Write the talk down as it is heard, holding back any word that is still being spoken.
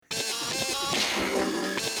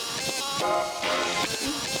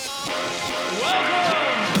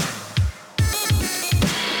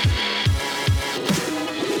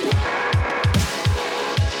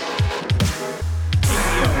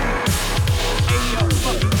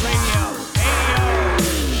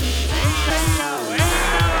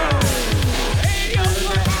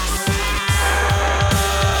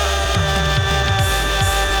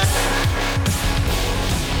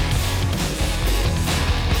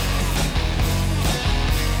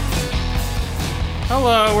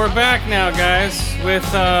Hello, we're back now, guys, with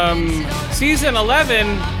season 11,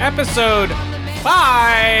 episode 5.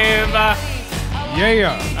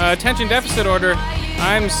 Yeah. Attention deficit order.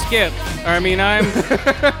 I'm Skip. I'm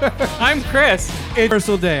Chris. It's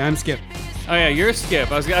Universal Day. I'm Skip. Oh yeah, you're Skip.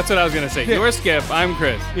 That's what I was gonna say. Yeah. You're Skip. I'm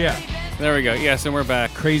Chris. Yeah. There we go. Yes, and we're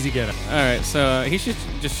back. Crazy getup. All right, so he should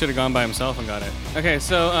have gone by himself and got it. Okay,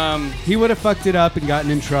 so He would have fucked it up and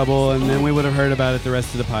gotten in trouble, and then we would have heard about it the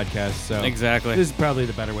rest of the podcast. So exactly. This is probably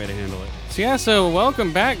the better way to handle it. So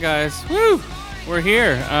welcome back, guys. Woo! We're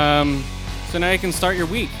here. So now you can start your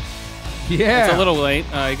week. Yeah. It's a little late.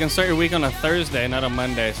 You can start your week on a Thursday, not a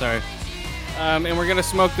Monday. Sorry. And we're gonna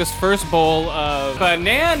smoke this first bowl of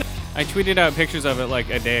banana. I tweeted out pictures of it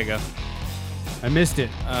like a day ago. I missed it.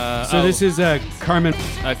 This is Carmen.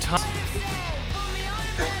 Woo!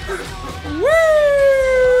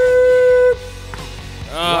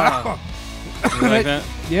 Wow. You like that?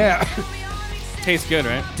 Yeah. Tastes good,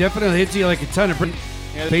 right? Definitely hits you like a ton of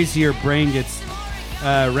Yeah. base of your brain gets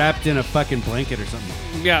wrapped in a fucking blanket or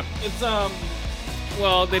something. Yeah. It's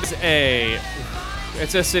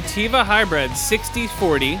it's a sativa hybrid,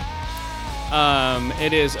 60-40.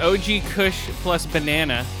 It is OG Kush plus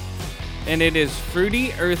banana. And it is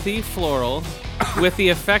fruity, earthy, floral, with the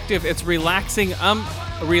effective. It's relaxing,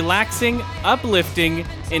 uplifting,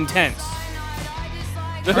 intense.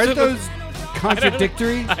 Aren't those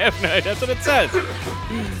contradictory? I have no idea. That's what it says.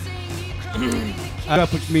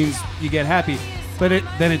 Which means you get happy, but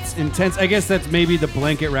then it's intense. I guess that's maybe the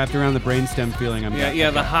blanket wrapped around the brainstem feeling.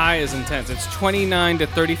 Yeah. The high is intense. It's 29 to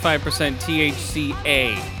 35%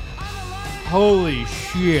 THCA. Holy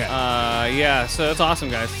shit! Yeah. So that's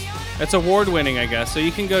awesome, guys. It's award-winning, I guess. So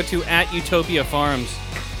you can go to @Utopia Farms.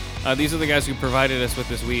 These are the guys who provided us with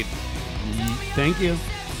this weed. Thank you.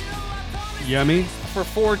 Yummy. For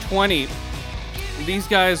 420, these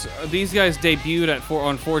guys debuted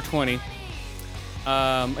on 420,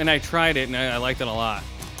 and I tried it and I liked it a lot.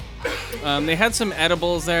 They had some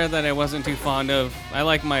edibles there that I wasn't too fond of. I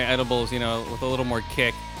like my edibles, with a little more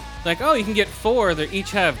kick. Like, oh, you can get 4. They each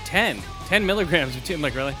have 10 milligrams of two. I'm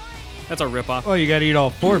like, really? That's a ripoff. Oh, you got to eat all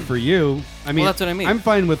 4 for you. I mean, Well, that's what I mean. I'm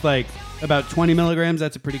fine with like about 20 milligrams.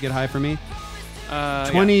 That's a pretty good high for me.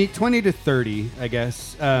 20 to 30, I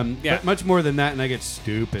guess. But much more than that, and I get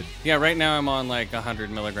stupid. Yeah, right now I'm on like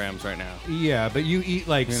 100 milligrams right now. Yeah, but you eat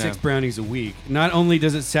like 6 brownies a week. Not only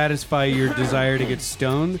does it satisfy your desire to get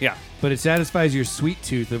stoned, but it satisfies your sweet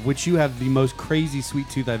tooth, of which you have the most crazy sweet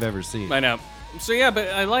tooth I've ever seen. I know. So yeah, but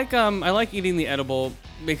I like eating the edible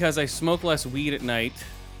because I smoke less weed at night,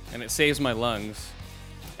 and it saves my lungs.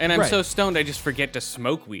 And I'm so stoned, I just forget to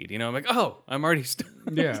smoke weed. I'm like, oh, I'm already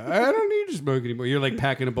stoned. Yeah, I don't need to smoke anymore. You're like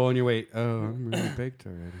packing a bowl and you wait. Oh, I'm really baked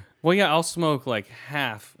already. Well, yeah, I'll smoke like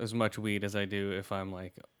half as much weed as I do if I'm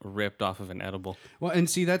like ripped off of an edible. Well, and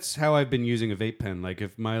see, that's how I've been using a vape pen. Like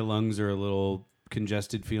if my lungs are a little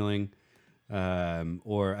congested feeling,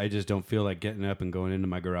 or I just don't feel like getting up and going into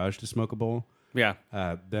my garage to smoke a bowl,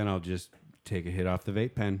 then I'll just take a hit off the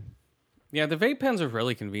vape pen. Yeah, the vape pens are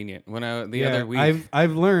really convenient. Other week,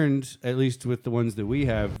 I've learned, at least with the ones that we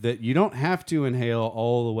have, that you don't have to inhale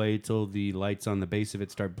all the way till the lights on the base of it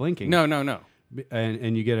start blinking. No.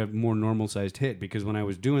 And you get a more normal sized hit, because when I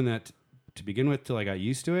was doing that to begin with till I got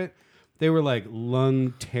used to it, they were like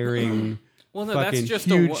lung tearing fucking that's just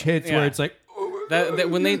huge hits where it's like that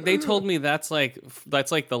when they told me that's like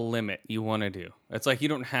the limit you want to do. It's like you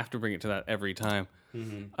don't have to bring it to that every time.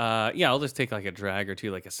 Mm-hmm. I'll just take like a drag or two,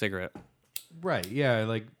 like a cigarette. Right,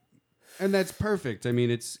 yeah, and that's perfect. I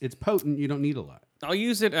mean, it's potent. You don't need a lot. I'll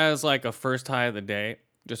use it as like a first high of the day,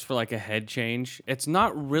 just for like a head change. It's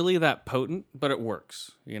not really that potent, but it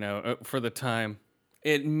works, for the time.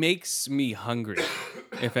 It makes me hungry,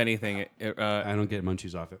 if anything. I don't get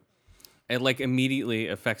munchies off it. It like immediately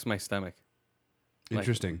affects my stomach.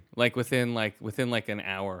 Interesting. Like within an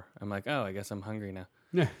hour, I'm like, oh, I guess I'm hungry now.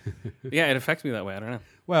 Yeah. Yeah, it affects me that way. I don't know.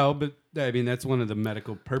 Well, but I mean, that's one of the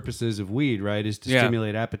medical purposes of weed, right? Is to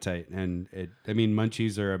stimulate appetite. And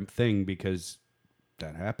munchies are a thing because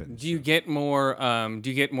that happens. Do you get more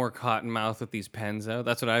cotton mouth with these pens though?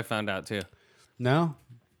 That's what I found out too. No.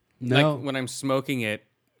 Like when I'm smoking it,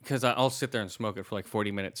 because I'll sit there and smoke it for like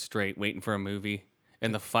 40 minutes straight, waiting for a movie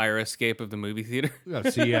and the fire escape of the movie theater. Oh,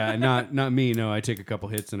 see, yeah, not me. No, I take a couple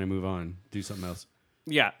hits and I move on, do something else.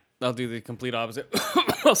 Yeah. I'll do the complete opposite.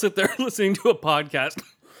 I'll sit there listening to a podcast.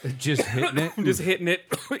 Just hitting it? Just hitting it,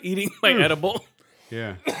 eating my edible.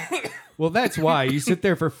 Yeah. Well, that's why you sit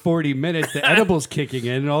there for 40 minutes, the edible's kicking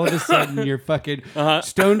in, and all of a sudden you're fucking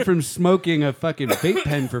stoned from smoking a fucking vape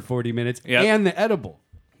pen for 40 minutes and the edible.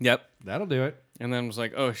 Yep. That'll do it. And then I was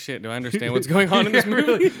like, oh shit, do I understand what's going on in this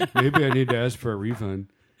movie? Maybe I need to ask for a refund.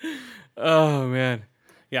 Oh man.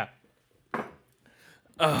 Yeah.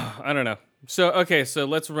 I don't know. So okay, so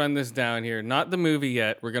let's run this down here. Not the movie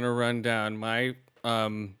yet. We're gonna run down my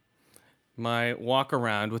my walk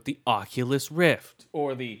around with the Oculus Rift.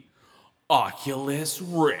 Or the Oculus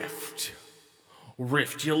Rift.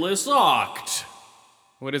 Riftulus Oct.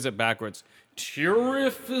 What is it backwards?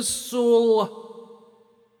 Terrifical.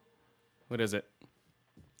 What is it?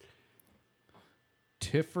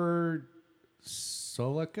 Tiffer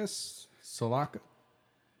Solacus? Solaka?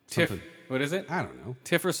 What is it? I don't know.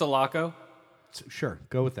 Tiffer Sulaco? Sure,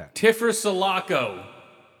 go with that. Tiffer Sulaco.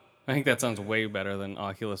 I think that sounds way better than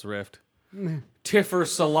Oculus Rift. Tiffer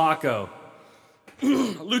Sulaco.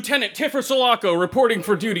 Lieutenant Tiffer Sulaco reporting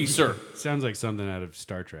for duty, sir. Sounds like something out of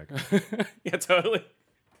Star Trek. Yeah, totally.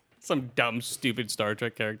 Some dumb, stupid Star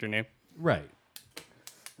Trek character name. Right.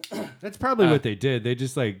 That's probably what they did. They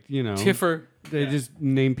just Tiffer. They just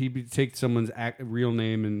name people, take someone's real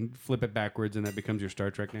name and flip it backwards, and that becomes your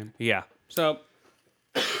Star Trek name. Yeah. So,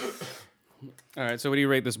 all right. So, what do you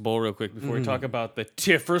rate this bowl, real quick, before we talk about the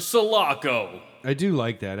Tiffer Sulaco? I do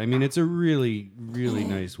like that. I mean, it's a really, really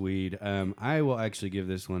nice weed. I will actually give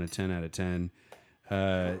this one a 10 out of 10.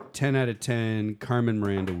 10 out of 10 Carmen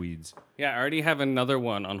Miranda weeds. Yeah, I already have another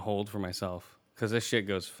one on hold for myself because this shit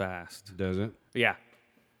goes fast. Does it? Yeah.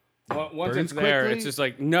 Once Burns it's there, quickly? it's just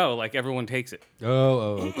like, no, like everyone takes it.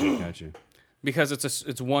 Okay, gotcha. Because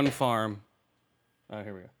it's one farm.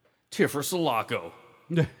 Here we go. Tiffer Sulaco.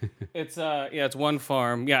 It's one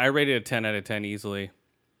farm. Yeah, I rated it a 10 out of 10 easily.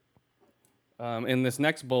 And this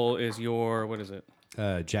next bowl is your, what is it?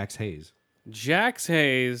 Jax Hayes. Jax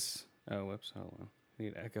Hayes. Oh, whoops. Hold on.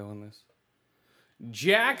 Need echo on this.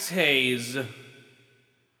 Jax Hayes.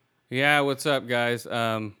 Yeah, what's up, guys?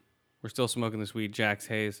 We're still smoking this weed, Jax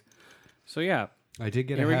Hayes. So, yeah. I did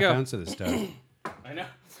get Here a we half go. ounce of this stuff. I know.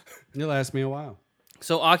 It'll last me a while.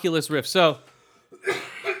 So, Oculus Rift. So,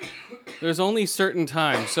 there's only certain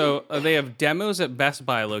times. So, they have demos at Best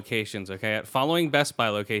Buy locations, okay? At following Best Buy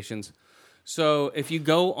locations. So, if you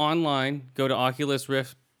go online, go to Oculus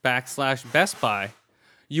Rift /Best Buy,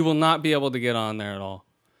 you will not be able to get on there at all.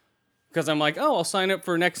 Because I'm like, oh, I'll sign up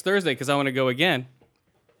for next Thursday because I want to go again.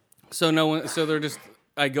 So, they're just,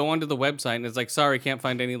 I go onto the website and it's like, sorry, can't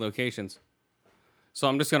find any locations. So,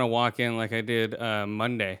 I'm just going to walk in like I did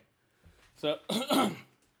Monday.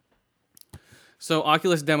 So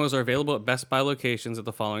Oculus demos are available at Best Buy locations at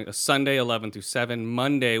the following: Sunday 11 through 7,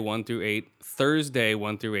 Monday 1 through 8, Thursday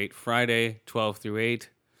 1 through 8, Friday 12 through 8,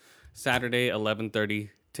 Saturday 11:30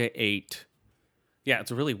 to 8. Yeah,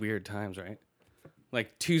 it's really weird times, right?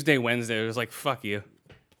 Like Tuesday, Wednesday, it was like, fuck you.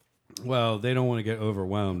 Well, they don't want to get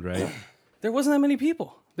overwhelmed, right? There wasn't that many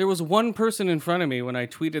people. There was one person in front of me when I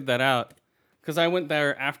tweeted that out because I went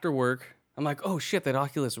there after work. I'm like, oh shit, that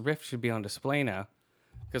Oculus Rift should be on display now.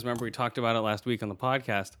 Because remember, we talked about it last week on the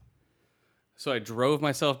podcast. So I drove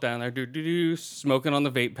myself down there, smoking on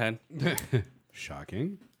the vape pen.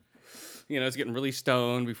 Shocking. You know, it's getting really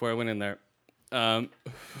stoned before I went in there.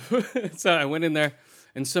 So I went in there,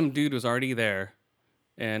 and some dude was already there.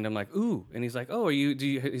 And I'm like, ooh. And he's like, oh,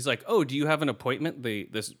 he's like, oh, do you have an appointment?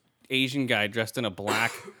 This Asian guy dressed in a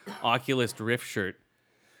black Oculus Rift shirt.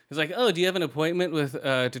 He's like, oh, do you have an appointment with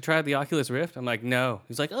to try the Oculus Rift? I'm like, no.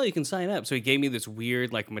 He's like, oh, you can sign up. So he gave me this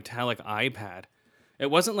weird, like, metallic iPad.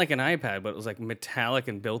 It wasn't like an iPad, but it was, like, metallic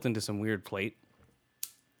and built into some weird plate.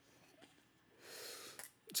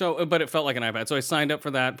 So, but it felt like an iPad. So I signed up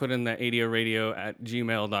for that, put in the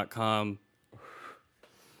adioradio@gmail.com.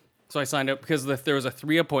 So I signed up because there was a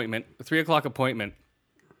 3 o'clock appointment.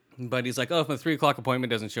 But he's like, oh, if the 3 o'clock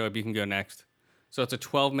appointment doesn't show up, you can go next. So it's a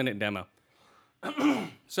 12-minute demo.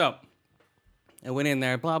 So I went in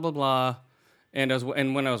there, blah, blah, blah. And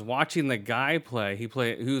when I was watching the guy play, he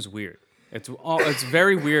was weird. It's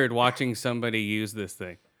very weird watching somebody use this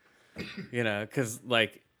thing. You know, because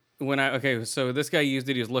like so this guy used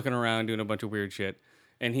it. He was looking around doing a bunch of weird shit.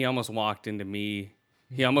 And he almost walked into me.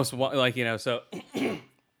 He almost, so yeah,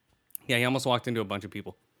 he almost walked into a bunch of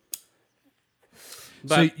people.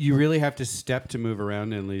 But, so you really have to step to move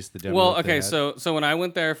around and at least the demo. Well, okay, so when I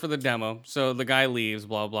went there for the demo, so the guy leaves,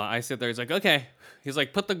 blah, blah. I sit there. He's like, okay. He's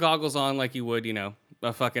like, put the goggles on like you would,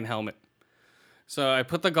 a fucking helmet. So I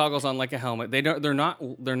put the goggles on like a helmet. They're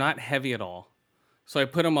not heavy at all. So I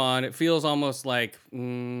put them on. It feels almost like I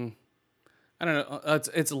don't know.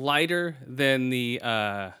 It's lighter than the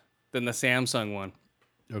Samsung one.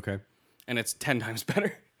 Okay. And it's 10 times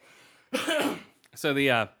better.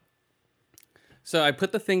 So I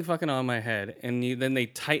put the thing fucking on my head, and then they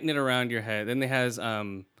tighten it around your head. Then it has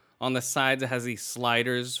on the sides it has these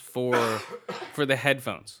sliders for the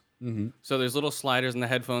headphones. Mm-hmm. So there's little sliders, and the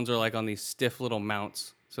headphones are like on these stiff little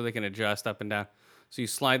mounts, so they can adjust up and down. So you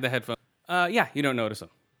slide the headphones. You don't notice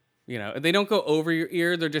them. You know, they don't go over your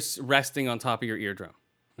ear; they're just resting on top of your eardrum.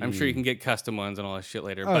 I'm sure you can get custom ones and all that shit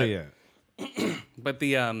later. Oh yeah. But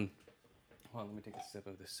the hold on, let me take a sip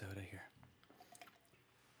of this soda here.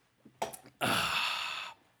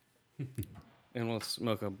 And we'll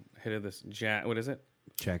smoke a hit of this what is it?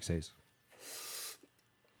 Jack's Haze.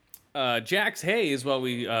 Jack's Haze, while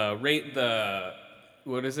we rate the,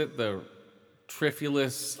 what is it? The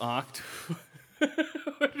Trifulus Oct.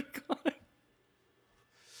 What do you call it?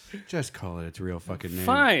 Just call it its real fucking name.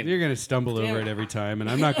 Fine. You're going to stumble over it every time, and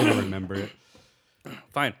I'm not going to remember it.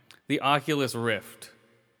 Fine. The Oculus Rift.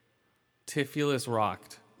 Tifulus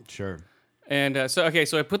Rocked. Sure. And so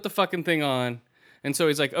I put the fucking thing on. And so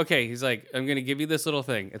he's like, I'm going to give you this little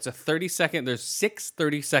thing. It's a 30-second, there's 6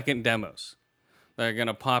 30-second demos that are going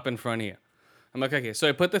to pop in front of you. I'm like, okay. So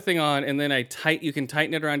I put the thing on, and then you can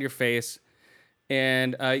tighten it around your face,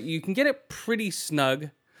 and you can get it pretty snug.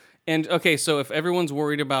 And okay, so if everyone's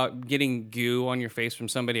worried about getting goo on your face from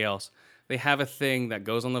somebody else, they have a thing that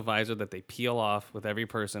goes on the visor that they peel off with every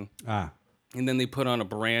person. And then they put on a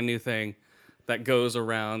brand new thing that goes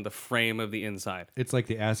around the frame of the inside. It's like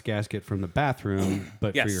the ass gasket from the bathroom,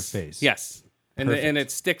 but for your face. Yes. And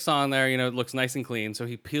it sticks on there, it looks nice and clean. So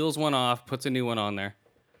he peels one off, puts a new one on there.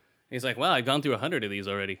 He's like, well, I've gone through 100 of these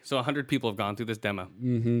already. So 100 people have gone through this demo.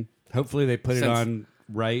 Mm-hmm. Hopefully they put it on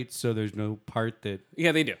right so there's no part that...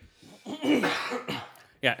 Yeah, they do.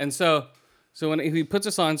 Yeah, and so when he puts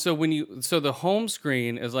this on, so the home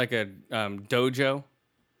screen is like a dojo,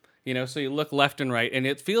 so you look left and right, and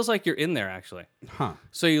it feels like you're in there actually. Huh.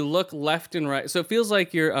 So you look left and right, so it feels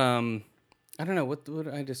like you're I don't know what would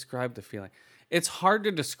I describe the feeling. It's hard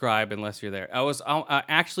to describe unless you're there. I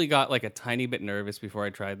actually got like a tiny bit nervous before I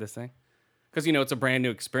tried this thing. Because, it's a brand new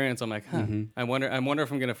experience. I'm like, Mm-hmm. I wonder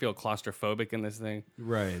if I'm going to feel claustrophobic in this thing.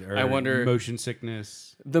 Right. Or I wonder... motion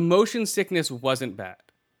sickness. The motion sickness wasn't bad.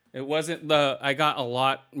 It wasn't I got a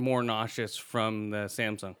lot more nauseous from the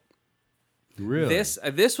Samsung. Really?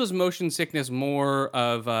 This was motion sickness more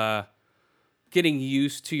of getting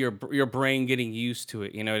used to your brain getting used to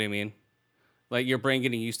it. You know what I mean? Like your brain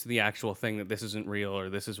getting used to the actual thing that this isn't real or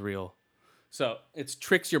this is real. So it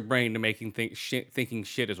tricks your brain to thinking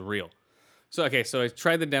shit is real. So I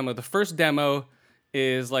tried the demo. The first demo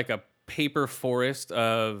is like a paper forest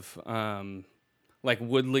of like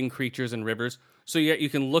woodland creatures and rivers. So you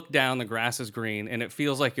can look down, the grass is green, and it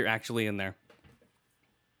feels like you're actually in there.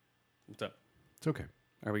 What's up? It's okay.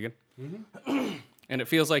 Are we good? Mm-hmm. And it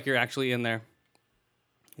feels like you're actually in there.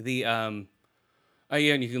 And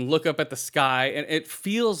you can look up at the sky, and it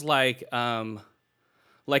feels like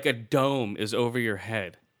a dome is over your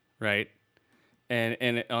head, right?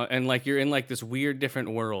 And like you're in like this weird different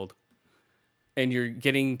world, and you're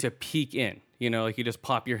getting to peek in. Like you just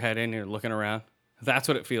pop your head in and you're looking around. That's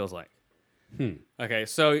what it feels like. Okay,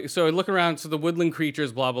 so I look around. So the woodland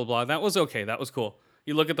creatures, blah blah blah. That was okay. That was cool.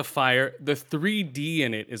 You look at the fire. The 3D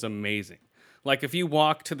in it is amazing. Like if you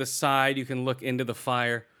walk to the side, you can look into the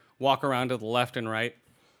fire. Walk around to the left and right,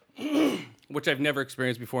 which I've never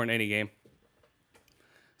experienced before in any game.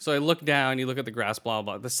 So I look down. You look at the grass. Blah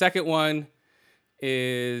blah. The second one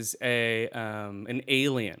is an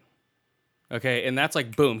alien. Okay, and that's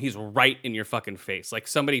like, boom, he's right in your fucking face. Like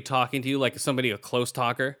somebody talking to you, like a close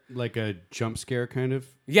talker. Like a jump scare, kind of?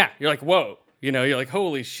 Yeah, you're like, whoa. You're like,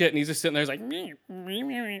 holy shit. And he's just sitting there, he's like, meh, meh,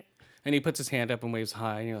 meh. And he puts his hand up and waves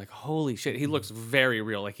hi. And you're like, holy shit. He looks very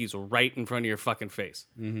real, like he's right in front of your fucking face.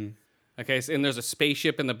 Mm-hmm. Okay, and there's a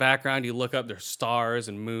spaceship in the background. You look up, there's stars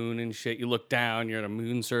and moon and shit. You look down, you're at a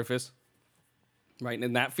moon surface. Right,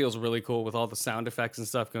 and that feels really cool with all the sound effects and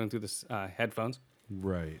stuff going through the headphones.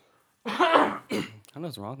 Right. I don't know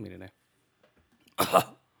what's wrong with me today.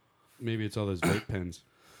 Maybe it's all those vape pens.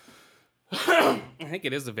 I think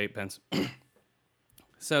it is the vape pens.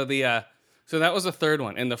 So that was the third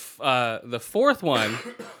one, and the fourth one,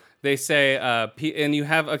 they say, and you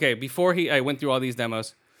have before I went through all these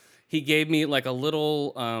demos, he gave me like a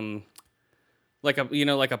little like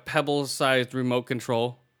a pebble-sized remote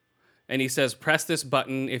control. And he says, press this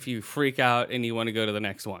button if you freak out and you want to go to the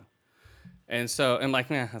next one. And so I'm like,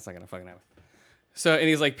 nah, that's not going to fucking happen. So, and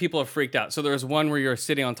he's like, people are freaked out. So there's one where you're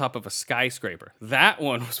sitting on top of a skyscraper. That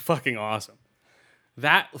one was fucking awesome.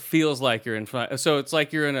 That feels like you're in front. So it's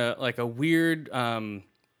like you're in a weird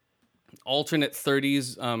alternate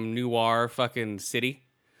 30s noir fucking city,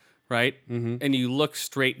 right? Mm-hmm. And you look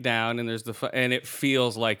straight down and there's and it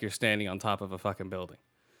feels like you're standing on top of a fucking building.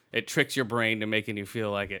 It tricks your brain to making you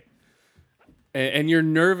feel like it. and you're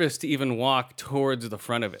nervous to even walk towards the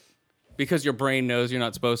front of it because your brain knows you're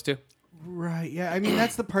not supposed to. Right. Yeah. I mean,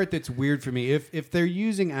 that's the part that's weird for me. If they're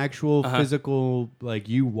using actual physical, like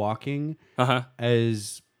you walking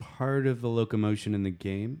as part of the locomotion in the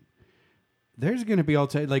game, there's going to be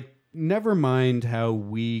like, never mind how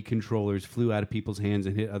Wii controllers flew out of people's hands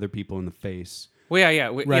and hit other people in the face. Well,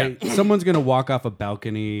 yeah. Right. Yeah. Someone's going to walk off a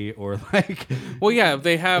balcony or like. Well, yeah,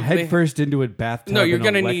 they have head first into a bathtub. No, you're and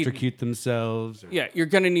gonna electrocute themselves. Yeah, you're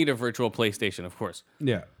going to need a virtual PlayStation, of course.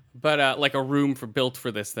 Yeah. But like a room built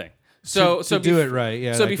for this thing. So to do it right,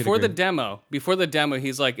 yeah. So before the demo,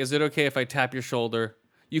 he's like, "Is it okay if I tap your shoulder?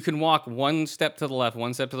 You can walk one step to the left,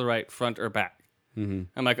 one step to the right, front or back." Mm-hmm.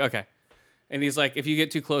 I'm like, "Okay." And he's like, "If you get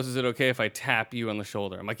too close, is it okay if I tap you on the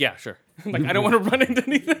shoulder?" I'm like, "Yeah, sure." I'm like, "I don't want to run into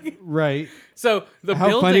anything." Right. So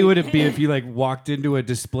how funny would it be if you like walked into a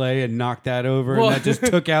display and knocked that over and that just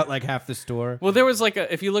took out like half the store? Well, there was like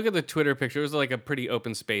if you look at the Twitter picture, it was like a pretty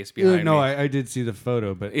open space behind me. No, I did see the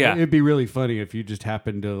photo, but it'd be really funny if you just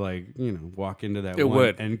happened to like, walk into that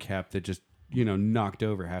end cap that just, knocked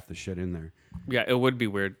over half the shit in there. Yeah, it would be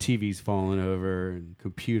weird. TVs falling over and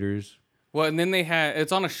computers. Well, and then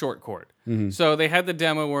it's on a short cord. Mm-hmm. So they had the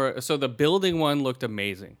demo so the building one looked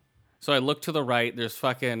amazing. So I looked to the right, there's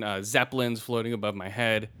fucking Zeppelins floating above my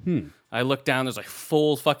head. I look down, there's like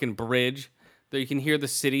full fucking bridge. That you can hear the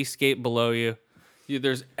cityscape below you. You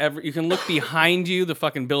can look behind you, the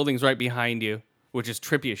fucking building's right behind you, which is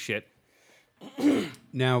trippy as shit.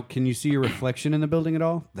 Now, can you see your reflection in the building at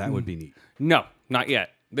all? That would be neat. No, not yet.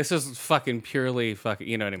 This is fucking purely fucking,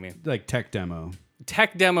 you know what I mean? Like tech demo,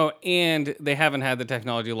 and they haven't had the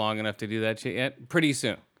technology long enough to do that shit yet. Pretty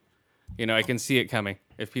soon. I can see it coming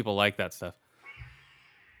if people like that stuff.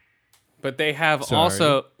 But they have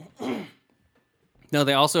also... No,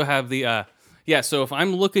 they also have the... so if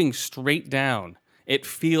I'm looking straight down, it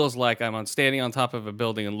feels like I'm standing on top of a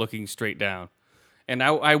building and looking straight down. And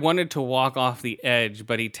I wanted to walk off the edge,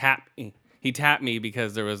 but he tapped me. He tapped me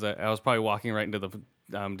because I was probably walking right into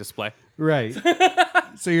the display. Right.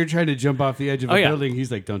 So you're trying to jump off the edge of a building.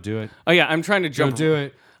 He's like, "Don't do it." Oh yeah, I'm trying to jump. Don't do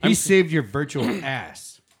it. He saved your virtual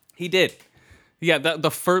ass. He did. Yeah,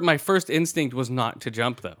 my first instinct was not to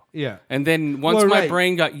jump though. Yeah. And then once my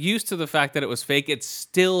brain got used to the fact that it was fake, it's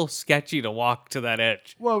still sketchy to walk to that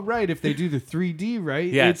edge. Well, right. If they do the 3D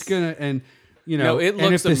right, yes. It's gonna it looks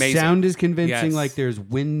and if the amazing. Sound is convincing, like there's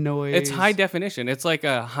wind noise. It's high definition. It's like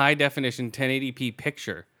a high definition 1080p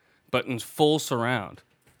picture, but in full surround.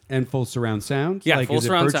 And full surround sound? Yeah, like, full is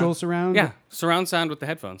surround it virtual sound. surround? Yeah, surround sound with the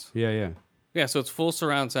headphones. Yeah. Yeah, so it's full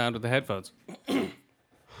surround sound with the headphones.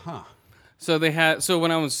 Huh. So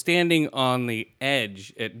when I was standing on the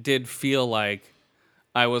edge, it did feel like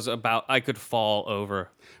I could fall over.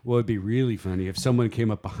 Well, it'd be really funny if someone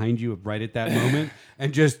came up behind you right at that moment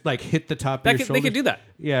and just like hit the top of your shoulder. They could do that.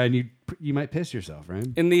 Yeah, and you might piss yourself, right?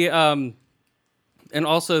 In the and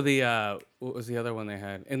also the what was the other one they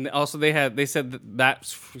had? And also they said that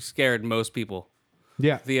scared most people.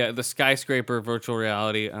 Yeah. The skyscraper virtual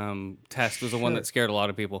reality test was the one that scared a lot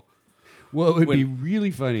of people. Well, it would be really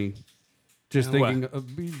funny. Just thinking,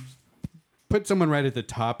 put someone right at the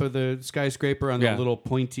top of the skyscraper on the little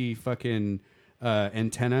pointy fucking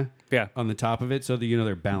antenna on the top of it, so that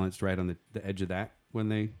they're balanced right on the edge of that when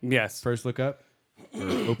they first look up or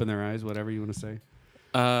open their eyes, whatever you want to say.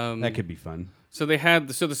 That could be fun. So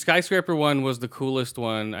the skyscraper one was the coolest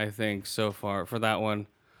one, I think, so far for that one.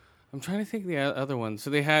 I'm trying to think of the other one. So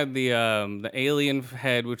they had the alien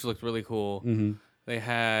head, which looked really cool. Mm-hmm. They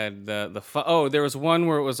had there was one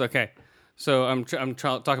where it was okay. So I'm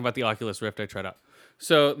talking about the Oculus Rift I tried out.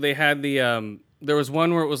 So they had there was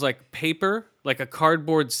one where it was like paper, like a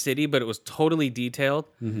cardboard city, but it was totally detailed,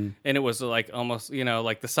 and it was like almost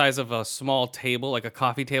like the size of a small table, like a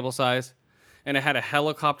coffee table size. And it had a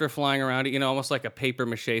helicopter flying around it, almost like a paper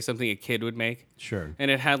mache, something a kid would make. Sure.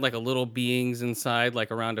 And it had like a little beings inside,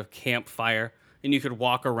 like around a campfire. And you could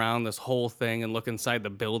walk around this whole thing and look inside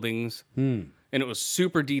the buildings. And it was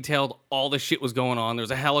super detailed. All the shit was going on. There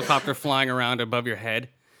was a helicopter flying around above your head.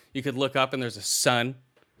 You could look up and there's a sun.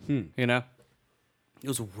 It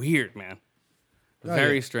was weird, man.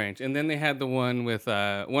 Very strange. And then they had the one with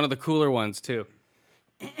one of the cooler ones, too.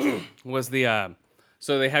 Was the...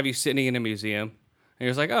 So they have you sitting in a museum, and you're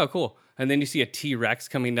just like, oh, cool. And then you see a T-Rex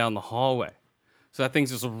coming down the hallway. So that thing's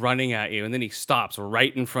just running at you, and then he stops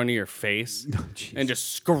right in front of your face and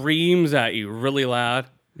just screams at you really loud.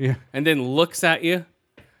 Yeah. And then looks at you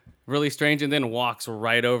really strange, and then walks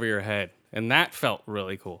right over your head. And that felt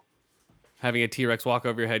really cool. Having a T-Rex walk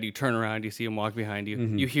over your head, you turn around, you see him walk behind you.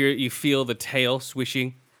 Mm-hmm. You feel the tail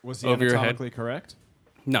swishing over your head. Was he anatomically correct?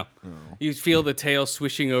 No. Oh. You feel the tail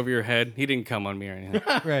swishing over your head. He didn't come on me or anything.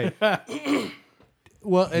 Right.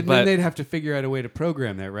 Well, and then they'd have to figure out a way to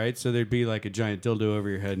program that, right? So there'd be like a giant dildo over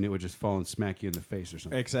your head, and it would just fall and smack you in the face or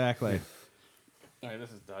something. Exactly. All right,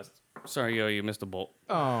 this is dust. Sorry, yo, you missed a bolt.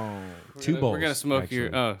 Oh. Two bowls. We're going to smoke actually.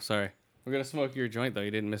 your... Oh, sorry. We're going to smoke your joint, though. You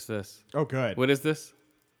didn't miss this. Oh, good. What is this?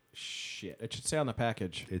 Shit. It should say on the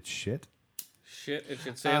package. It's shit? Shit, it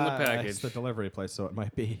should say on the package. It's the delivery place, so it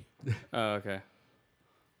might be. Oh, okay.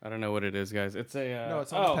 I don't know what it is, guys. It's a... No,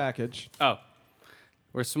 it's on the package. Oh.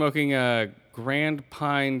 We're smoking a Grand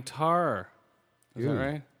Pine Tar. Is that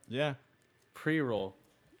right? Yeah. Pre-roll.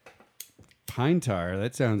 Pine tar.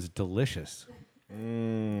 That sounds delicious.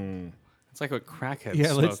 It's like what crackheads Yeah,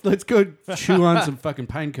 smoke. let's go chew on some fucking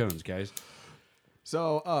pine cones, guys.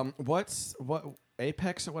 So, what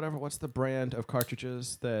Apex or whatever? What's the brand of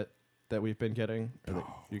cartridges that we've been getting? Or that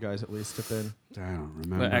you guys at least have been. I don't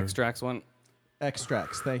remember. The Extracts one.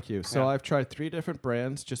 Extracts, thank you. So I've tried 3 different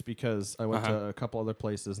brands just because I went to a couple other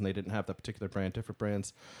places and they didn't have that particular brand, different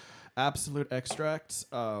brands. Absolute Extracts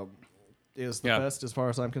is the best as far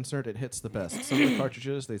as I'm concerned. It hits the best. Some of the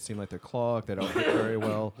cartridges, they seem like they're clogged. They don't hit very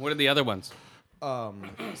well. What are the other ones?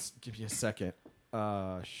 Give you a second.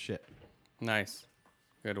 Shit. Nice.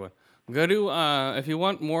 Good one. Go to, if you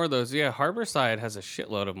want more of those, Harborside has a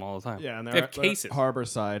shitload of them all the time. Yeah, and they have cases.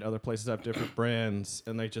 Harborside, other places have different brands,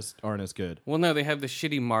 and they just aren't as good. Well, no, they have the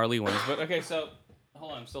shitty Marley ones. But, okay, so,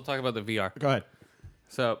 hold on. I'm still talking about the VR. Go ahead.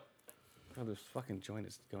 So, this fucking joint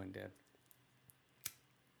is going dead.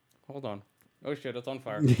 Hold on. Oh, shit, it's on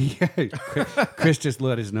fire. Yeah, Chris just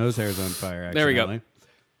lit his nose hairs on fire, There we go.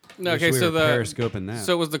 No, okay, so periscoping that.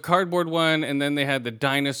 So it was the cardboard one, and then they had the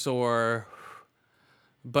dinosaur.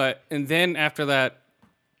 And then after that,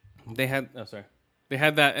 they had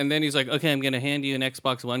that, and then he's like, okay, I'm going to hand you an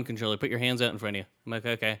Xbox One controller. Put your hands out in front of you. I'm like,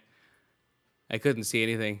 okay. I couldn't see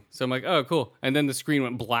anything. So I'm like, oh, cool. And then the screen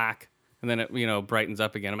went black, and then it, brightens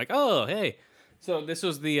up again. I'm like, oh, hey. So this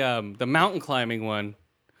was the mountain climbing one,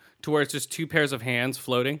 to where it's just 2 pairs of hands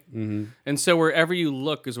floating. Mm-hmm. And so wherever you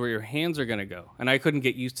look is where your hands are going to go. And I couldn't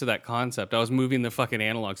get used to that concept. I was moving the fucking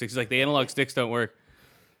analog sticks. He's like, the analog sticks don't work.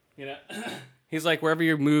 He's like, wherever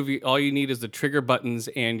you move, all you need is the trigger buttons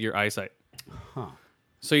and your eyesight. Huh.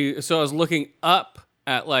 So I was looking up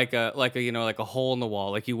at like a hole in the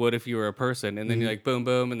wall, like you would if you were a person, and then you're like boom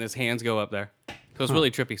boom, and his hands go up there. So it's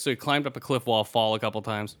really trippy. So he climbed up a cliff wall, fall a couple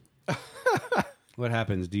times. What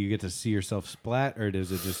happens? Do you get to see yourself splat, or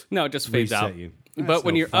does it just it just fades out? You? But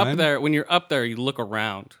when you're up there, you look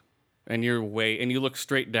around, and you look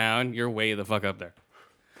straight down. You're way the fuck up there.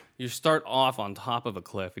 You start off on top of a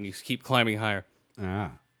cliff, and you keep climbing higher.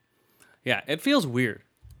 Ah. Yeah, it feels weird.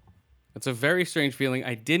 It's a very strange feeling.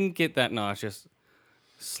 I didn't get that nauseous.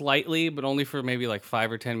 Slightly, but only for maybe like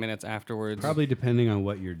 5 or 10 minutes afterwards. Probably depending on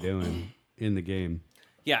what you're doing in the game.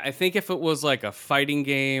 Yeah, I think if it was like a fighting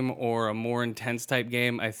game or a more intense type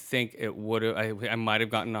game, I think it would have. I might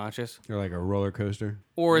have gotten nauseous. Or like a roller coaster.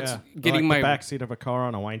 Or it's getting like the backseat of a car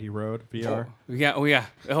on a windy road. VR. Yeah. Oh yeah.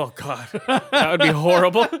 Oh god, that would be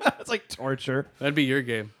horrible. It's like torture. That'd be your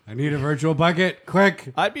game. I need a virtual bucket,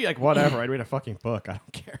 quick. I'd be like, whatever. I'd read a fucking book. I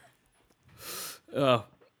don't care.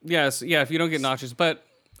 Yes. Yeah. If you don't get nauseous, but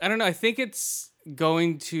I don't know. I think it's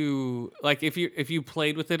going to, like, if you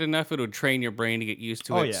played with it enough, it would train your brain to get used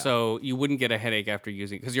to it. So you wouldn't get a headache after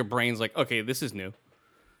using it because your brain's like, okay, this is new.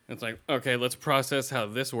 It's like, okay, let's process how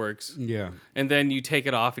this works. Yeah. And then you take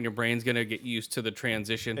it off and your brain's going to get used to the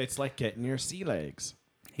transition. It's like getting your sea legs.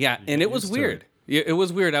 Yeah. And it was weird. It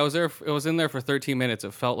was weird. I was in there for 13 minutes.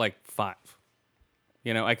 It felt like 5.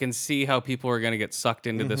 I can see how people are going to get sucked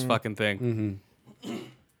into this fucking thing. Mm-hmm.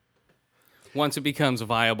 Once it becomes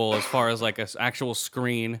viable as far as like an actual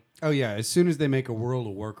screen. Oh yeah, as soon as they make a World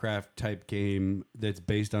of Warcraft type game that's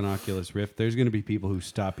based on Oculus Rift, there's going to be people who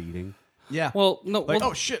stop eating. Yeah. Well, no. Like,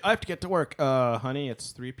 oh shit, I have to get to work. Honey,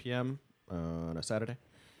 it's 3 p.m. On a Saturday.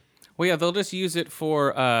 Well, yeah, they'll just use it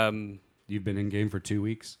for... You've been in game for 2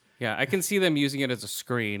 weeks? Yeah, I can see them using it as a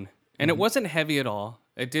screen. And it wasn't heavy at all.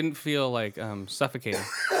 It didn't feel like suffocating.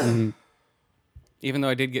 Mm-hmm. Even though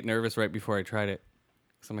I did get nervous right before I tried it.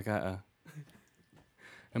 Because I'm like,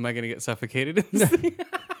 am I going to get suffocated in this thing?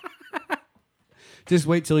 Just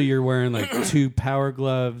wait till you're wearing like 2 power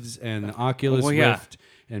gloves and Oculus Rift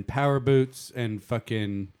and power boots and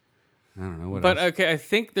fucking, I don't know what else. But okay, I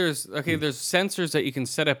think there's sensors that you can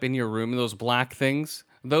set up in your room, those black things.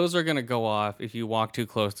 Those are going to go off if you walk too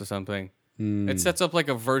close to something. It sets up like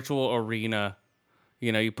a virtual arena.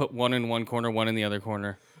 You put one in one corner, one in the other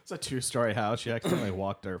corner. It's a 2-story house. You accidentally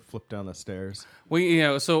walked or flipped down the stairs. Well,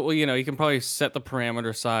 you can probably set the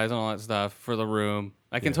parameter size and all that stuff for the room.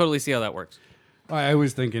 I can totally see how that works. I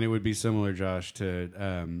was thinking it would be similar, Josh,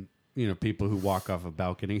 to people who walk off a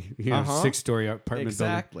balcony, 6-story apartment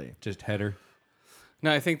building, just header.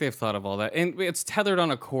 No, I think they've thought of all that, and it's tethered on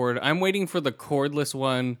a cord. I'm waiting for the cordless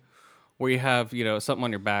one, where you have something on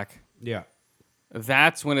your back. Yeah.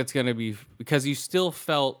 That's when it's going to be, because you still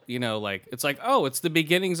felt, like, it's like, oh, it's the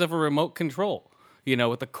beginnings of a remote control,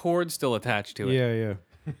 with the cord still attached to it. Yeah.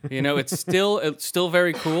 It's still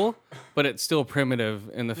very cool, but it's still primitive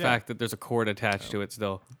in the fact that there's a cord attached to it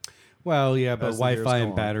still. Well, yeah, but Wi-Fi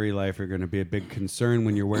and battery life are going to be a big concern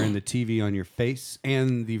when you're wearing the TV on your face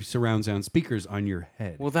and the surround sound speakers on your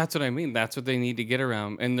head. Well, that's what I mean. That's what they need to get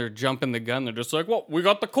around. And they're jumping the gun. They're just like, well, we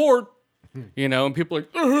got the cord. And people are like,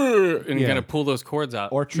 and you're going to pull those cords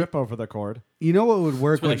out. Or trip over the cord. You know what would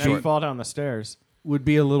work? Really you fall down the stairs. Would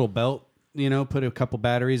be a little belt, put a couple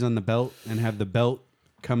batteries on the belt and have the belt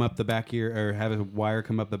come up the back of your, or have a wire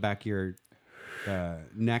come up the back of your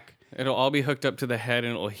neck. It'll all be hooked up to the head,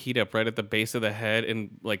 and it'll heat up right at the base of the head and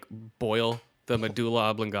like boil the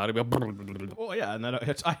medulla oblongata. Oh yeah, and then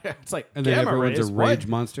it's like, and then everyone's a rage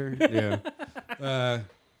monster. Yeah,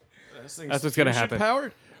 that's what's gonna happen.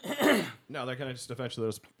 Powered? No, they're gonna just eventually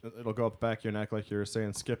it'll go up the back of your neck like you were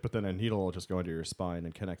saying, Skip, but then a needle will just go into your spine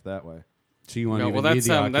and connect that way. So you want to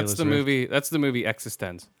that's the movie. That's the movie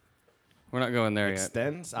Existenz. We're not going there yet.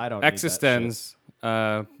 I don't. Existenz.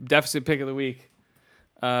 Deficit pick of the week.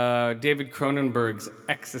 David Cronenberg's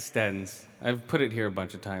Existenz. I've put it here a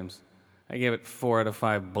bunch of times. I gave it 4 out of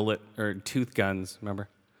 5 bullet or tooth guns. Remember,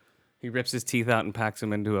 he rips his teeth out and packs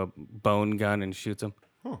them into a bone gun and shoots them.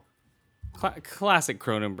 Huh. Classic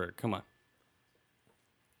Cronenberg. Come on.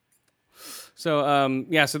 So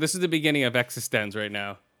so this is the beginning of Existenz right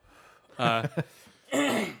now.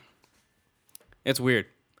 It's weird.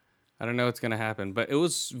 I don't know what's going to happen, but it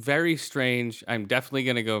was very strange. I'm definitely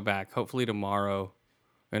going to go back, hopefully tomorrow,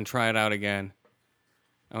 and try it out again.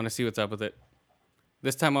 I want to see what's up with it.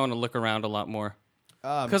 This time I want to look around a lot more.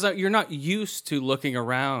 Because you're not used to looking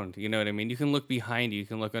around, you know what I mean? You can look behind you, you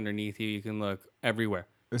can look underneath you, you can look everywhere.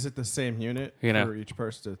 Is it the same unit for each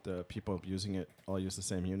person? The people using it all use the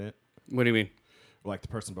same unit? What do you mean? Like the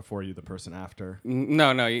person before you, the person after?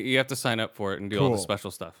 No, you have to sign up for it and do all the special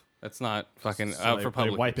stuff. That's not fucking out for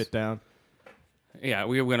public. They wipe it down? Yeah,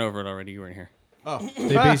 we went over it already. You weren't here. Oh.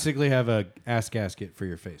 They basically have a ass gasket for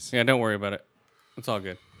your face. Yeah, don't worry about it. It's all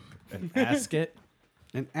good. An asket?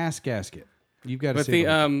 An ass gasket. You've got to but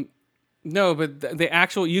the the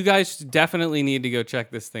actual, you guys definitely need to go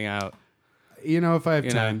check this thing out. If I have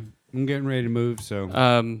time. I'm getting ready to move, so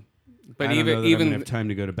but I don't even know that I'm gonna have time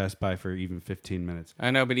to go to Best Buy for even 15 minutes.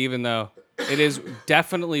 I know, but even though it is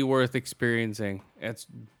definitely worth experiencing, it's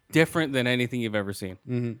different than anything you've ever seen.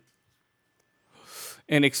 Mm-hmm.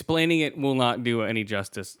 And explaining it will not do any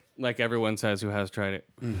justice, like everyone says who has tried it.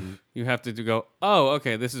 Mm-hmm. You have to go, oh,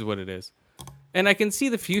 okay, this is what it is. And I can see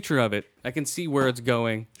the future of it. I can see where it's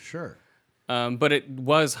going. Sure. But it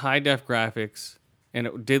was high-def graphics, and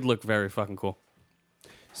it did look very fucking cool.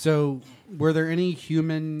 So, were there any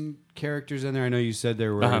human characters in there? I know you said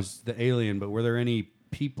there was the alien, but were there any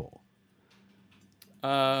people?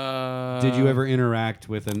 Did you ever interact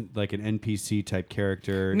with an NPC type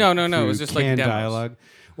character? No. It was just like demos. Dialogue.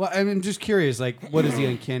 Well, I'm just curious. Like, what does the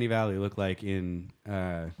Uncanny Valley look like in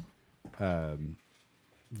VR?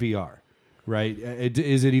 Right?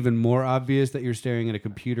 Is it even more obvious that you're staring at a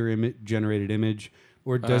computer generated image,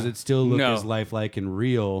 or does it still look as lifelike and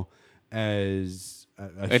real as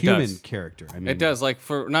a human character? I mean, it does. Like,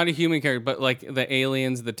 for not a human character, but like the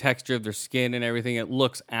aliens, the texture of their skin and everything, it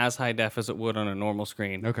looks as high def as it would on a normal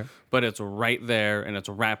screen. Okay. But it's right there and it's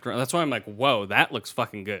wrapped around. That's why I'm like, whoa, that looks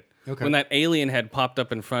fucking good. Okay. When that alien head popped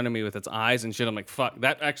up in front of me with its eyes and shit, I'm like, fuck,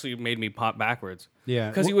 that actually made me pop backwards. Yeah.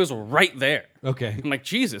 Because he was right there. Okay. I'm like,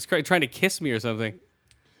 Jesus Christ, trying to kiss me or something.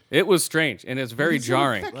 It was strange and it's very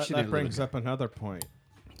jarring. That brings up another point.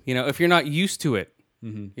 If you're not used to it,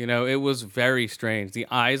 mm-hmm. It was very strange. The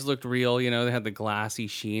eyes looked real. They had the glassy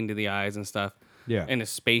sheen to the eyes and stuff. Yeah. And a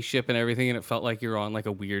spaceship and everything, and it felt like you were on like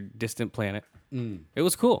a weird distant planet. Mm. It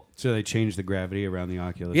was cool. So they changed the gravity around the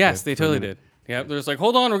Oculus. Yes, they totally did. Yeah, there's like,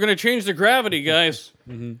 hold on, we're gonna change the gravity, guys.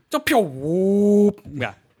 Mm-hmm. Whoop.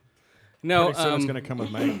 Yeah. No, Pretty soon it's gonna come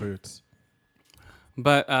with mag boots.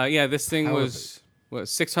 But this thing was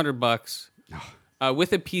 $600.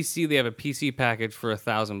 With a PC, they have a PC package for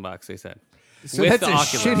 $1,000. They said. So that's a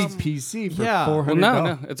shitty PC for $400. Well,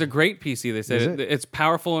 no, it's a great PC. They said it's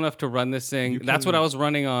powerful enough to run this thing. That's what I was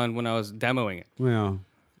running on when I was demoing it. Well,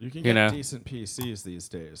 you can get decent PCs these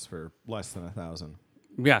days for less than $1,000.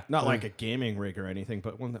 Yeah. Not like a gaming rig or anything,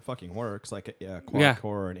 but one that fucking works, like a quad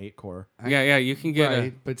core or an 8 core. Yeah, you can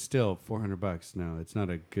get but still $400. No, it's not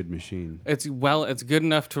a good machine. It's good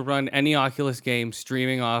enough to run any Oculus game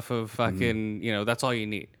streaming off of fucking, that's all you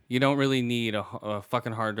need. You don't really need a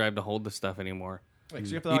fucking hard drive to hold the stuff anymore. Like,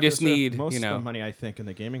 so you just need, most of the money, I think, in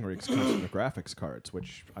the gaming rigs comes from the graphics cards,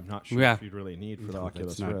 which I'm not sure if you'd really need for the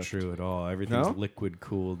Oculus Rift. That's not true at all. Everything's liquid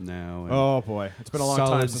cooled now. Oh boy, it's been a long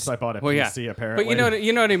time since I bought a PC. Apparently, but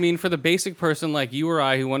you know what I mean. For the basic person like you or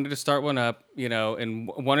I who wanted to start one up, and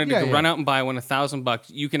wanted to run out and buy one $1,000,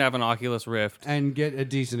 you can have an Oculus Rift and get a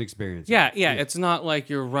decent experience. Yeah. It's not like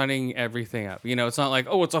you're running everything up. It's not like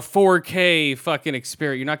it's a 4K fucking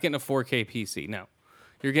experience. You're not getting a 4K PC. No,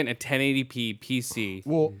 you're getting a 1080p PC.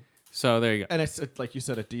 Well. So there you go. And it's like you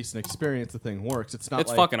said, a decent experience. The thing works. It's not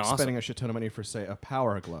like fucking awesome. Spending a shit ton of money for, say, a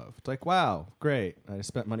Power Glove. It's like, wow, great. I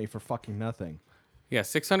spent money for fucking nothing. Yeah,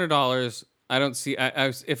 $600. I don't see.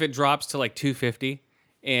 If it drops to like $250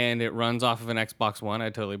 and it runs off of an Xbox One,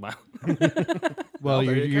 I'd totally buy it. Well,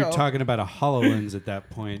 you're talking about a HoloLens at that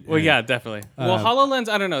point. Well, yeah, definitely. HoloLens,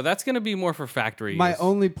 I don't know. That's going to be more for factory My use.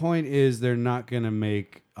 only point is they're not going to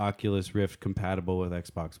make Oculus Rift compatible with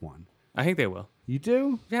Xbox One. I think they will. You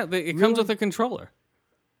do? Yeah, it comes with a controller.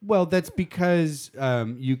 Well, that's because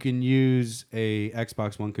you can use a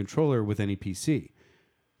Xbox One controller with any PC.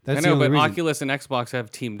 That's I know, but reason. Oculus and Xbox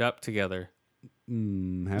have teamed up together.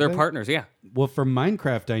 They're partners, yeah. Well, for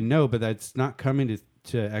Minecraft, I know, but that's not coming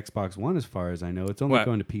to Xbox One as far as I know. It's only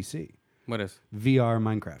going to PC. What is? VR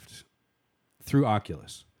Minecraft through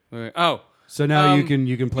Oculus. Oh. So now you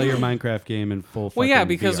can play your Minecraft game in full. Well, yeah,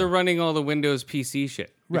 because they're running all the Windows PC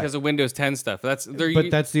shit because of Windows 10 stuff. But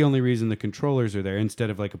that's the only reason the controllers are there instead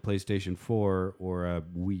of like a PlayStation 4 or a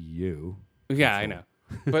Wii U. Yeah, I know.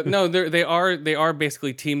 But no, they are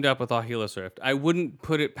basically teamed up with Oculus Rift. I wouldn't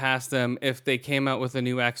put it past them if they came out with a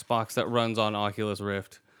new Xbox that runs on Oculus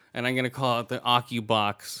Rift. And I'm going to call it the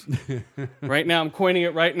OcuBox. Right now, I'm coining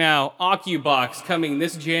it right now. OcuBox coming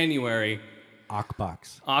this January.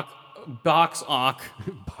 OcBox. Box Oc.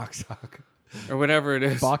 Box Oc. Or whatever it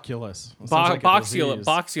is. Boculus. Boxulus.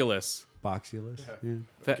 Boxulus.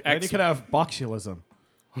 Yeah. And you could have boxulism.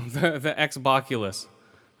 the Xboculus.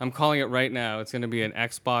 I'm calling it right now. It's going to be an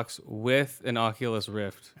Xbox with an Oculus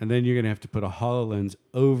Rift. And then you're going to have to put a HoloLens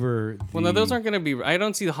over the... Well, no, those aren't going to be... I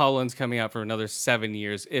don't see the HoloLens coming out for another 7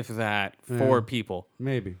 years, if that, for people.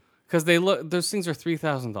 Maybe. Because those things are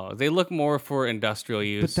 $3,000. They look more for industrial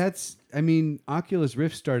use. But Oculus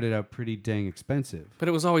Rift started out pretty dang expensive. But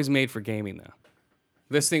it was always made for gaming, though.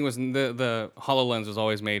 This thing was... The HoloLens was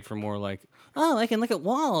always made for more like, I can look at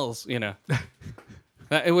walls,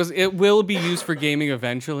 It will be used for gaming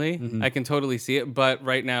eventually. Mm-hmm. I can totally see it, but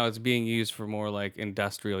right now it's being used for more like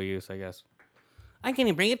industrial use, I guess. I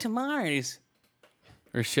can bring it to Mars.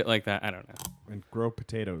 Or shit like that. I don't know. And grow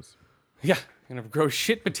potatoes. Yeah, I'm gonna grow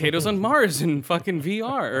shit potatoes on Mars in fucking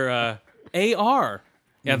VR or AR.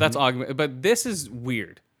 Yeah, that's augmented. But this is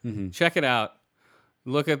weird. Mm-hmm. Check it out.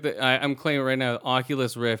 Look at I'm claiming right now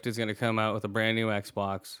Oculus Rift is gonna come out with a brand new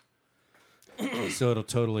Xbox. So it'll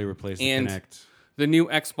totally replace the Kinect. The new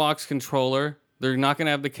Xbox controller, they're not going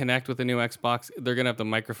to have the Kinect with the new Xbox. They're going to have the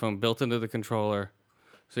microphone built into the controller.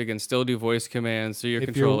 So you can still do voice commands through your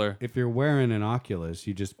controller. If you're wearing an Oculus,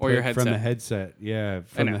 you just put from the headset. Yeah,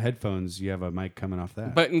 from the headphones, you have a mic coming off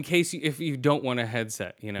that. But in case if you don't want a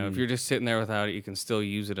headset, if you're just sitting there without it, you can still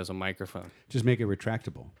use it as a microphone. Just make it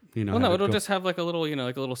retractable. Well, no, it'll just have like a little,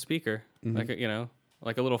 like a little speaker, like a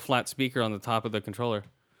little flat speaker on the top of the controller.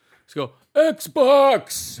 Just go,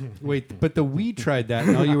 Xbox! Wait, but the Wii tried that,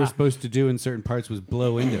 and all you were supposed to do in certain parts was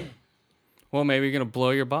blow into it. Well, maybe you're going to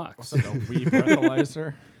blow your box. What's that, a Wii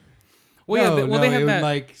breathalyzer? They had that.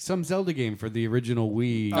 Like some Zelda game for the original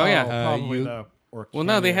Wii. Oh, yeah. Probably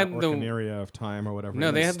they had the Orchanaria of Time or whatever.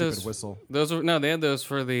 No, they had those. Whistle. They had those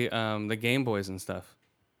for the Game Boys and stuff.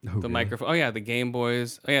 The microphone. Oh, yeah, the Game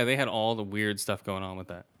Boys. Oh, yeah, they had all the weird stuff going on with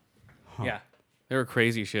that. Huh. Yeah, they were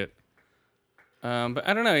crazy shit. But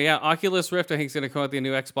I don't know. Yeah, Oculus Rift, I think, is going to come out with the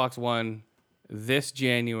new Xbox One this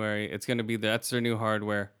January. It's going to be that's their new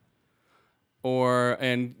hardware.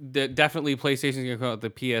 Definitely PlayStation's going to come out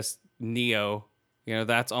with the PS Neo.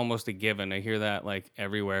 That's almost a given. I hear that like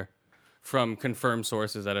everywhere from confirmed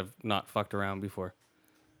sources that have not fucked around before.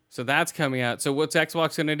 So that's coming out. So what's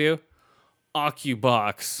Xbox going to do?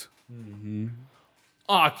 OcuBox. Mm-hmm.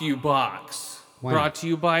 OcuBox. Brought to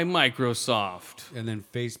you by Microsoft. And then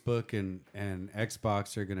Facebook and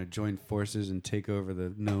Xbox are going to join forces and take over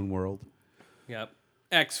the known world. Yep.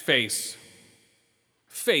 X-Face.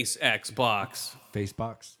 Face Xbox.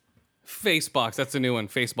 Facebox. Facebox. That's the new one.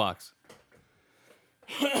 Facebox.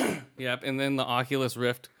 Yep, and then the Oculus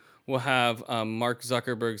Rift will have Mark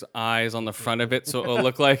Zuckerberg's eyes on the front of it, so it'll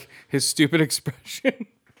look like his stupid expression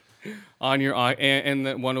on your eye, and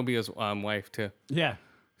the one will be his wife too. Yeah.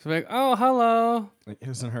 So like, oh, hello. Like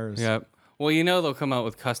his and hers. Yep. Well, they'll come out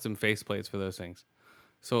with custom faceplates for those things,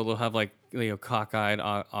 so they'll have like cockeyed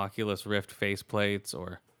Oculus Rift faceplates,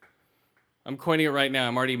 or I'm coining it right now.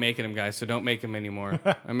 I'm already making them, guys, so don't make them anymore.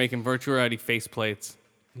 I'm making virtual reality faceplates.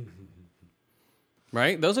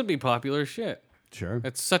 Right? Those would be popular as shit. Sure.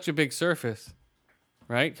 It's such a big surface.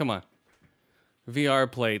 Right? Come on.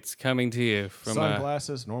 VR plates coming to you from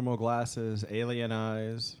sunglasses, normal glasses, alien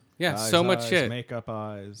eyes. Yeah, so much eyes, shit. Makeup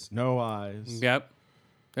eyes, no eyes. Yep.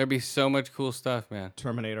 There'd be so much cool stuff, man.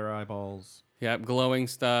 Terminator eyeballs. Yep, glowing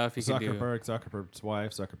stuff. You Zuckerberg's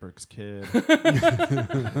wife, Zuckerberg's kid.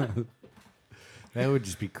 That would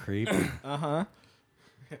just be creepy. Uh-huh.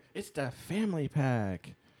 It's the family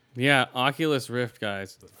pack. Yeah, Oculus Rift,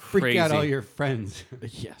 guys. Freak Crazy. out all your friends.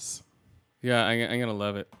 Yes. Yeah, I'm going to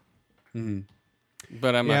love it. Mm-hmm.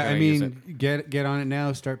 But I'm not going to use it. Get on it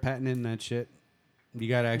now. Start patenting that shit. You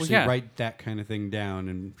got to actually write that kind of thing down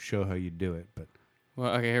and show how you do it. But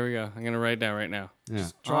well, okay, here we go. I'm going to write it down right now. Yeah.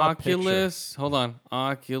 Oculus, hold on.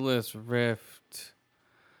 Oculus Rift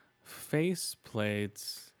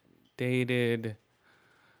faceplates dated,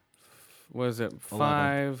 was it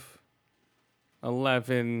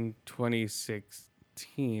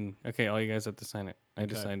 5/11/2016. Okay, all you guys have to sign it. I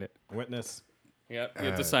just signed it. Witness. Yep, you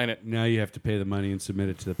have to sign it. Now you have to pay the money and submit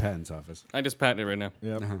it to the patents office. I just patented it right now.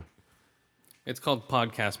 Yep. Uh-huh. It's called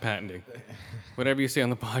podcast patenting. Whatever you say on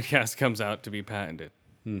the podcast comes out to be patented.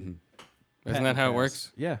 Mm-hmm. Isn't that how it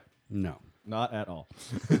works? Yeah. No. Not at all.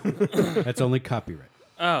 That's only copyright.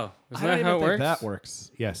 Oh, isn't I that how it don't works? think that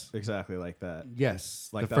works Yes. exactly like that. Yes.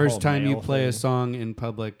 Like the that whole first time you mail play a thing. song in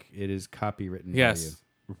public, it is copywritten by Yes. you.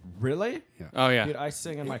 Really? Oh, yeah. Dude, I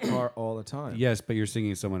sing in my car all the time. Yes, but you're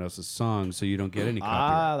singing someone else's song, so you don't get any copyright.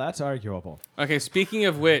 Ah, that's arguable. Okay, speaking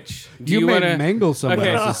of which, do You you may want to... mangle someone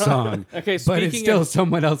Okay. else's song, Okay, but it's speaking still of-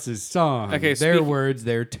 someone else's song. Okay, their speak- words,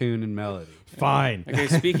 their tune, and melody. Fine. Okay,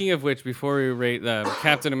 speaking of which, before we rate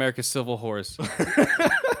Captain America's Civil Horse...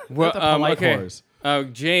 well, The polite okay. horse.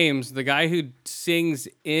 James, the guy who sings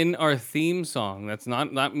in our theme song, that's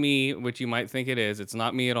not me, which you might think it is. It's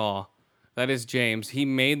not me at all. That is James. He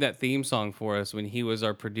made that theme song for us when he was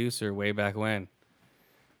our producer way back when.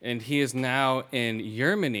 And he is now in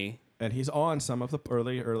Germany. And he's on some of the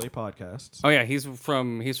early podcasts. Oh yeah, he's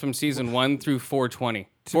from season 1 through 420.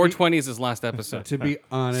 420 is his last episode. To be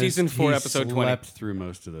honest, Season 4, he episode 20. slept through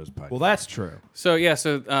most of those podcasts. Well, that's true. So yeah,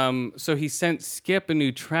 so he sent Skip a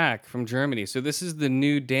new track from Germany. So this is the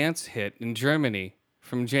new dance hit in Germany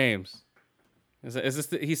from James. Is this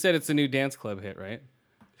he said it's a new dance club hit, right?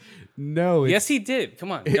 No. Yes, he did.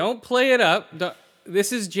 Come on, don't play it up.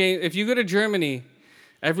 This is James. If you go to Germany,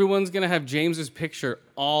 everyone's gonna have James's picture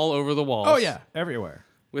all over the walls. Oh, yeah. Everywhere.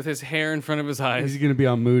 with his hair in front of his eyes. He's gonna be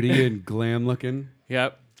all moody and glam looking.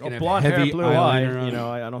 Yep. Oh, Gonna have blonde hair, heavy blue eye. eyeliner on. You know,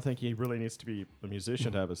 I don't think he really needs to be a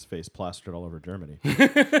musician to have his face plastered all over Germany.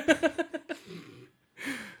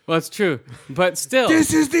 Well, it's true, but still.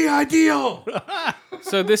 This is the ideal.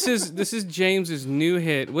 So this is James's new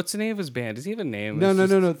hit. What's the name of his band? Does he have a name? No.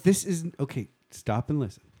 It's just- This is okay. Stop and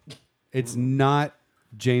listen. It's not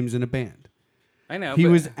James in a band. I know. He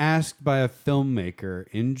but- was asked by a filmmaker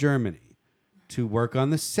in Germany to work on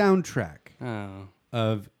the soundtrack Oh.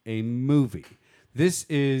 of a movie. This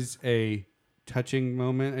is a touching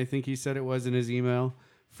moment, I think he said it was in his email,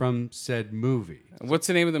 from said movie. What's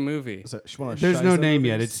the name of the movie? Is that one of There's no Shiza name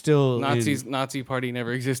yet. movies? It's still Nazi party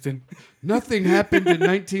never existed. nothing happened in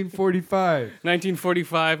 1945.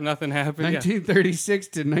 1945, nothing happened. Yeah. 1936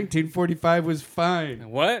 to 1945 was fine.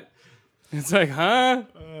 What? It's like, huh?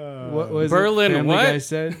 What was Berlin, it? Family what? Guy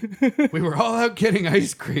said we were all out getting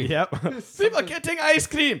ice cream. Yep. People getting ice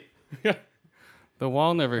cream. The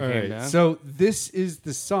wall never All came right, down. so this is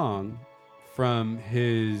the song from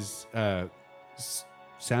his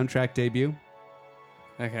soundtrack debut.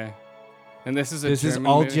 Okay. And this is a This is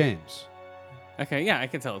German all movie? James. Okay, yeah, I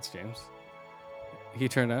can tell it's James. He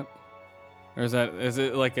turned up? Or is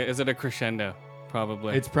it a crescendo?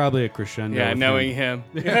 Probably. It's probably a crescendo. yeah, with knowing him.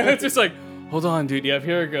 him. It's just like, hold on, dude. Yep,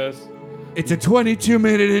 here it goes. It's a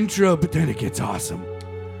 22-minute intro, but then it gets awesome.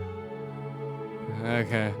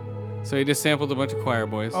 Okay. So he just sampled a bunch of choir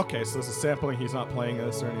boys. Okay, so this is sampling. He's not playing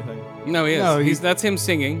this or anything. No, he is. No, That's him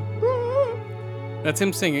singing. That's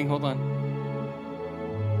him singing. Hold on.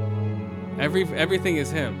 Everything is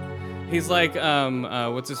him. He's like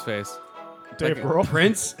what's his face? Dave Like- Grohl.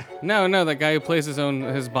 Prince? No, that guy who plays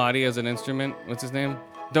his body as an instrument. What's his name?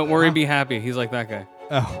 Don't worry, be happy. He's like that guy.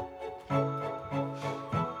 Oh.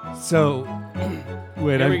 So,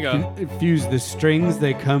 wait, Here I'm we go. confused. The strings,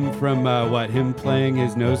 they come from him playing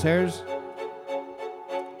his nose hairs?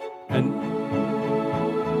 And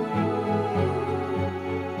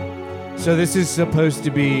so this is supposed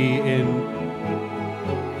to be in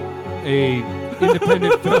a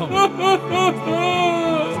independent film.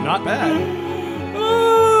 It's not bad.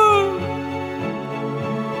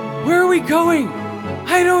 Where are we going?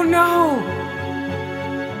 I don't know.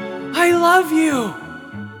 I love you.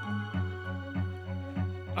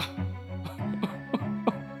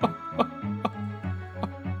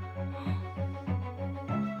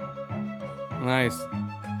 Nice.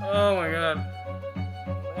 Oh my god.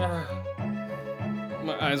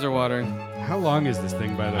 My eyes are watering. How long is this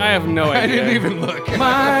thing, by the way? I have no idea. I didn't even look.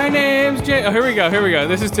 My name's James. Oh, here we go. Here we go.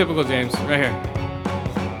 This is typical James. Right here.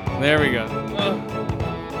 There we go.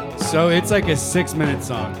 So it's like a 6-minute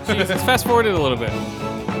song. Jeez, let's fast forward it a little bit.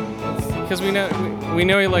 Because we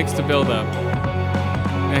know he likes to build up.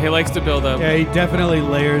 Yeah, he likes to build up. Yeah, he definitely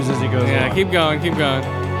layers as he goes Yeah, along. keep going, keep going.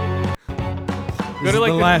 This is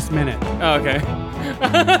like the last minute. Oh, okay.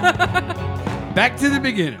 Back to the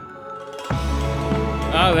beginning.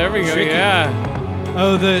 Oh, there we go. Tricky. Yeah.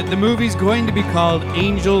 Oh, the movie's going to be called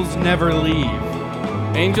Angels Never Leave.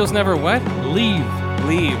 Angels never what? Leave.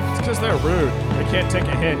 Leave. It's because they're rude. They can't take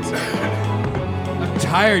a hint. I'm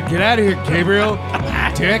tired. Get out of here, Gabriel.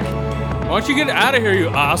 Dick. Why don't you get out of here, you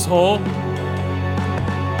asshole?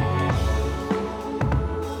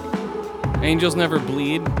 Angels never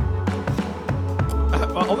bleed.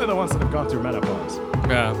 Well, only the ones that have gone through menopause.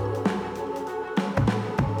 Yeah.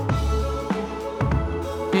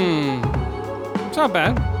 It's not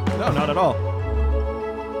bad. No, not at all.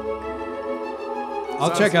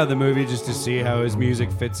 I'll check out the movie just to see how his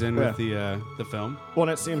music fits in with the film. Well,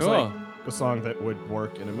 and it seems Cool. like a song that would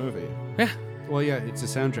work in a movie. Yeah. Well, yeah, it's a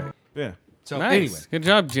soundtrack. Yeah. So Nice. anyway, Good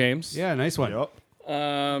job, James. yeah, nice one. Yep.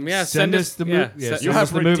 Yeah. Send us the movie. Yeah. Yeah, se- You Send us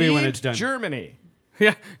have the movie when redeemed it's done. Germany.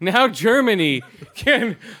 yeah. Now Germany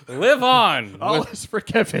can live on. All is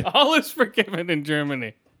forgiven. All is forgiven in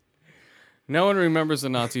Germany. No one remembers the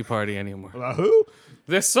Nazi Party anymore. Who?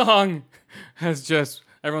 This song has just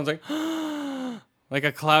everyone's like, like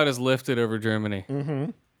a cloud is lifted over Germany.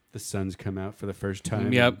 The sun's come out for the first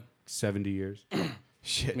time. Yep. In 70 years.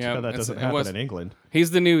 Shit, Yeah, that it's- doesn't it happen was- in England.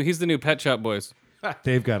 He's the new Pet Shop Boys.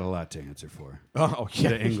 They've got a lot to answer for. Oh, yeah.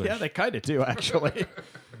 The English. Yeah, they kind of do, actually.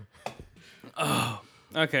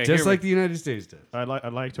 Okay, Just here like the United States does. I'd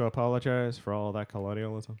like to apologize for all that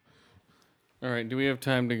colonialism. all right. Do we have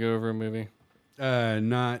time to go over a movie?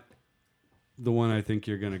 Not the one I think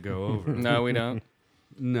you're going to go over. No, we don't.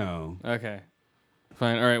 No. Okay,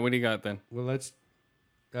 fine. All right. What do you got then? Well, let's.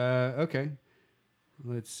 Okay.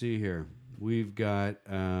 Let's see here. We've got.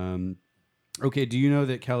 Okay. Do you know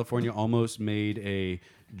that California almost made a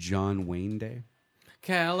John Wayne Day?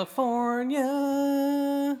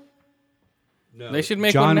 California. No. They should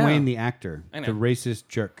make John one now. Wayne, the actor, I know. the racist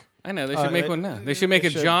jerk. I know they should make one now. They should make they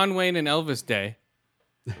a should. John Wayne and Elvis Day.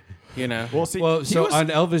 You know. Well, see, Well, he so was, on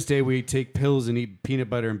Elvis Day, we take pills and eat peanut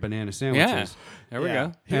butter and banana sandwiches. yeah. There we yeah.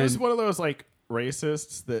 go. He was And- one of those, like,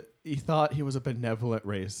 racists that he thought he was a benevolent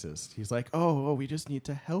racist. He's like, oh, we just need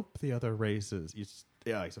to help the other races. He's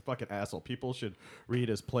a fucking asshole. People should read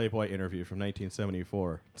his Playboy interview from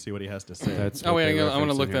 1974. See what he has to say. That's Oh what wait, they I'm gonna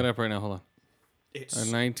reference look in that here. up right now. Hold on. it's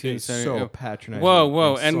 1970 so oh. patronizing.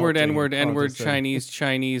 Whoa, N-word, insulting, N-word, N-word, condescending.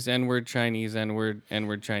 Chinese, N-word, Chinese, N-word,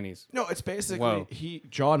 N-word, Chinese. No, it's basically Whoa.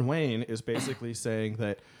 John Wayne is basically saying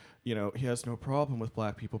that, you know, he has no problem with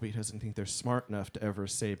black people, but he doesn't think they're smart enough to ever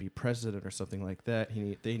say be president or something like that.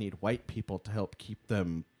 They need white people to help keep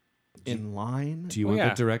them in line. Do you Oh, want yeah.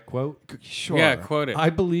 the direct quote? Sure. Yeah, quote it. I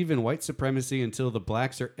believe in white supremacy until the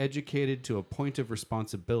blacks are educated to a point of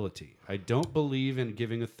responsibility. I don't believe in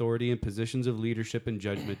giving authority and positions of leadership and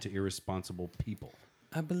judgment to irresponsible people.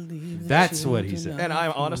 I believe That's what he said. And I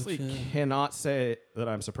honestly cannot say that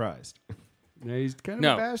I'm surprised. Yeah, he's kind of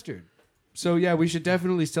No. a bastard. So yeah, we should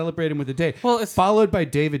definitely celebrate him with a day. Well, it's- followed by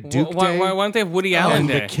David Duke Why Day don't they have Woody Allen and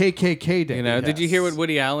Day? the KKK Day. You know, did you hear Yes. what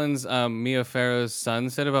Woody Allen's Mia Farrow's son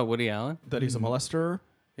said about Woody Allen? That he's a molester.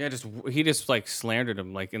 Yeah, he just like slandered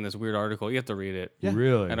him like in this weird article. You have to read it.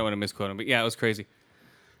 Really? I don't want to misquote him, but yeah, it was crazy.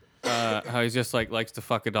 How he's just like likes to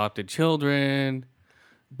fuck adopted children.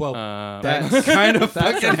 Well, Uh, that kind of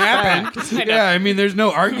fucking happened. Yeah, I mean, there's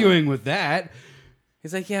no arguing with that.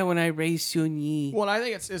 He's like, yeah, when I raised Sunyi. Well, I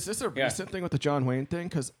think is this a recent thing with the John Wayne thing?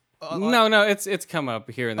 Because No, it's come up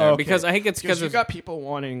here and there because I think it's because you got people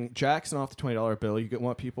wanting Jackson off the $20 bill. You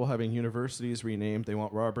want people having universities renamed. They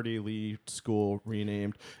want Robert E. Lee School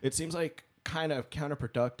renamed. It seems like kind of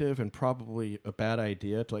counterproductive and probably a bad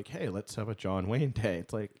idea to like, hey, let's have a John Wayne Day.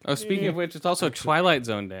 It's like, speaking of which, it's also Twilight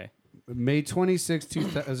Zone Day. May 26,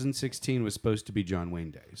 2016 was supposed to be John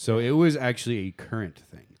Wayne Day. So it was actually a current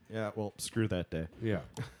thing. Yeah, well, screw that day. Yeah.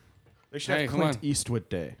 They should have Clint Eastwood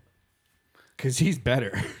Day. Because he's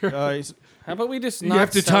better. How about we just You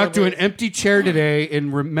have to talk to an empty chair today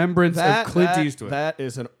in remembrance of Clint Eastwood. That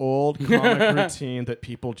is an old comic routine that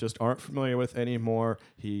people just aren't familiar with anymore.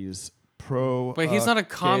 He's pro But he's not a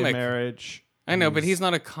comic. gay marriage. I know, but he's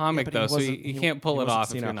not a comic, though, so you can't pull it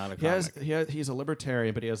off if you're not a comic. He's a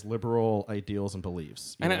libertarian, but he has liberal ideals and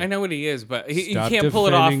beliefs. I know what he is, but you Stop can't pull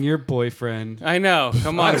it off. defending your boyfriend. I know.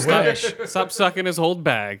 Come on, stop sucking his old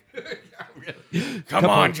bag. Come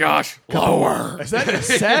on, Josh. Lower. Is that your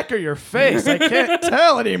sack or your face? I can't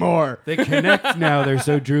tell anymore. They connect now. They're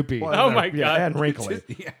so droopy. Oh, my God. And wrinkly.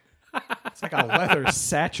 It's like a leather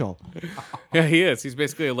satchel. Yeah, he is. He's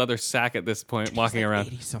basically a leather sack at this point, walking around.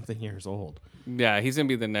 80-something years old. Yeah, he's going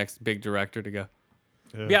to be the next big director to go.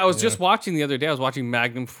 I was just watching the other day. I was watching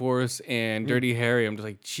Magnum Force and Dirty Harry. I'm just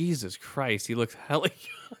like, Jesus Christ, he looks hella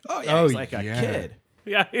young. Oh, he's like a kid.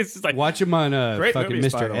 Yeah, it's just like... Watch him on Great fucking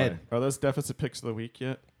movies, Mr. Ed. Are those deficit picks of the week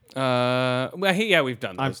yet? we've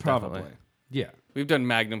done those, Probably. definitely. Yeah. We've done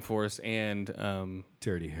Magnum Force and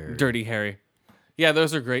Dirty Harry. Dirty Harry. Yeah,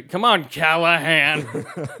 those are great. Come on, Callahan.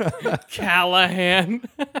 Callahan.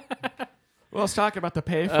 Well, let's talk about the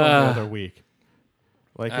payphone the other week.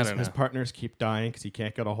 Like his know. partners keep dying because he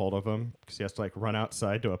can't get a hold of them because he has to like run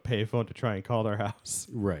outside to a payphone to try and call their house.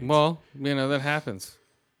 Right. Well, that happens.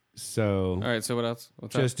 So, All right, so what else?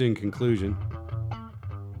 What's up? just in conclusion,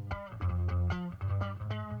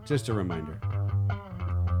 just a reminder.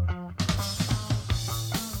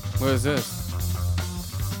 What is this?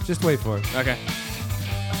 Just wait for it. Okay.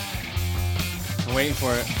 I'm waiting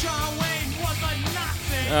for it. John Wayne was a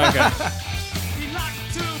Nazi. Okay. He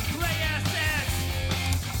liked to play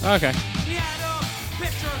SS. Okay. He had a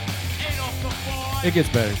picture, Adolf the boy. It gets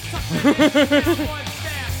better. Cowboy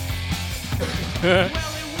fast. Well,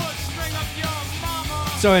 he would string up your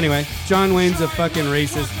mama. So anyway, John Wayne's a fucking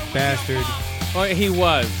racist bastard. Well, he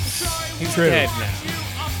was. He's dead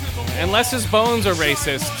now. Unless his bones are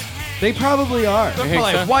racist. They probably are. You think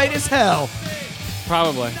so? White as hell.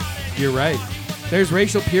 Probably. You're right. There's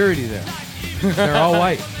racial purity there. They're all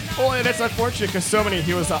white. Well, and it's unfortunate because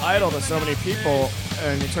he was the idol to so many people,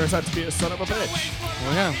 and he turns out to be a son of a bitch.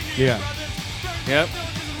 Well, yeah. Yeah. Yep.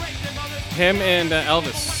 Him and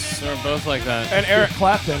Elvis are both like that. And Eric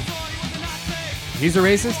Clapton. He's a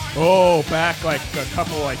racist? Oh, back like a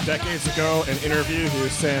couple decades ago, an interview, he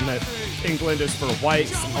was saying that England is for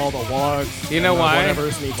whites and all the logs. You know why?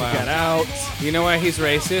 Whatevers need to get out. You know why he's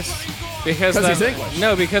racist? Because he's English.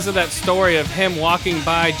 No, because of that story of him walking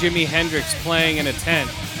by Jimi Hendrix playing in a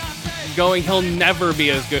tent, going, he'll never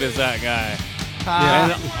be as good as that guy,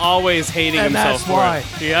 and always hating And himself that's for why.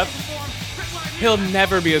 it. Yep. He'll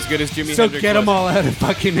never be as good as Jimi So Hendrix. get them all out of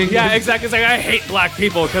fucking England. Yeah, exactly. It's like, I hate black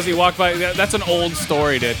people because he walked by. That's an old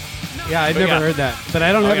story, dude. Yeah, I'd But never yeah. heard that. But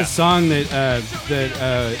I don't have yeah. a song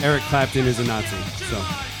that Eric Clapton is a Nazi. So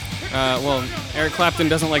Well, Eric Clapton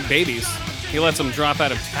doesn't like babies. He lets them drop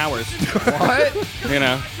out of towers. What? You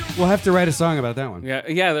know? we'll have to write a song about that one. Yeah,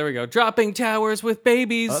 there we go. Dropping towers with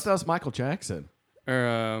babies. I thought that was Michael Jackson.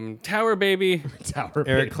 Or Tower Baby. Tower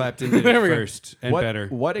Eric Baby. Clapton did There it we go. first and What, better.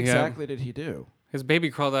 What exactly did he do? His baby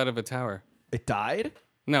crawled out of a tower. It died?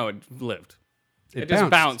 No, it lived. It Just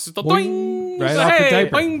bounced. It's the Boing. doing. Right off the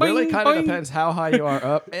diaper. Boing, boing, Really kind of boing. depends how high you are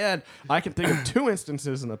up. And I can think of 2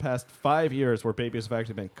 instances in the past 5 years where babies have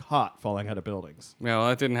actually been caught falling out of buildings. No,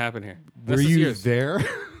 that didn't happen here. Were This is you yours. there?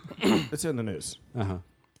 It's in the news. Uh-huh.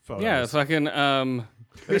 Photos. Yeah, it's fucking.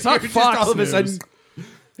 It's not Just Fox all of a News. sudden.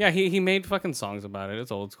 Yeah, he made fucking songs about it.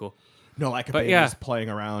 It's old school. No, like a But baby's yeah. playing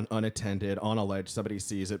around unattended on a ledge. Somebody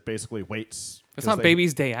sees it, basically waits. It's 'cause not they-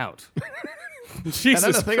 Baby's Day Out. Jesus And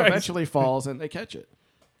then the thing Christ. eventually falls and they catch it.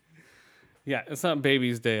 Yeah, it's not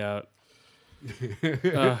Baby's Day Out.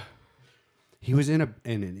 He was in an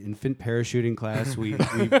infant parachuting class. We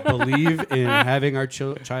believe in having our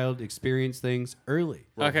child experience things early.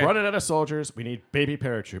 We're Okay. running out of soldiers. We need baby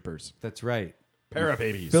paratroopers. That's right.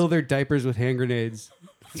 Parababies. Fill their diapers with hand grenades.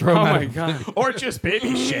 Throw Oh them out. my god. Or just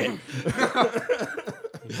baby shit.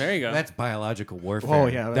 There you go. That's biological warfare. Oh,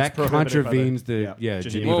 yeah, that's that prohibited by the- contravenes the yeah, Geneva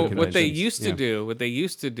Geneva Well, Conventions. what they used to Yeah.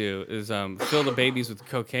 do, is fill the babies with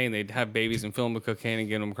cocaine. They'd have babies and fill them with cocaine and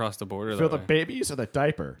get them across the border. For that the way. babies or the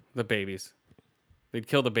diaper? The babies. They'd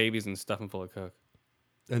kill the babies and stuff them full of coke.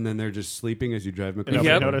 And then they're just sleeping as you drive them And across.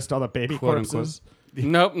 nobody Yep. noticed all the baby Quote, unquote. corpses.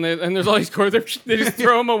 Nope. And there's all these corn. They just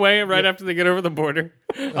throw them away right after they get over the border.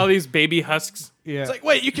 All these baby husks. Yeah. It's like,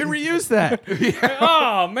 wait, you can reuse that.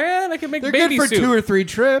 Oh man, I can make They're baby good for soup. 2 or 3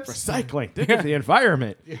 trips. Recycling. Think of the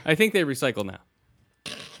environment. I think they recycle now.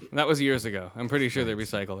 That was years ago. I'm pretty sure they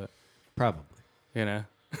recycle it. Probably. You know.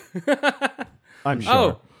 I'm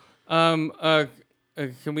sure.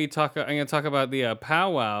 Can we talk? I'm gonna talk about the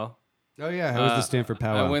powwow. Oh yeah, how was the Stanford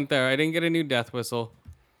powwow? I went there. I didn't get a new death whistle.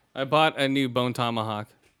 I bought a new bone tomahawk.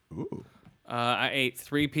 Ooh. I ate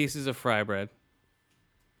 3 pieces of fry bread.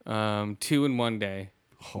 2 in one day.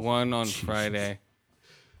 One on Friday.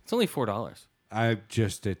 It's only $4.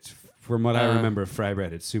 It's from what I remember of fry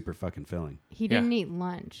bread, it's super fucking filling. He didn't eat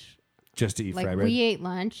lunch. Just to eat Like fry bread. we ate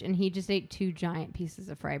lunch, and he just ate 2 giant pieces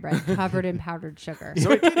of fry bread covered in powdered sugar. So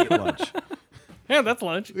he did eat lunch. Yeah, that's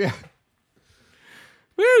lunch. Yeah.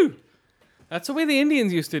 Woo! That's the way the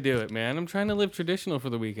Indians used to do it, man. I'm trying to live traditional for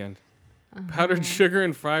the weekend. Powdered sugar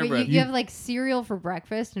and fry But bread. you have like cereal for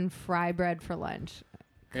breakfast and fry bread for lunch.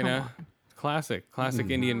 You know? Classic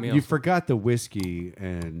Indian meal. You forgot the whiskey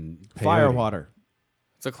and peyote. Firewater.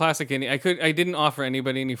 It's a classic Indian. I didn't offer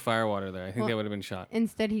anybody any firewater there. I think they would have been shot.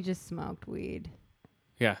 Instead, he just smoked weed.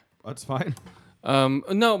 Yeah. That's fine.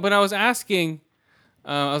 No, but I was asking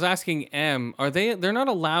M, they're not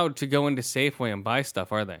allowed to go into Safeway and buy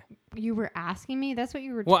stuff, are they? You were asking me? That's what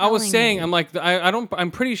you were Well, I was telling saying, me. I'm like, I'm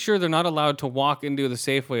pretty sure they're not allowed to walk into the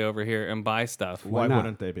Safeway over here and buy stuff. Why not?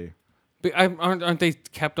 wouldn't they be? But aren't they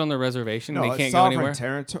kept on the reservation? No, They it's can't go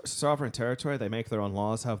anywhere? sovereign territory. They make their own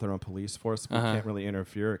laws, have their own police force. We can't really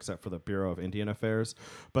interfere except for the Bureau of Indian Affairs.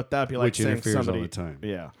 But that'd be like Which saying interferes all somebody the time.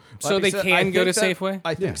 Yeah. So Like they said, can I go think to that- Safeway?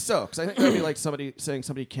 I think so, because I think that'd be like somebody saying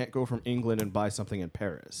somebody can't go from England and buy something in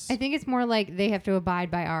Paris. I think it's more like they have to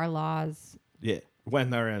abide by our laws. Yeah,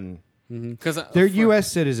 when they're in. Because They're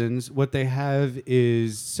U.S. citizens. What they have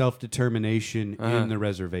is self-determination in the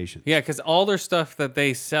reservation. Yeah, because all their stuff that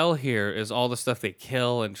they sell here is all the stuff they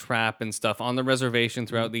kill and trap and stuff on the reservation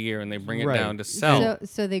throughout the year, and they bring it Right. down to sell.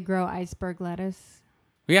 So they grow iceberg lettuce.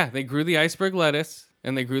 Yeah, they grew the iceberg lettuce,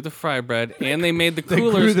 and they grew the fry bread, and they made the They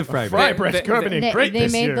coolers. grew the fry bread. bread's coming in great They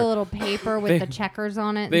this made year. the little paper with the checkers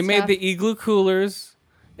on it. They and made stuff. the igloo coolers,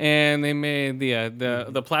 and they made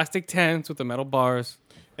the plastic tents with the metal bars.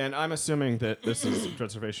 And I'm assuming that this is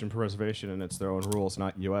reservation per reservation, and it's their own rules,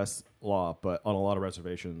 not U.S. law. But on a lot of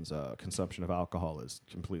reservations, consumption of alcohol is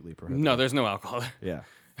completely prohibited. No, there's no alcohol there. Yeah.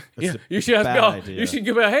 Yeah, It's a you should ask bad me. Oh, idea. you should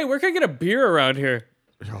give a hey, where can I get a beer around here?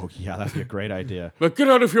 Oh, yeah, that'd be a great idea. But get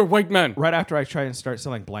out of here, white man. Right after I try and start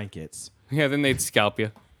selling blankets. Yeah, then they'd scalp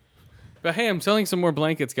you. But hey, I'm selling some more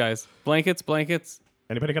blankets, guys. Blankets.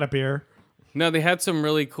 Anybody got a beer? No, they had some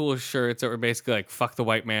really cool shirts that were basically like "fuck the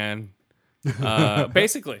white man,"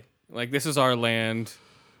 basically like this is our land,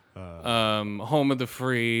 home of the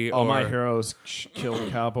free. All or, my heroes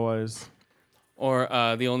killed cowboys. Or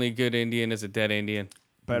the only good Indian is a dead Indian.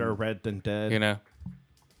 Better red than dead.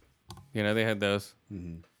 You know, they had those.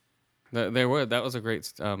 They were. That was a great.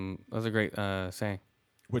 Saying.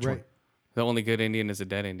 Which Right. one? The only good Indian is a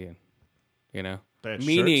dead Indian. You know, They had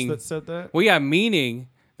meaning shirts that said that? well, yeah, meaning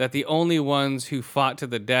that the only ones who fought to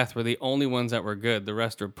the death were the only ones that were good. The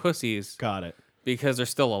rest are pussies Got it. because they're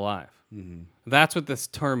still alive. That's what this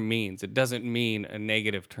term means. It doesn't mean a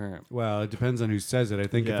negative term. Well, it depends on who says it. I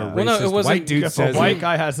think Yeah. if a Well, no, it racist wasn't- white dude If a says white it,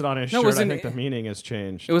 guy has it on his No, it shirt, was I an- think the meaning has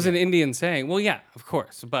changed. It was an Indian saying. Well, yeah, of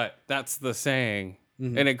course, but that's the saying,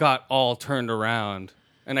 and it got all turned around,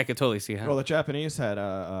 and I could totally see how. Well, the Japanese had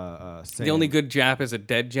a saying. The only good Jap is a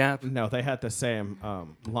dead Jap. No, they had the same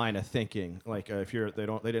line of thinking. Like if they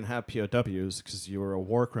didn't have POWs because you were a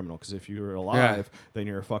war criminal. Because if you were alive, then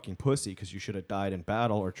you're a fucking pussy because you should have died in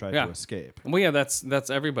battle or tried Yeah. to escape. Well, yeah, that's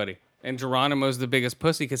everybody. And Geronimo's the biggest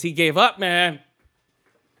pussy because he gave up, man.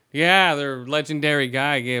 Yeah, their legendary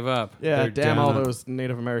guy gave up. Yeah, They're damn all down. those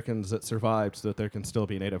Native Americans that survived so that there can still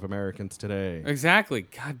be Native Americans today. Exactly.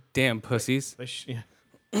 God damn pussies. Yeah.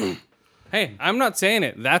 Hey, I'm not saying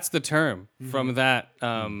it. That's the term from that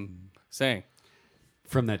saying.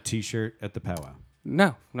 from that T-shirt at the powwow.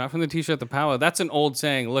 No, not from the T-shirt The Powwow. That's an old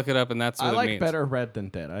saying. Look it up, and that's what I it like means. better red than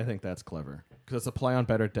dead. I think that's clever because it's a play on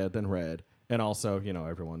better dead than red, and also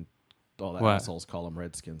all the What? assholes call them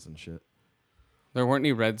Redskins and shit. There weren't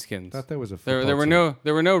any Redskins. I thought that was a There football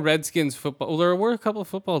were no Redskins football. Well, there were a couple of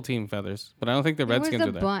football team feathers, but I don't think the There Redskins was were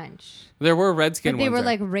a there. bunch. There were Redskin But they ones were there.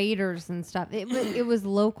 like Raiders and stuff. It was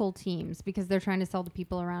local teams because they're trying to sell to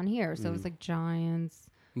people around here. So it was like Giants.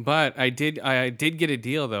 But I did get a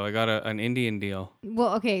deal though. I got an Indian deal.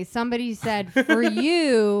 Well, okay, somebody said for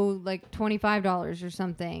you like $25 or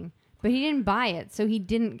something, but he didn't buy it, so he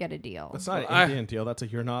didn't get a deal. That's not an I- Indian deal. That's a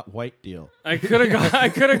you're not white deal. I could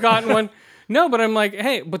have gotten one. No, but I'm like,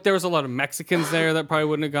 hey, but there was a lot of Mexicans there that probably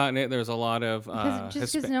wouldn't have gotten it. There's a lot of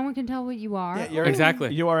Just because no one can tell what you are. Yeah,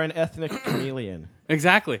 Exactly. You are an ethnic chameleon.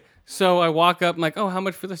 Exactly. So I walk up, I'm like, oh, how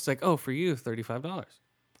much for this? It's like, oh, for you, $35.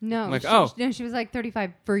 No, Like, she was like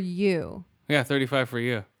 35 for you. Yeah, 35 for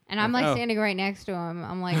you. And I'm like Oh. standing right next to him.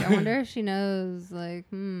 I'm like, I wonder if she knows. Like,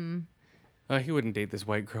 He wouldn't date this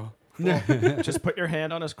white girl. Just put your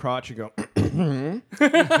hand on his crotch and go.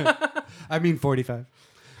 I mean, 45.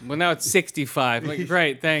 Well, now it's 65. I'm like,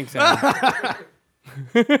 great, thanks. Adam.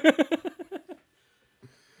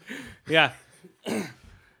 Yeah,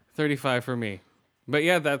 35 for me. But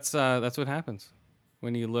yeah, that's what happens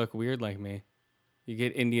when you look weird like me. You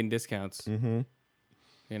get Indian discounts. Mm-hmm.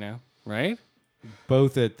 You know, right?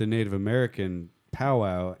 Both at the Native American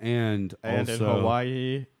powwow and And also in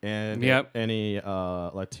Hawaii and Yep. at any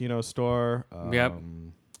Latino store. Yep.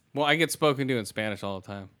 Well, I get spoken to in Spanish all the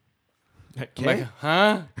time. I'm Okay. like,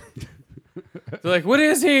 huh? They're like, what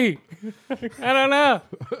is he? I don't know.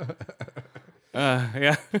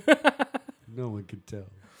 Yeah. no one can tell.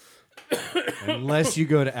 Unless you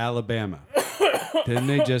go to Alabama. Then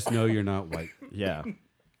they just know you're not white. Yeah.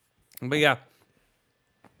 But yeah.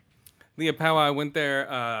 The powwow, I went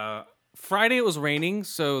there. Friday it was raining,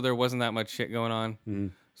 so there wasn't that much shit going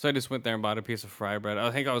on. So I just went there and bought a piece of fry bread. I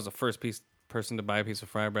think I was the first person to buy a piece of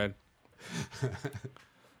fry bread.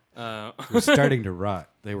 It was starting to rot.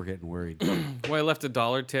 They were getting worried. Well, I left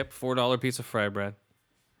 $1 tip, $4 piece of fry bread.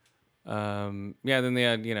 Then they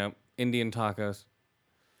had, Indian tacos.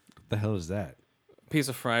 What the hell is that? Piece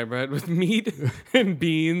of fry bread with meat and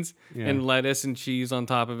beans Yeah. and lettuce and cheese on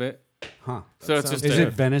top of it. Huh. So it's just Is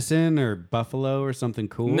it venison or buffalo or something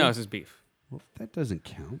cool? No, it's just beef. Well, that doesn't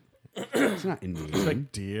count. It's not Indian. It's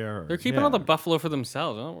like deer. They're keeping all the buffalo for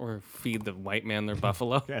themselves. I don't feed the white man their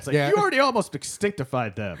buffalo. Yeah, it's like, Yeah. you already almost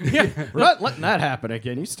extinctified them. We're not letting that happen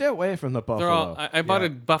again. You stay away from the buffalo. They're all. I bought a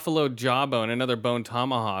buffalo jawbone, another bone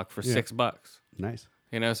tomahawk for $6. Nice.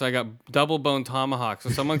 So I got double bone tomahawk. So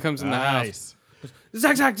someone comes in the house,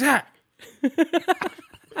 Nice. Zach.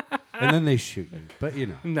 And then they shoot you. But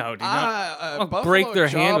No, dude, I'll Buffalo break their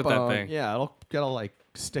hand with that jawbone, thing. Yeah, it'll like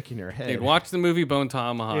stick in your head. Dude, watch the movie Bone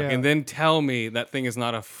Tomahawk Yeah. and then tell me that thing is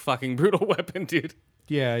not a fucking brutal weapon, dude.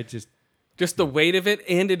 yeah, it just Just the weight of it,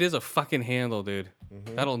 and it is a fucking handle, dude.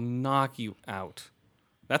 That'll knock you out.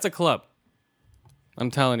 That's a club. I'm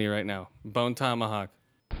telling you right now. Bone Tomahawk.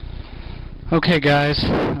 Okay, guys. Do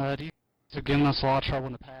you guys have given us a lot of trouble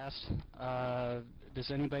in the past? Does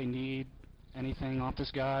anybody need anything off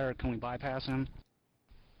this guy, or can we bypass him?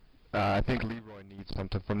 I think Leroy needs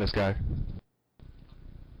something from this guy.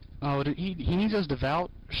 Oh, he needs those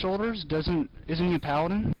devout shoulders. Isn't he a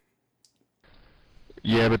paladin?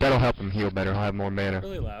 Yeah, but that'll help him heal better. He'll have more mana.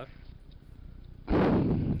 Really loud.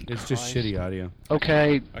 it's just shitty audio.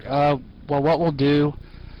 Okay. Well, what we'll do,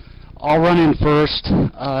 I'll run in first,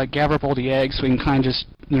 gather up all the eggs so we can kind of just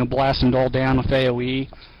blast them all down with AOE.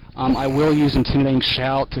 I will use Intimidating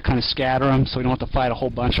Shout to kind of scatter them so we don't have to fight a whole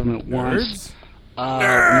bunch of them at once. When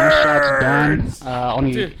that shout's done, I'll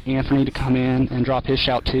need Anthony to come in and drop his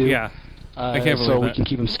shout too. Yeah. I can't believe so we that. can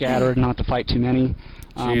keep them scattered and not to fight too many.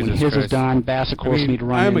 When Jesus his Christ. is done, Bass, of course, need to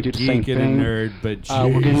run I'm in a and do the same geek thing. and a nerd, but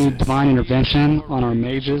We're going to need Jesus. Divine Intervention on our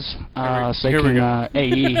mages, so they here we can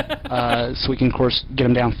AE, so we can, of course, get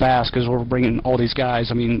them down fast, because we're bringing all these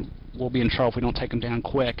guys. I mean, we'll be in trouble if we don't take them down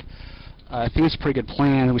quick. I think it's a pretty good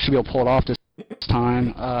plan. We should be able to pull it off this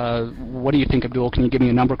time. What do you think, Abdul? Can you give me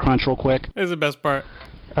a number crunch real quick? That's the best part.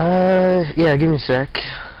 Yeah, give me a sec.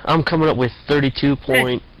 I'm coming up with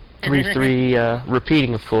 32.33,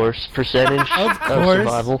 repeating, of course, percentage of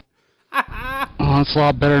survival. Oh, that's a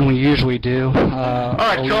lot better than we usually do.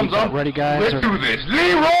 Alright, thumbs up. Ready, guys? Let's do this.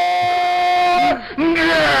 Leroy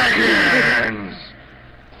Jenkins!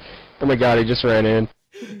 Oh my god, he just ran in.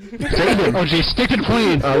 Oh, geez, stick to the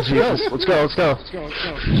plan. Oh Jesus, let's go.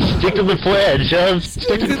 Stick to the plan, Shove.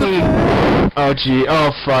 Stick to the plan. Oh gee,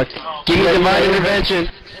 oh fuck. Give me Divine Intervention.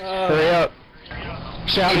 Hurry up.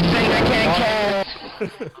 Shout. He's saying I can't cast.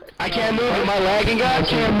 I can't move. Am I lagging, guys? I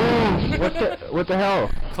can't move. What the hell?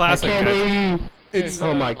 Classic. I can't guys. move. It's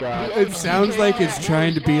Oh my god. It sounds like it's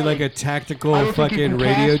trying to be like a tactical fucking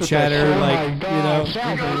radio chatter,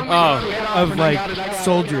 of like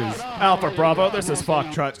soldiers. Alpha Bravo, this is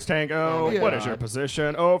Foxtrot Tango. What is your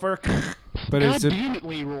position? Over. But God it's damn it,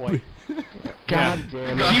 Leroy. God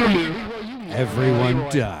damn it. everyone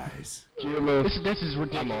dies. This is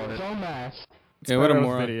ridiculous. Yeah, what a Sparrow's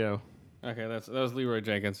moron. video. Okay, that was Leroy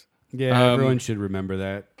Jenkins. Yeah, everyone should remember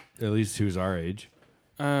that. At least who's our age.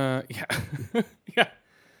 Yeah. Yeah.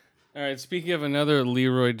 All right, speaking of another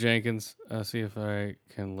Leroy Jenkins, see if I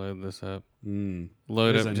can load this up. Load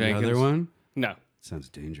There's up another Jenkins. one. No. Sounds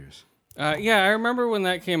dangerous. Yeah, I remember when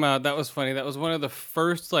that came out. That was funny. That was one of the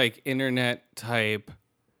first like internet type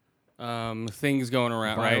things going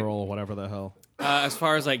around, right? Viral, whatever the hell. As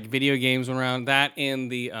far as like video games went around, that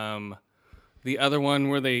and the other one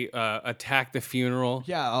where they attacked the funeral.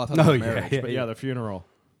 Yeah, I thought it was marriage, but yeah. the funeral.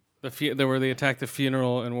 Where they attacked the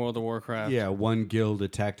funeral in World of Warcraft. Yeah, one guild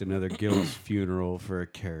attacked another guild's funeral for a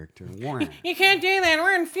character. You can't do that.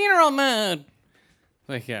 We're in funeral mode.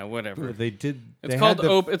 Like, yeah, whatever. They did. It's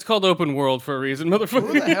called it's called open world for a reason, motherfucker.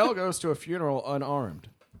 Who the hell goes to a funeral unarmed?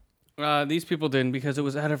 These people didn't because it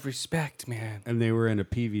was out of respect, man. And they were in a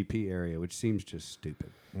PvP area, which seems just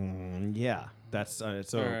stupid. Yeah, that's so.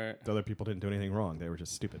 Right. The other people didn't do anything wrong; they were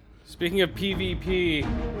just stupid. Speaking of PvP,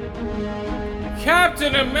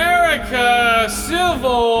 Captain America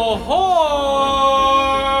Civil War.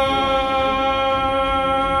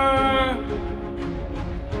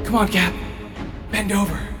 Come on, Cap. Bend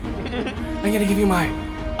over. I'm gonna give you my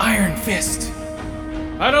Iron Fist.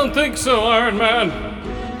 I don't think so, Iron Man.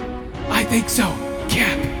 I think so,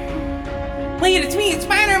 Cap. Wait, it's me, it's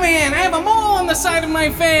Spider-Man. I have a mole on the side of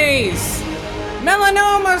my face.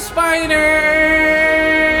 Melanoma spider.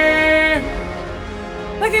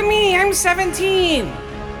 Look at me, I'm 17.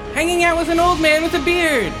 Hanging out with an old man with a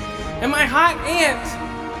beard. And my hot aunt,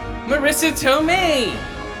 Marissa Tomei.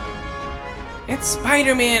 It's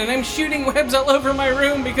Spider-Man, and I'm shooting webs all over my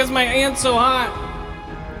room because my aunt's so hot.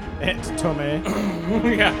 Aunt Tomei.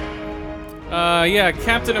 Yeah,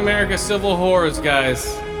 Captain America Civil Wars, guys.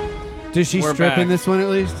 Does she We're strip back. in this one at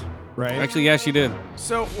least? Right. Actually, yeah, she did.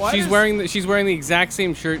 So why She's wearing the exact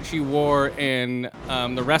same shirt she wore in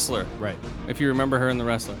The Wrestler. Right. If you remember her in The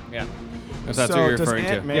Wrestler. Yeah. If that's what you're referring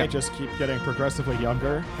does Aunt to. May just keep getting progressively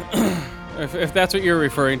younger? If that's what you're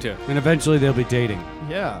referring to. And eventually they'll be dating.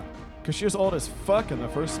 Yeah. Because she was old as fuck in the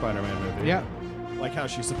first Spider-Man movie. Yeah. Like how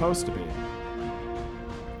she's supposed to be.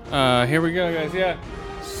 Here we go, guys. Yeah.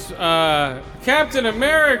 Captain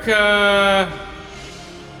America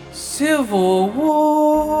Civil War.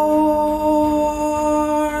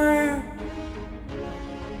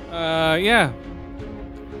 Yeah.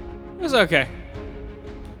 It was okay.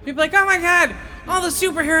 People are like, oh my god, all the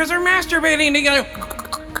superheroes are masturbating together.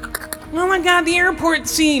 Oh my god, the airport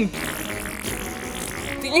scene.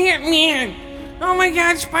 Ant-Man. Oh my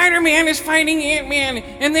god, Spider-Man is fighting Ant-Man.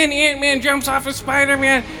 And then Ant-Man jumps off of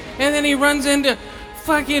Spider-Man. And then he runs into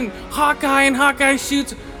fucking Hawkeye. And Hawkeye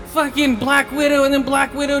shoots fucking Black Widow. And then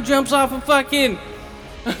Black Widow jumps off of fucking...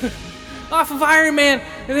 off of Iron Man.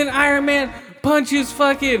 And then Iron Man punches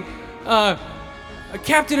fucking...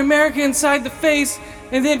 Captain America inside the face.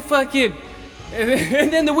 And then fucking...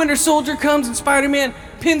 And then the Winter Soldier comes and Spider-Man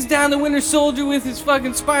pins down the Winter Soldier with his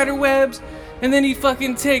fucking spider webs. And then he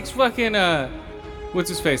fucking takes fucking, what's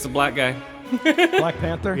his face? The black guy. Black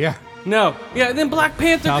Panther? Yeah. No. Yeah, and then Black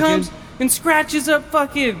Panther Falcon? comes and scratches up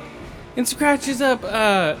the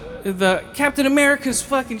Captain America's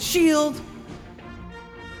fucking shield.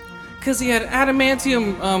 Because he had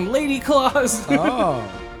adamantium lady claws. Oh.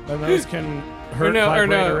 And those can hurt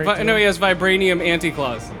No, he has vibranium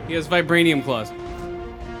anti-claws. He has vibranium claws.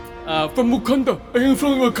 From Wakanda. I am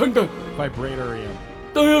from Wakanda. Vibratorium.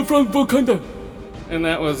 I am from Wakanda. And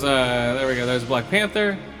that was, there we go. There's Black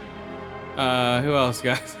Panther. Who else,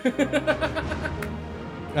 guys?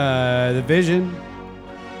 The Vision.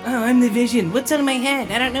 Oh, I'm the Vision. What's on my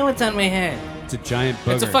head? I don't know what's on my head. It's a giant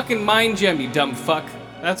booger. It's a fucking mind gem, you dumb fuck.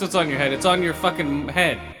 That's what's on your head. It's on your fucking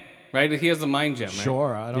head. Right? He has the mind gem, right?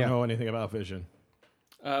 Sure, I don't know anything about Vision.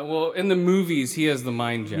 Well, in the movies, he has the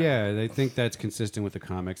mind gem. Yeah, they think that's consistent with the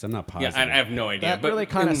comics. I'm not positive. Yeah, I have no idea. That but really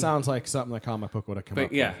kind of sounds like something the comic book would have come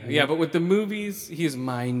up yeah, with. yeah, but with the movies, he's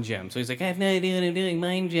mind gem. So he's like, I have no idea what I'm doing,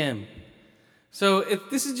 mind gem. So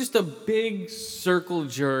this is just a big circle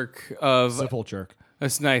jerk of... Civil jerk.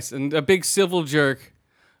 That's nice. And a big civil jerk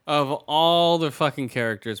of all the fucking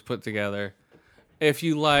characters put together. If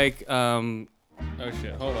you like... oh,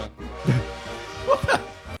 shit. Hold on.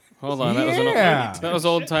 Hold on. That was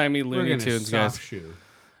old-timey Looney Tunes, guys.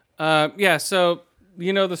 Yeah, so...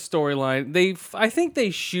 You know the storyline. I think they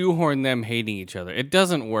shoehorn them hating each other. It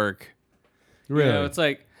doesn't work. Really? You know, it's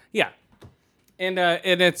like, yeah. And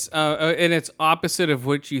it's opposite of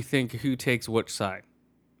which you think who takes which side.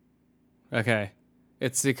 Okay.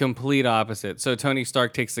 It's the complete opposite. So Tony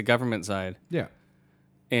Stark takes the government side. Yeah.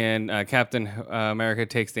 And Captain America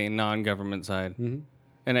takes the non-government side. Mm-hmm.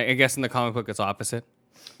 And I guess in the comic book it's opposite.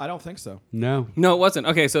 I don't think so. No. No, it wasn't.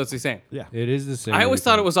 Okay, so it's the same. Yeah. It is the same. I always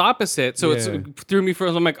thought it was opposite, so it threw me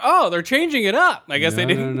first. I'm like, oh, they're changing it up. I guess they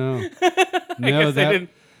didn't. No. I guess they didn't.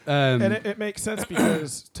 And it makes sense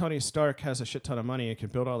because Tony Stark has a shit ton of money and can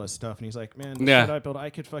build all this stuff. And he's like, man, I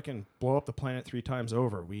could fucking blow up the planet 3 times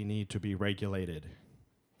over. We need to be regulated.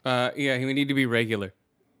 We need to be regular.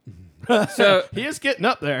 So he is getting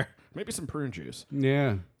up there. Maybe some prune juice.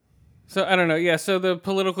 Yeah. So I don't know. Yeah. So the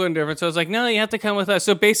political indifference. I was like, no, you have to come with us.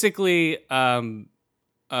 So basically, there's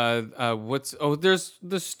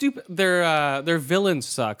the stupid. Their villain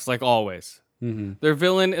sucks like always. Mm-hmm. Their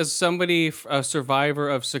villain is somebody, a survivor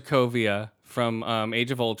of Sokovia from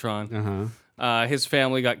Age of Ultron. His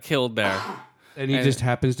family got killed there. And he just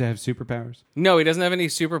happens to have superpowers? No, he doesn't have any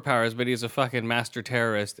superpowers, but he's a fucking master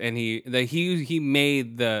terrorist, and he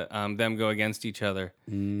made them go against each other,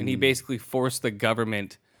 and he basically forced the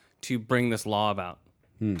government to bring this law about.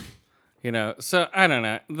 You know, so I don't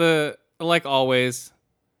know. Like always,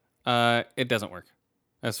 it doesn't work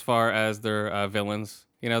as far as their villains.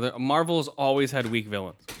 You know, Marvel's always had weak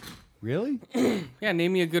villains. Really? Yeah,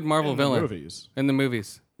 name me a good Marvel villain. In the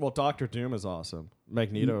movies. Well, Doctor Doom is awesome.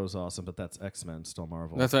 Magneto is awesome, but that's X-Men, still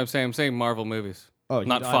Marvel. That's what I'm saying. I'm saying Marvel movies. Oh,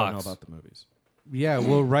 not Fox. I don't know about the movies. Yeah,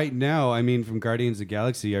 well, right now, I mean, from Guardians of the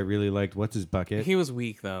Galaxy, I really liked what's his bucket. He was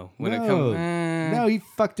weak though. No, he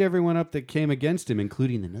fucked everyone up that came against him,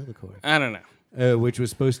 including the Nova Corps. I don't know. Which was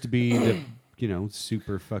supposed to be the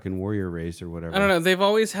super fucking warrior race or whatever. I don't know. They've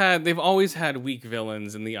always had weak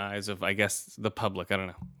villains in the eyes of, I guess, the public. I don't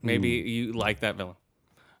know. Maybe you like that villain.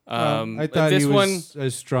 I thought he was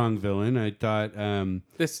a strong villain. I thought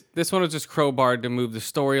this one was just crowbarred to move the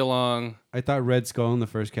story along. I thought Red Skull in the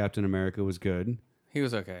first Captain America was good. He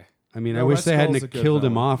was okay. I mean, I wish they hadn't killed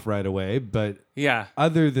him off right away, but yeah.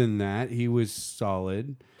 Other than that, he was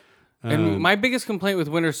solid. And my biggest complaint with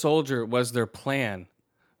Winter Soldier was their plan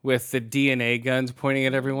with the DNA guns pointing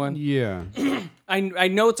at everyone. Yeah. I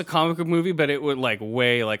know it's a comic book movie, but it would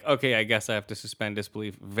okay, I guess I have to suspend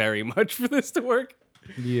disbelief very much for this to work.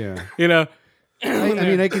 Yeah. You know? I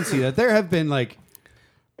mean, I can see that. There have been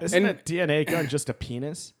Isn't a DNA gun just a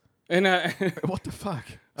penis? And what the fuck?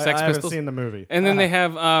 Sex I haven't Pistols? seen the movie. And then they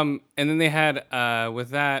have with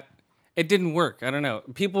that, it didn't work. I don't know.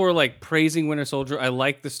 People were like praising Winter Soldier. I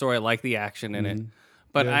like the story. I like the action in it.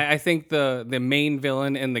 But I think the main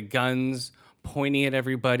villain and the guns pointing at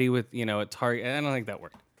everybody with, a target, I don't think that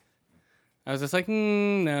worked. I was just like,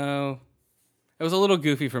 no. It was a little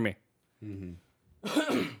goofy for me.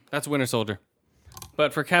 That's Winter Soldier.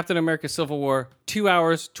 But for Captain America Civil War, 2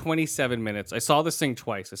 hours, 27 minutes. I saw this thing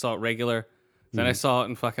twice. I saw it regular. Then I saw it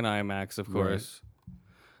in fucking IMAX, of course.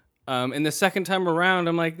 Right. And the second time around,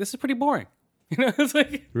 I'm like, this is pretty boring. It's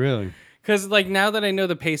like... Really? Because, now that I know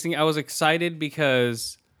the pacing, I was excited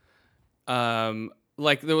because, there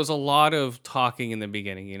was a lot of talking in the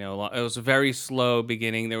beginning, it was a very slow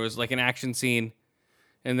beginning. There was, an action scene,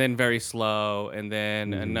 and then very slow, and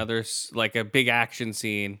then another, a big action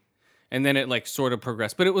scene, and then it, sort of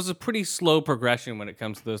progressed. But it was a pretty slow progression when it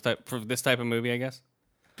comes to for this type of movie, I guess,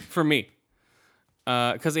 for me.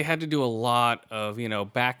 Because they had to do a lot of,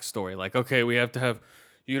 backstory. Okay, we have to have...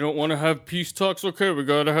 You don't want to have peace talks? Okay, we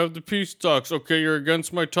got to have the peace talks. Okay, you're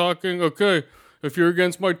against my talking? Okay, if you're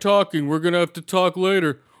against my talking, we're going to have to talk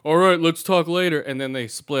later. All right, let's talk later. And then they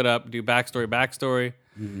split up, do backstory.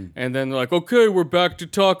 And then they're like, okay, we're back to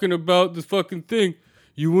talking about the fucking thing.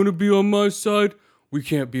 You want to be on my side? We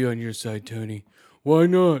can't be on your side, Tony. Why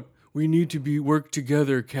not? We need to work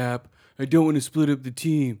together, Cap. I don't want to split up the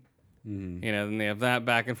team. Then they have that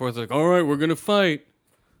back and forth. Like, all right, we're going to fight.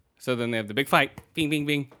 So then they have the big fight. Bing, bing,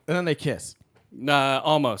 bing. And then they kiss.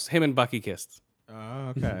 Almost. Him and Bucky kissed.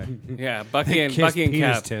 Oh, okay. Yeah, Bucky and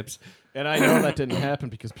Cap. Tips. And I know that didn't happen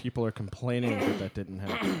because people are complaining that didn't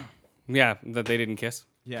happen. Yeah, that they didn't kiss.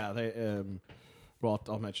 Yeah, they. Well,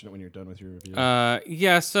 I'll mention it when you're done with your review.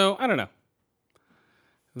 Yeah. So I don't know.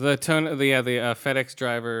 The FedEx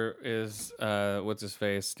driver is what's his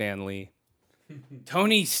face? Stan Lee.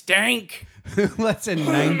 Tony Stank. Let's a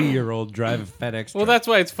 90-year-old drive a FedEx truck. Well, that's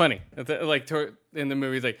why it's funny. In the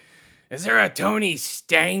movie, he's like, is there a Tony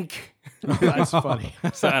Stank? That's funny.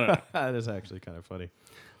 So I don't know. That is actually kind of funny.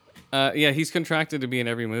 Yeah, he's contracted to be in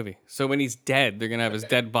every movie. So when he's dead, they're going to have his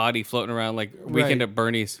dead body floating around like Weekend at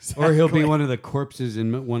Bernie's. Exactly. Or he'll be one of the corpses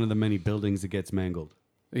in one of the many buildings that gets mangled.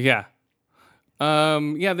 Yeah.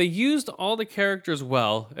 They used all the characters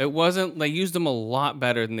well. They used them a lot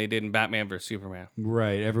better than they did in Batman vs. Superman.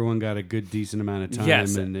 Right. Everyone got a good, decent amount of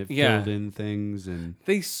time, and it filled in things. And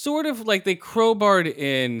they sort of, they crowbarred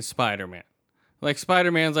in Spider-Man.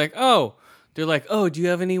 Spider-Man's like, oh, they're like, oh, do you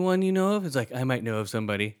have anyone you know of? It's like, I might know of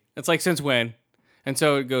somebody. It's like, since when? And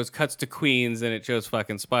so it cuts to Queens, and it shows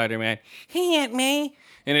fucking Spider-Man. Hey, Aunt May.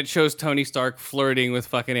 And it shows Tony Stark flirting with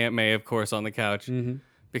fucking Aunt May, of course, on the couch.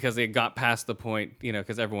 because they got past the point,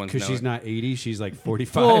 because everyone's Because she's not 80, she's like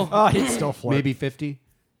 45. Well, Oh, he'd still flirt. Maybe 50.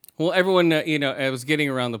 Well, everyone, it was getting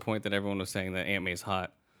around the point that everyone was saying that Aunt May's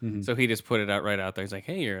hot. Mm-hmm. So he just put it out right out there. He's like,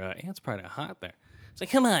 hey, your aunt's probably hot there. It's like,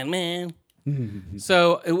 come on, man.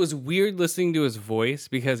 So it was weird listening to his voice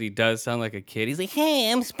because he does sound like a kid. He's like,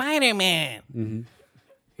 hey, I'm Spider-Man.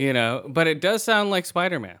 But it does sound like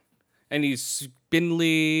Spider-Man. And he's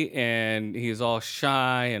spindly and he's all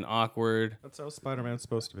shy and awkward. That's how Spider-Man's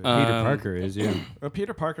supposed to be. Peter Parker is, yeah. Well,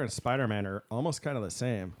 Peter Parker and Spider-Man are almost kind of the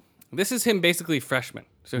same. This is him basically freshman.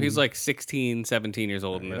 So he's like 16, 17 years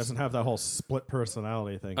old in He this. doesn't have that whole split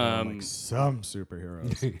personality thing like some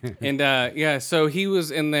superheroes. And so he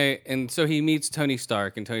was so he meets Tony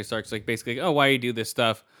Stark, and Tony Stark's like basically, oh, why you do this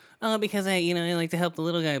stuff? Oh, because I like to help the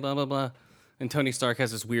little guy, blah, blah, blah. And Tony Stark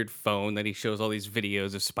has this weird phone that he shows all these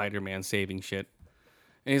videos of Spider-Man saving shit.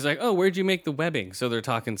 And he's like, oh, where'd you make the webbing? So they're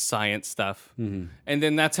talking science stuff. And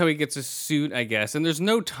then that's how he gets his suit, I guess. And there's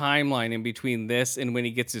no timeline in between this and when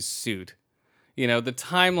he gets his suit. The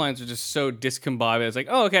timelines are just so discombobulated. It's like,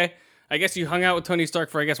 oh, okay. I guess you hung out with Tony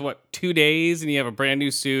Stark for, 2 days, and you have a brand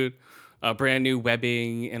new suit, a brand new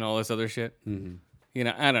webbing, and all this other shit. I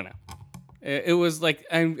don't know. It was like,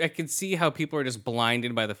 I could see how people are just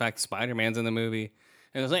blinded by the fact Spider-Man's in the movie.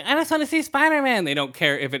 And it was like, I just want to see Spider-Man. They don't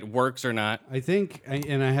care if it works or not. I think,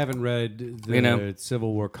 and I haven't read the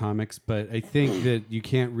Civil War comics, but I think that you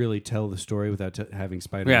can't really tell the story without having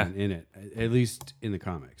Spider-Man in it, at least in the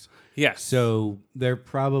comics. Yes. So they're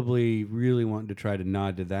probably really wanting to try to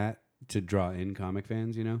nod to that to draw in comic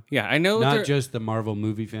fans, Yeah, I know. Not just the Marvel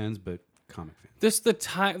movie fans, but comic fans.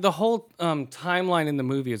 The whole timeline in the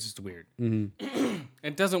movie is just weird.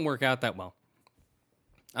 It doesn't work out that well.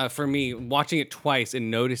 For me, watching it twice and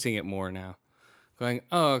noticing it more now, going,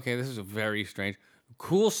 oh, okay, this is very strange.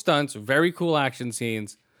 Cool stunts, very cool action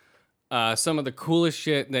scenes. Some of the coolest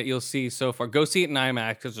shit that you'll see so far. Go see it in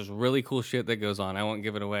IMAX because there's really cool shit that goes on. I won't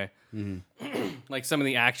give it away. Like some of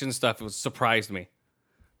the action stuff surprised me,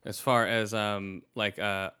 as far as all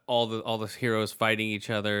the heroes fighting each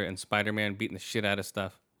other and Spider-Man beating the shit out of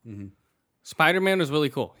stuff. Spider-Man was really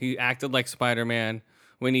cool. He acted like Spider-Man.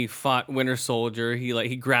 When he fought Winter Soldier,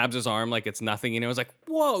 he grabs his arm like it's nothing. It was like,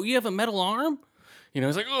 whoa, you have a metal arm?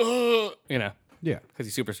 He's like, ugh, Yeah. Because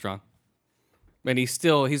he's super strong. And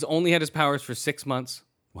he's only had his powers for 6 months.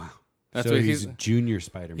 Wow. That's so what he's junior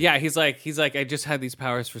Spider-Man. Yeah, he's like, I just had these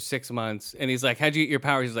powers for 6 months. And he's like, how'd you get your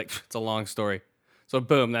powers? He's like, it's a long story. So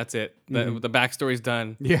boom, that's it. The backstory's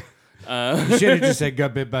done. Yeah. You should have just said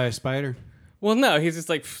got bit by a spider. Well, no, he's just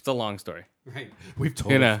like, it's a long story. Right. We've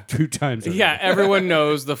told it 2 times already. Yeah, everyone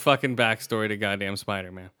knows the fucking backstory to goddamn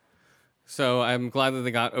Spider-Man. So I'm glad that they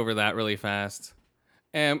got over that really fast.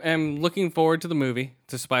 And I'm looking forward to the movie,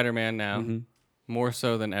 to Spider-Man now, more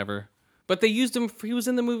so than ever. But they used him, he was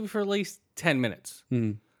in the movie for at least 10 minutes.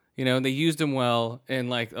 They used him well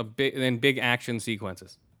in big action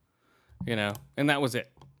sequences. And that was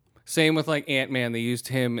it. Same with like Ant-Man, they used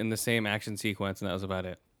him in the same action sequence, and that was about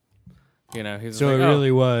it. So it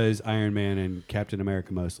really was Iron Man and Captain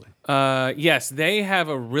America mostly. Yes, they have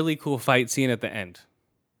a really cool fight scene at the end.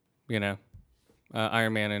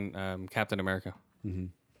 Iron Man and Captain America.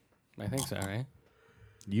 I think so, right?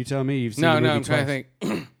 You tell me. You've seen the movie I'm trying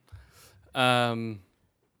to think.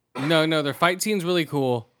 No, their fight scene's really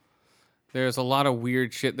cool. There's a lot of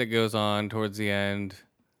weird shit that goes on towards the end.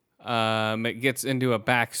 It gets into a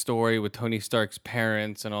backstory with Tony Stark's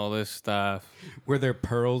parents and all this stuff. Were there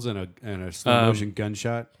pearls and a slow motion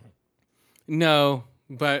gunshot? No,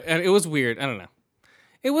 but it was weird. I don't know.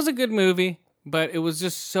 It was a good movie, but it was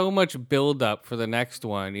just so much build up for the next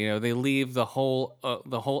one. They leave the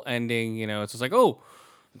whole ending. It's just like, oh,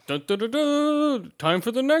 time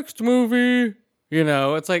for the next movie.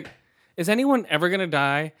 It's like, is anyone ever gonna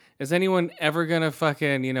die? Is anyone ever gonna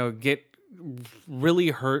fucking get really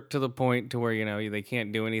hurt to the point to where they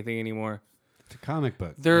can't do anything anymore? It's a comic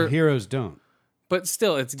book. The heroes don't. But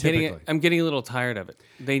still, I'm getting a little tired of it.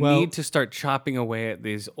 They need to start chopping away at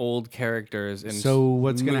these old characters. And so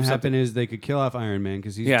what's going to happen is they could kill off Iron Man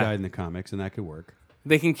because he's died in the comics, and that could work.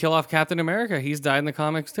 They can kill off Captain America. He's died in the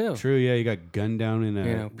comics too. True, yeah, he got gunned down in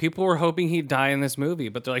a... people were hoping he'd die in this movie,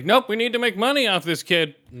 but they're like, nope, we need to make money off this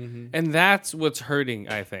kid. And that's what's hurting,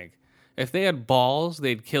 I think. If they had balls,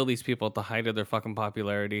 they'd kill these people at the height of their fucking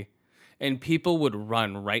popularity. And people would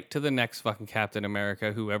run right to the next fucking Captain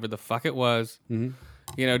America, whoever the fuck it was.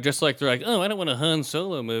 Just like they're like, oh, I don't want a Han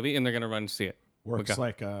Solo movie, and they're gonna run to see it.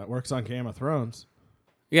 Works on Game of Thrones.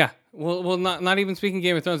 Yeah, well, not even speaking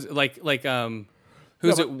Game of Thrones, like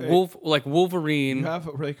Who's Yeah, it? but, Like Wolverine. You have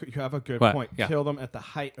a good What? point. Yeah. Kill them at the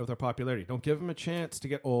height of their popularity. Don't give them a chance to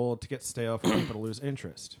get old, to get stale, for people to lose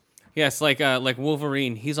interest. Yes, like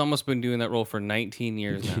Wolverine. He's almost been doing that role for 19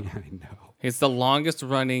 years now. I know. It's the longest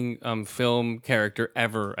running film character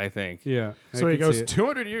ever, I think. Yeah. So he goes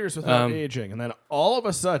 200 years without aging, and then all of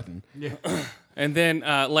a sudden, And then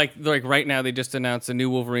like right now they just announced the new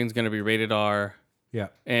Wolverine's going to be rated R. Yeah.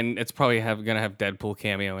 And it's probably going to have Deadpool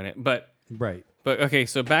cameo in it. But okay,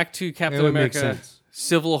 so back to Captain would make America sense.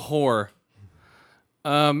 Civil War.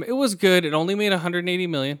 It was good. It only made 180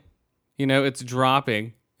 million. You know, it's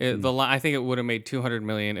dropping. I think it would have made 200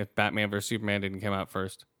 million if Batman vs Superman didn't come out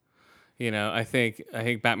first. You know, I think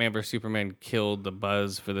Batman vs Superman killed the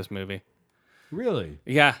buzz for this movie. Really?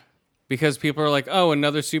 Yeah, because people are like, "Oh,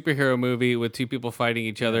 another superhero movie with two people fighting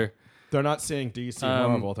each other." they're not seeing DC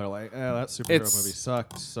Marvel. They're like, that superhero movie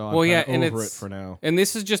sucked, so I'm over it for now. And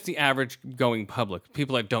this is just the average going public.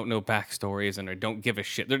 People that don't know backstories and don't give a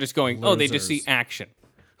shit. They're just going, "Oh, they just see action."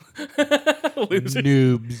 Losers.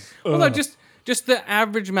 Noobs. Well, no, just the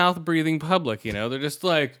average mouth breathing public. You know, they're just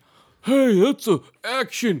like, "Hey, that's a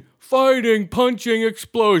action, fighting, punching,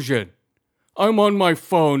 explosion. I'm on my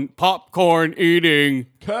phone, popcorn eating."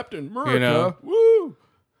 Captain America, You know? woo!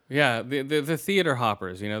 Yeah, the theater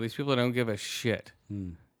hoppers. You know, these people don't give a shit.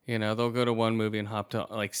 You know, they'll go to one movie and hop to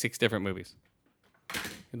like 6 different movies.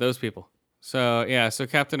 Those people. So yeah, so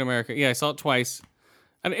Captain America. Yeah, I saw it twice,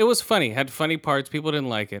 and it was funny. Had funny parts. People didn't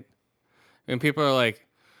like it, and people are like,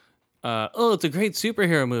 "Oh, it's a great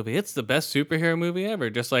superhero movie. It's the best superhero movie ever."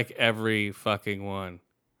 Just like every fucking one.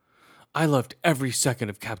 I loved every second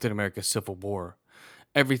of Captain America: Civil War.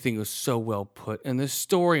 Everything was so well put, and the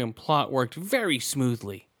story and plot worked very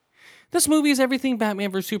smoothly. This movie is everything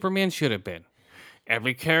Batman vs Superman should have been.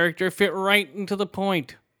 Every character fit right into the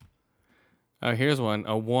point. Here's one.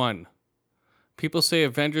 A 1. People say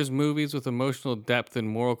Avengers movies with emotional depth and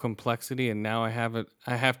moral complexity, and now I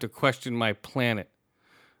have to question my planet.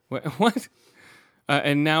 What?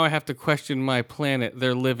 And now I have to question my planet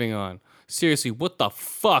they're living on. Seriously, what the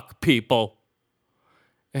fuck, people?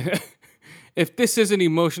 If this isn't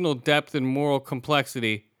emotional depth and moral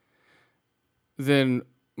complexity, then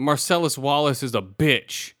Marcellus Wallace is a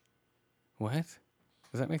bitch. What?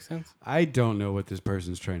 Does that make sense? I don't know what this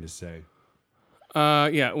person's trying to say.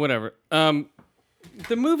 Yeah, whatever.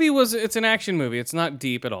 The movie it's an action movie. It's not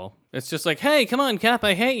deep at all. It's just like, "Hey, come on, Cap,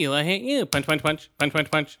 I hate you. I hate you. Punch, punch, punch, punch,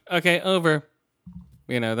 punch, punch. Okay, over."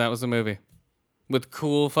 You know, that was the movie. With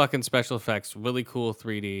cool fucking special effects. Really cool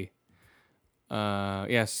 3D.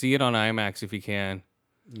 Yeah, see it on IMAX if you can.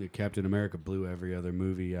 Yeah, Captain America blew every other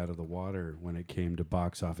movie out of the water when it came to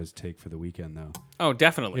box office take for the weekend, though. Oh,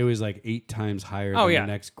 definitely. It was like 8 times higher than the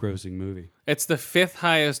next grossing movie. It's the 5th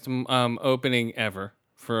highest opening ever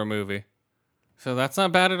for a movie. So that's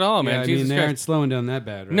not bad at all, man. Yeah, I Jesus mean, they Christ. aren't slowing down that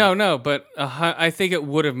bad, right? No, but I think it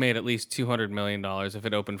would have made at least $200 million if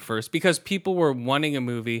it opened first, because people were wanting a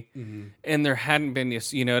movie and there hadn't been,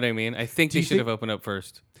 you know what I mean? I think they should have opened up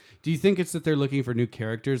first. Do you think it's that they're looking for new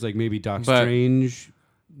characters? Like maybe Strange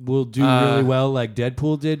will do really well like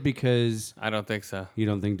Deadpool did? Because I don't think so. You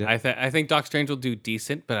don't think I think Doc Strange will do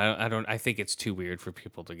decent, but I think it's too weird for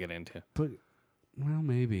people to get into. But well,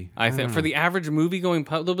 maybe. I think for the average movie going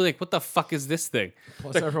public, they'll be like, "What the fuck is this thing?"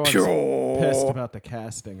 Plus, everyone's pissed about the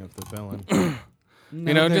casting of the villain. No,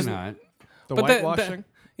 you know, they're just not. The whitewashing?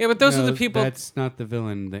 Yeah, but those are the people. That's not the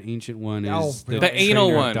villain. The ancient one is the anal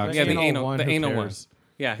trainer of one. Doc Yeah, the Strange. anal one.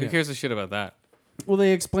 Yeah, who cares a shit about that? Well,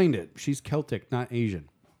 they explained it. She's Celtic, not Asian.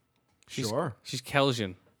 She's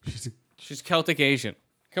Kelsian. She's Celtic Asian.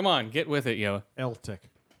 Come on, get with it, yo.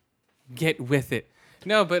 Celtic. Get with it.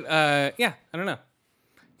 No, but yeah, I don't know.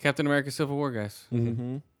 Captain America: Civil War, guys.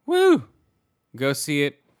 Mm-hmm. Woo! Go see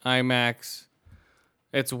it. IMAX.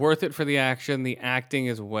 It's worth it for the action. The acting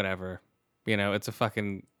is whatever. You know, it's a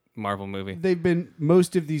fucking Marvel movie.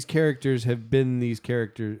 Most of these characters have been these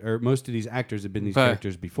characters, or most of these actors have been these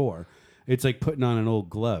characters before. It's like putting on an old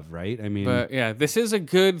glove, right? I mean, but yeah, this is a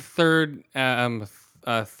good third.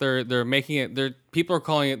 They're making it. People are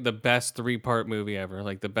calling it the best 3-part movie ever,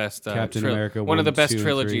 like the best Captain America. One of the best 2,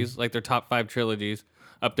 trilogies, like their top 5 trilogies.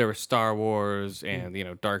 Up there with Star Wars and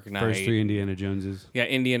Dark Knight. First 3 Indiana Joneses. Yeah,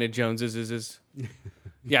 Indiana Joneses is.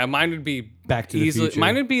 Yeah, mine would be Back to the Future.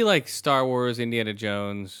 Mine would be like Star Wars, Indiana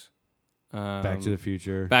Jones. Back to the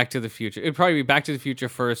Future. Back to the Future. It'd probably be Back to the Future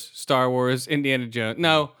first. Star Wars, Indiana Jones.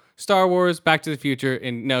 No, Star Wars, Back to the Future,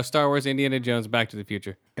 and no, Star Wars, Indiana Jones, Back to the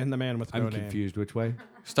Future. And the man with no name. I'm confused. Which way?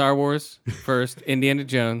 Star Wars first, Indiana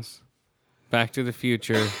Jones, Back to the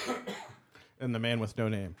Future, and the man with no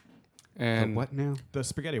name. And what now? The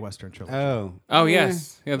spaghetti western trilogy. Oh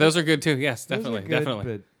yes, yeah, those are good too. Yes, Those are definitely, good,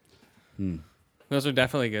 definitely. but- Those are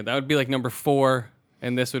definitely good. That would be like number 4,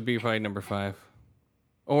 and this would be probably number 5.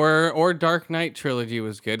 Or Dark Knight trilogy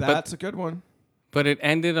was good. That's a good one. But it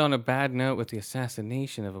ended on a bad note with the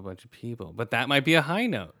assassination of a bunch of people. But that might be a high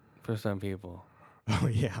note for some people. Oh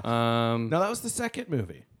yeah. No, that was the second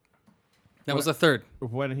movie. That was the third.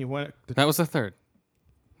 When he went. That was the third.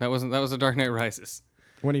 That was The Dark Knight Rises.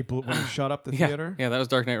 When he shot up the Yeah, theater. yeah, that was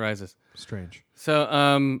Dark Knight Rises. Strange. So,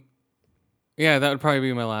 yeah, that would probably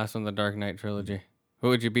be my last one, the Dark Knight trilogy. What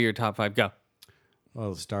would you be your top 5? Go.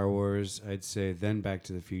 Well, Star Wars, I'd say. Then Back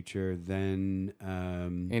to the Future. Then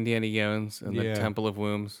Indiana Jones and the Temple of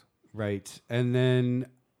Wombs. Right, and then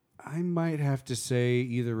I might have to say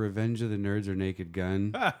either Revenge of the Nerds or Naked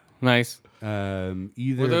Gun. Nice.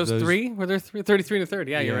 Either Were those of those 3? Were there 3? 33 and a third.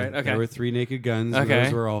 Yeah, you're right. Okay. There were 3 Naked Guns. Okay. And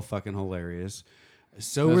those were all fucking hilarious.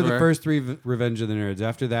 So Those were the were- first 3 Revenge of the Nerds.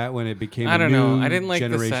 After that, when it became I a don't new know. I didn't like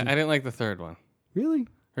generation. I didn't like the third one. Really?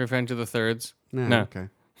 Revenge of the Thirds. No. Okay.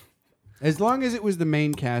 As long as it was the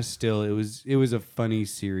main cast, still it was a funny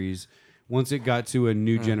series. Once it got to a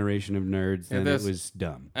new generation of nerds, then it was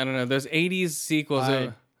dumb. I don't know. Those 80s sequels.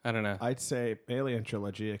 I don't know. I'd say Alien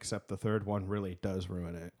trilogy, except the third one really does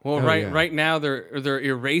ruin it. Well, right now they're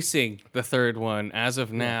erasing the third one as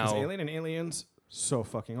of now. Because Alien and Aliens, so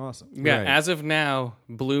fucking awesome. Yeah, as of now,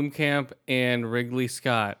 Blomkamp and Wrigley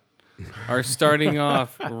Scott are starting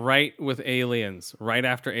off right with Aliens. Right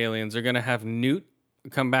after Aliens, they're gonna have Newt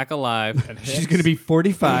come back alive. She's gonna be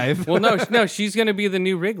 45. Well, no, she's gonna be the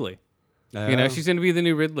new Wrigley. You know, Oh. she's gonna be the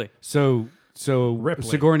new Ridley. So Ripley.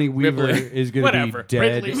 Sigourney Weaver Ripley. is going to be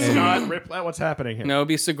dead. Ridley Scott, Ripley. What's happening here? No, it'll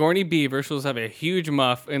be Sigourney Beaver. She'll have a huge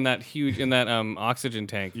muff in that oxygen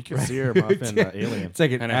tank. You can see her muff in Alien. It's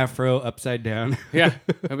like an afro upside down. Yeah,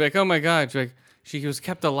 I'll be like, oh my god, she was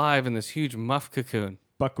kept alive in this huge muff cocoon.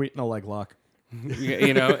 Buckwheat and a leg lock.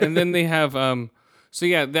 You know, and then they have so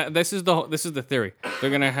yeah, this is the theory.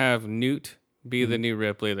 They're gonna have Newt be the new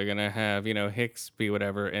Ripley. They're gonna have Hicks be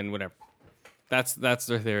whatever and whatever. That's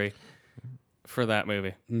their theory for that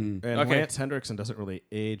movie. And Lance Hendrickson doesn't really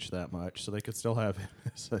age that much, so they could still have him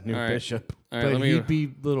as a new bishop. All right, But he'd be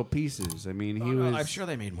little pieces. I mean, he was. I'm sure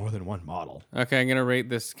they made more than one model. Okay, I'm gonna rate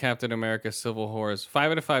this Captain America: Civil War as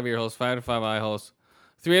 5 out of 5 ear holes, 5 out of 5 eye holes,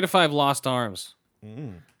 3 out of 5 lost arms.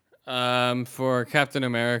 For Captain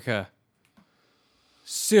America: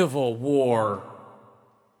 Civil War.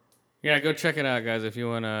 Yeah, go check it out, guys, if you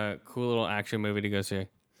want a cool little action movie to go see.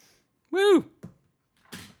 Woo!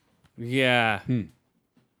 Yeah.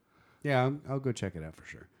 Yeah, I'll go check it out for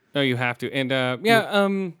sure. Oh, you have to.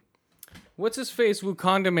 And what's his face?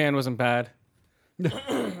 Wakanda Man wasn't bad.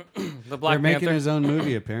 The Black They're making Panther. his own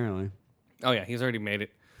movie, apparently. Oh yeah, he's already made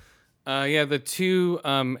it. Yeah, the two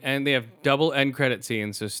and they have double end credit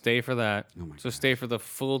scenes, so stay for that. So stay for the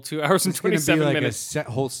full 2 hours and It's going to be 27 like minutes. a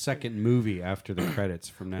whole second movie after the credits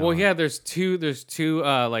from now Well, on. yeah, there's two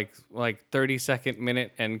like 30-second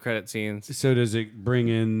minute end credit scenes. So does it bring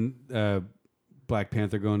in Black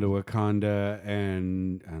Panther going to Wakanda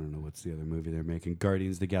and I don't know what's the other movie they're making?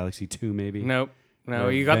 Guardians of the Galaxy 2 maybe? Nope. No,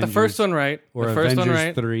 Or you got the first one right. Or The first Avengers one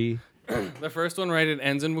right. 3. The first one right. It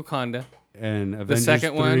ends in Wakanda. And Avengers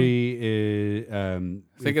second 3 one- is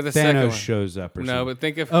Think of the Thanos second one. shows up or No, something. but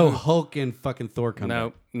think of Oh, who- Hulk and fucking Thor come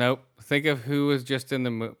back. Nope. Think of who was just in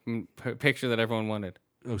the picture that everyone wanted.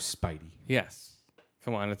 Oh, Spidey. Yes.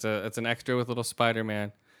 Come on, it's an extra with little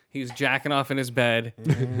Spider-Man. He's jacking off in his bed.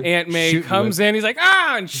 Aunt May Shooting comes web. in. He's like,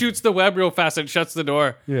 and shoots the web real fast and shuts the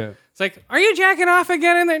door. Yeah. It's like, are you jacking off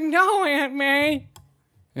again? And then, no, Aunt May.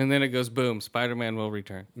 And then it goes, boom, Spider-Man will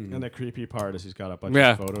return. And the creepy part is he's got a bunch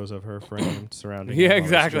Yeah. of photos of her framed surrounding Yeah, him while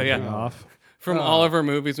he's exactly, jerking yeah. off. From all of her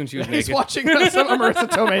movies when she was He's naked. watching some Marissa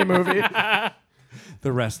Tomei movie.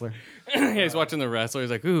 The wrestler. Yeah, he's watching The Wrestler.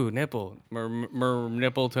 He's like, ooh, nipple.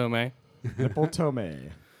 Nipple Tomei. Nipple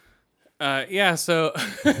Tomei. Yeah, so.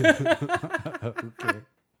 Okay.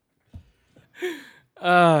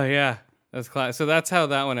 Oh, yeah. That's class. So that's how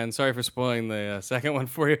that one ends. Sorry for spoiling the second one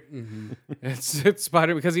for you. It's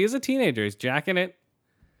Spider because he is a teenager. He's jacking it.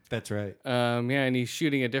 That's right. Yeah, and he's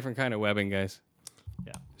shooting a different kind of webbing, guys.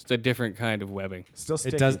 Yeah. Just a different kind of webbing. Still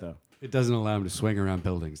sticky, though. It doesn't allow him to swing around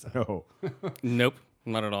buildings, though. No. Nope,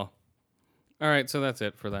 not at all. All right, so that's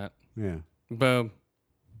it for that. Yeah. Boom.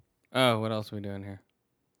 Oh, what else are we doing here?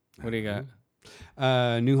 What do you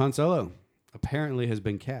got? New Han Solo apparently has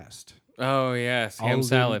been cast. Oh, yes, ham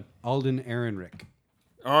salad. Alden Ehrenreich.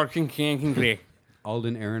 Alden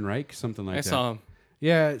Ehrenreich, something like I that. saw him.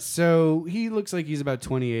 Yeah, so he looks like he's about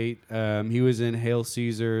 28. He was in Hail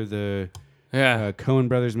Caesar, the Coen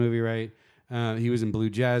Brothers movie, right? He was in Blue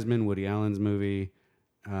Jasmine, Woody Allen's movie.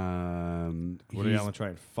 Woody Allen tried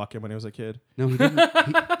and fuck him when he was a kid. No, he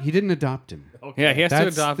didn't. he didn't adopt him. Okay. Yeah, he has to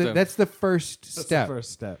adopt him. That's the first That's step. the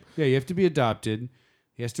first step. Yeah, you have to be adopted.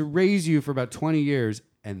 He has to raise you for about 20 years,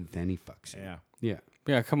 and then he fucks you. Yeah. Yeah.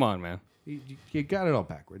 Yeah, come on, man. You got it all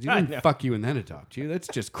backwards. You I didn't know. fuck you and then adopt you. That's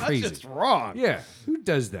just crazy. That's just wrong. Yeah. Who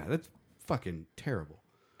does that? That's fucking terrible.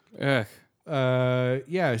 Ugh.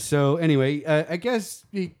 Yeah. So anyway, I guess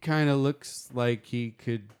he kind of looks like he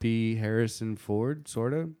could be Harrison Ford,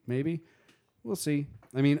 sort of, maybe. We'll see.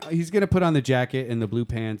 I mean, he's gonna put on the jacket and the blue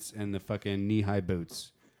pants and the fucking knee-high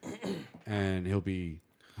boots, and he'll be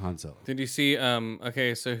Han Solo. Did you see?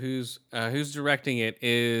 Okay, so who's directing it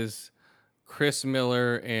is Chris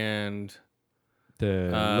Miller and The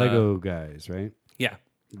Lego guys, right? yeah,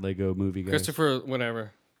 Lego movie guys. Christopher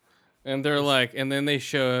whatever. And they're like, and then they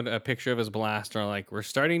showed a picture of his blaster. Like, we're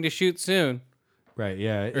starting to shoot soon, Right.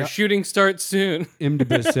 Yeah. or shooting starts soon.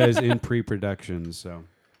 IMDb says in pre-production. So.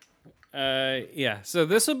 Yeah. So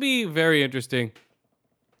this will be very interesting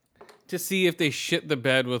to see if they shit the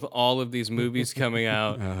bed with all of these movies coming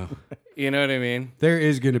out. You know what I mean? There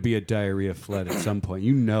is going to be a diarrhea flood at some point.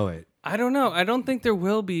 You know it. I don't know. I don't think there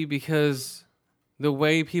will be because the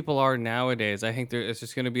way people are nowadays, I think it's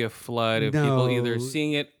just going to be a flood of people either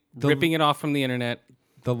seeing it, ripping it off from the internet.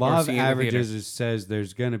 The law of seeing it in the averages says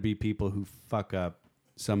there's going to be people who fuck up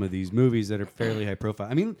some of these movies that are fairly high profile.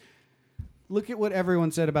 I mean, look at what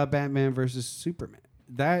everyone said about Batman versus Superman.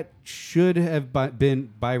 That should have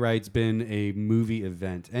been, by rights, been a movie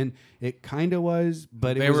event. And it kind of was,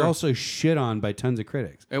 but it was also shit on by tons of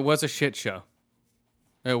critics. It was a shit show.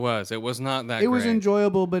 It was. It was not that It was great.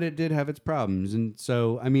 enjoyable, but it did have its problems. And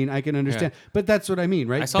so, I mean, I can understand. But that's what I mean,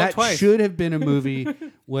 right? I saw it that twice. should have been a movie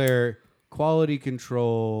where quality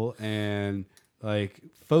control and like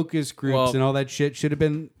focus groups and all that shit should have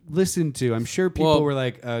been listened to. I'm sure people were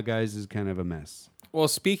like, guys, this is kind of a mess. Well,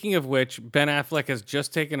 speaking of which, Ben Affleck has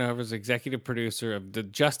just taken over as executive producer of the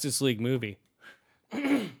Justice League movie.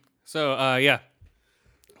 So, yeah.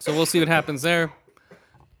 So we'll see what happens there.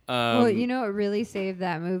 Well, you know what really saved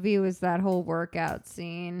that movie was that whole workout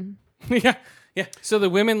scene. Yeah. So the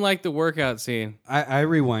women like the workout scene. I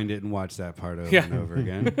rewind it and watch that part over and over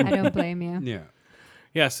again. I don't blame you. Yeah.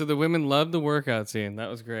 Yeah, so the women loved the workout scene. That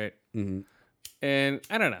was great. Mm-hmm. And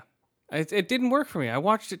I don't know. It didn't work for me. I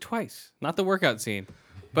watched it twice. Not the workout scene,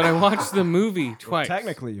 but I watched the movie twice.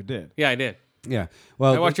 Technically, you did. Yeah, I did. Yeah.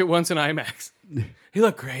 Well, I watched it once in IMAX. He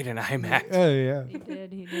looked great in IMAX. Oh, yeah. He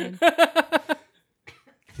did.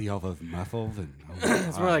 The all those muffled and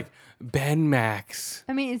It's more like Ben Max.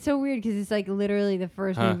 I mean, it's so weird because it's like literally the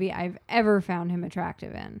first movie I've ever found him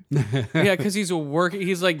attractive in. Yeah, because he's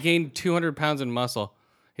He's like gained 200 pounds in muscle.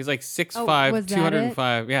 He's like 6'5", was that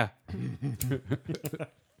 205. Yeah.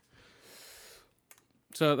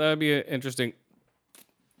 So that would be interesting.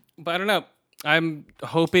 But I don't know. I'm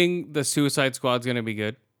hoping the Suicide Squad's going to be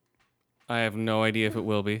good. I have no idea if it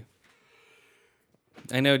will be.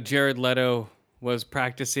 I know Jared Leto was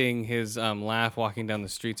practicing his laugh walking down the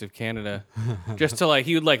streets of Canada, just to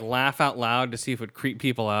he would laugh out loud to see if it would creep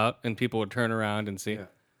people out, and people would turn around and see. Yeah.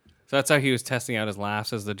 So that's how he was testing out his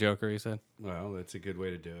laughs as the Joker. He said, "Well, that's a good way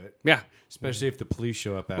to do it." Yeah, especially if the police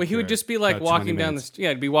show up. Well, he would just be walking down the street. Yeah,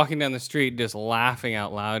 he'd be walking down the street, just laughing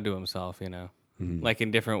out loud to himself. You know,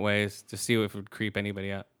 in different ways to see if it would creep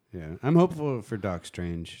anybody out. Yeah, I'm hopeful for Doc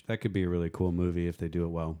Strange. That could be a really cool movie if they do it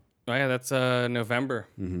well. Oh yeah, that's November.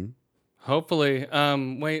 Mm-hmm. Hopefully.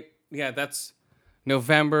 Yeah, that's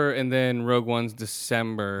November, and then Rogue One's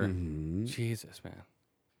December. Mm-hmm. Jesus,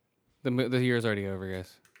 man. The year's already over,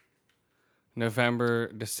 guys.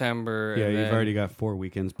 November, December. Yeah, and you've then... already got 4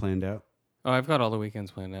 weekends planned out. Oh, I've got all the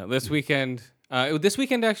weekends planned out. This weekend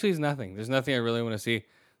actually is nothing. There's nothing I really want to see.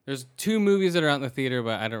 There's 2 movies that are out in the theater,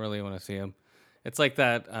 but I don't really want to see them. It's like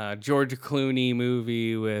that George Clooney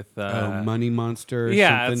movie with... Money Monster or yeah,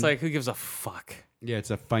 something. it's like, who gives a fuck? Yeah,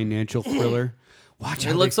 it's a financial thriller. Watch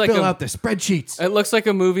how it looks they like fill out the spreadsheets. It looks like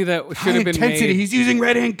a movie that should have been intensity. made. He's using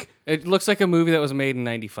red ink. It looks like a movie that was made in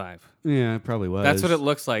 '95. Yeah, it probably was. That's what it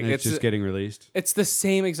looks like. It's just getting released. It's the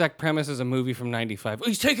same exact premise as a movie from '95.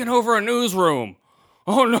 He's taking over a newsroom.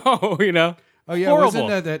 Oh no, you know. Oh yeah, horrible.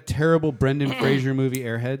 Wasn't that terrible Brendan Fraser movie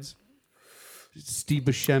Airheads? Steve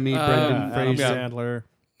Buscemi, Brendan Fraser, Adam Sandler.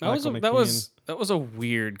 That was a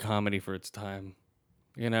weird comedy for its time.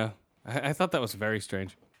 You know, I thought that was very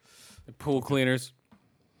strange. The pool cleaners.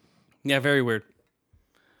 Yeah, very weird.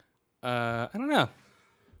 I don't know.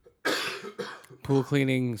 Pool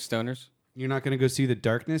cleaning stoners. You're not going to go see The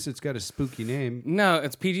Darkness? It's got a spooky name. No,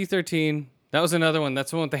 it's PG-13. That was another one. That's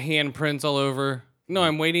the one with the handprints all over. No,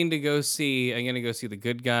 I'm waiting to go see. I'm going to go see The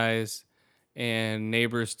Good Guys and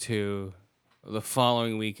Neighbors 2 the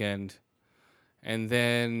following weekend. And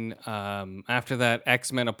then after that,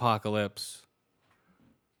 X-Men Apocalypse.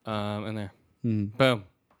 And there. Boom.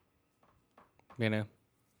 You know?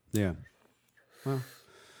 Yeah. Well.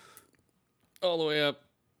 All the way up.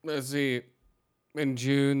 Let's see. In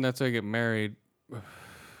June, that's when I get married.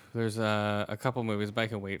 There's a couple movies, but I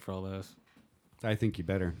can wait for all those. I think you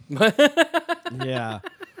better. Yeah.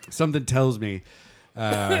 Something tells me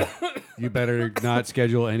you better not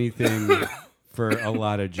schedule anything for a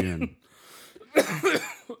lot of June.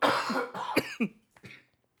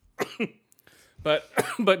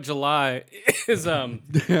 But July is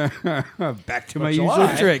back to my July.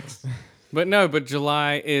 usual tricks. But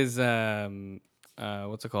July is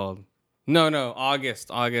what's it called? No, August.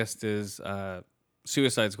 August is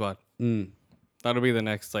Suicide Squad. That'll be the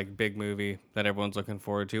next like big movie that everyone's looking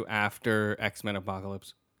forward to after X-Men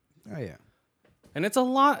Apocalypse. Oh yeah. And it's a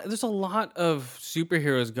lot. There's a lot of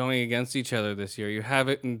superheroes going against each other this year. You have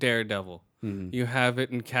it in Daredevil. You have it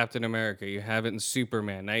in Captain America. You have it in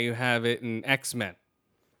Superman. Now you have it in X-Men.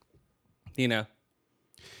 You know.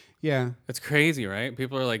 Yeah. It's crazy, right?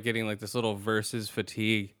 People are like getting like this little versus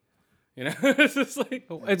fatigue. You know, it's just like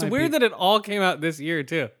it's weird that it all came out this year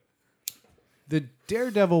too. The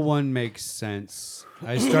Daredevil one makes sense.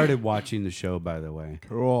 I started watching the show, by the way.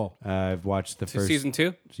 Cool. I've watched the first season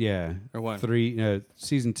 2. Yeah, or 1. 3.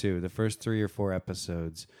 Season 2. The first 3 or 4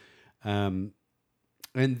 episodes. And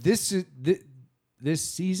this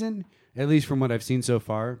season, at least from what I've seen so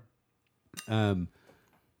far,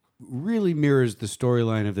 really mirrors the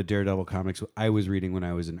storyline of the Daredevil comics I was reading when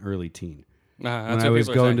I was an early teen. When I was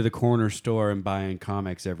going to the corner store and buying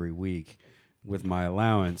comics every week with my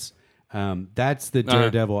allowance. That's the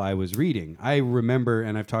Daredevil I was reading. I remember,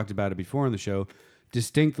 and I've talked about it before on the show,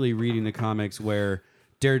 distinctly reading the comics where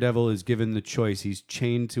Daredevil is given the choice. He's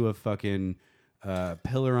chained to a fucking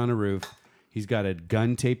pillar on a roof. He's got a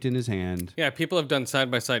gun taped in his hand. Yeah, people have done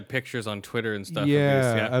side-by-side pictures on Twitter and stuff.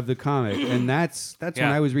 Of the comic. And that's when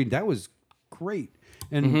I was reading. That was great.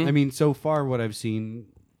 And I mean, so far what I've seen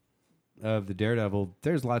of the Daredevil,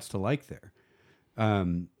 there's lots to like there.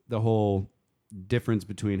 The whole difference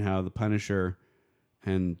between how the Punisher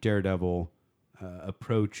and Daredevil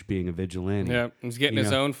approach being a vigilante. Yeah, he's getting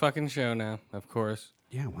his own fucking show now, of course.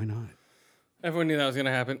 Yeah, why not? Everyone knew that was going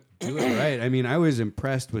to happen. Do it right. I mean, I was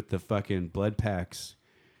impressed with the fucking blood packs.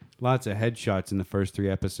 Lots of headshots in the first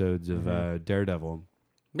 3 episodes of Daredevil.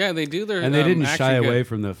 Yeah, they do their and they didn't shy good. away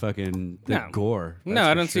from the fucking gore. No,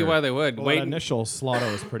 I don't see why they would. Well, that initial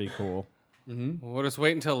slaughter was pretty cool. We'll just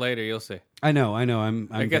wait until later. You'll see. I know.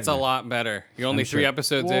 It gets a lot better. You're only 3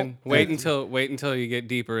 episodes in. Wait until you get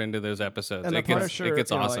deeper into those episodes. And it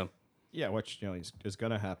gets awesome. Yeah, which is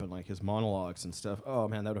gonna happen, like his monologues and stuff. Oh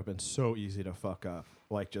man, that would have been so easy to fuck up.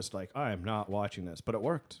 Just I am not watching this, but it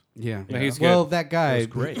worked. Yeah, he's good. Well, that guy, was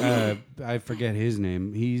great. I forget his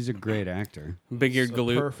name. He's a great actor. Big-eared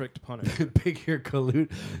Galoot. Perfect Punisher. Big-eared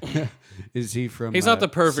Galoot. Is he from? He's not the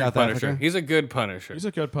perfect South Punisher. Africa? He's a good Punisher. He's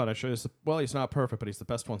a good Punisher. He's not perfect, but he's the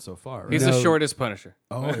best one so far. Right? He's the shortest Punisher.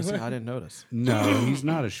 Oh, is he? I didn't notice. No, he's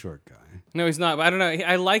not a short guy. No, he's not. I don't know.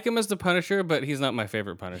 I like him as the Punisher, but he's not my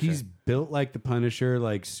favorite Punisher. He's built like the Punisher,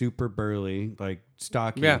 like super burly, like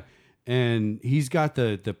stocky. Yeah. And he's got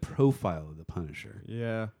the profile of the Punisher.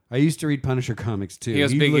 Yeah. I used to read Punisher comics too. He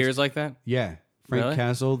has big ears like that? Yeah. Frank Really?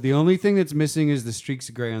 Castle. The only thing that's missing is the streaks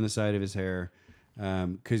of gray on the side of his hair.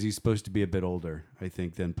 Because he's supposed to be a bit older, I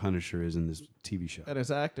think, than Punisher is in this TV show. And his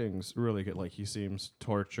acting's really good. Like, he seems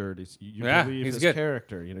tortured. You Yeah, believe he's his good.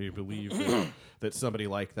 character. You believe that somebody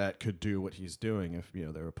like that could do what he's doing if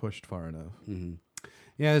they were pushed far enough. Mm-hmm.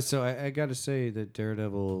 Yeah, so I got to say that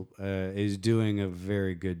Daredevil is doing a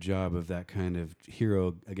very good job of that kind of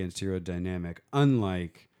hero against hero dynamic,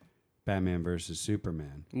 unlike Batman versus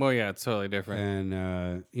Superman. Well, yeah, it's totally different.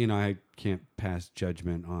 And, I can't pass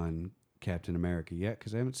judgment on Captain America yet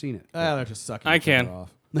because I haven't seen it. They're just sucking I each other can.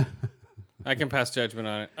 off. I can pass judgment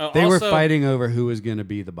on it. They also, were fighting over who was going to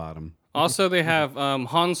be the bottom. Also, they have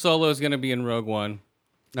Han Solo is going to be in Rogue One.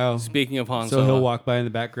 Oh, Speaking of Han so Solo. he'll walk by in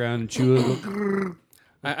the background and chew a little.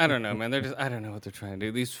 I don't know, man. I don't know what they're trying to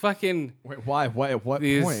do. These fucking... Wait, why? At what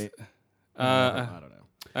These- point? I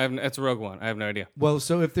don't know. It's Rogue One. I have no idea. Well,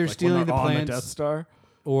 so if they're Like stealing when they're the on plans, the Death Star?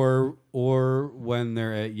 or when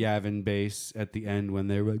they're at Yavin base at the end when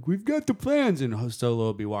they're like, we've got the plans, and Solo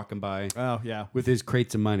will be walking by Oh, yeah. with his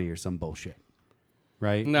crates of money or some bullshit,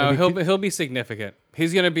 right? No, he'll be significant.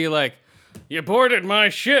 He's going to be like, you boarded my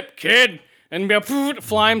ship, kid. and be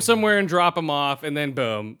fly him somewhere and drop him off, and then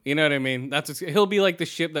boom. You know what I mean? He'll be like the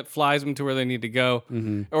ship that flies them to where they need to go,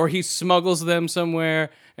 or he smuggles them somewhere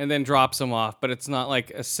and then drops them off. But it's not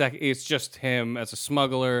like it's just him as a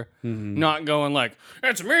smuggler, not going like,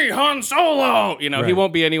 "It's me, Han Solo." You know, he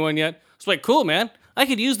won't be anyone yet. It's like, cool, man. I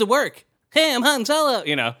could use the work. Hey, I'm Han Solo.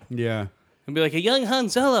 You know. Yeah. And be like a young Han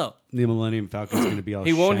Solo. The Millennium Falcon's going to be all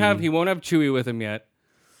He won't shiny. have Chewie with him yet.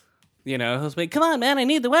 You know, he'll be like, "Come on, man, I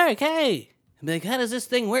need the work. Hey." I'll be like, "How does this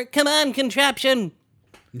thing work? Come on, contraption."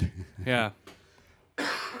 Yeah.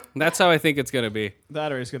 That's how I think it's going to be.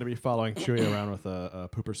 That or he's going to be following Chewie around with a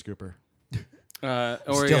pooper scooper.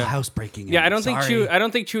 Or Still housebreaking. Yeah, I don't think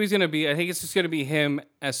Chewie's going to be. I think it's just going to be him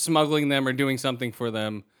as smuggling them or doing something for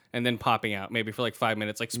them and then popping out maybe for like 5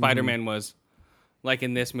 minutes like Spider-Man was. Like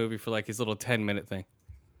in this movie for like his little 10-minute thing.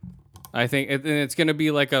 I think it's going to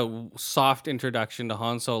be like a soft introduction to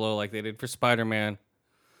Han Solo like they did for Spider-Man.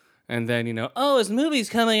 And then, you know, his movie's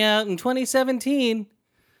coming out in 2017.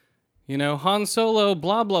 You know, Han Solo,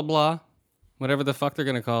 blah, blah, blah. Whatever the fuck they're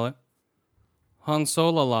going to call it. Han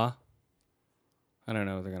Solo la. I don't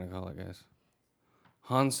know what they're going to call it, guys.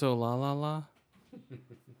 Han Solo la la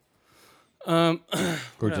la.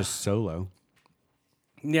 Or just Solo.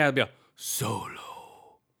 Yeah, it'll be a Solo.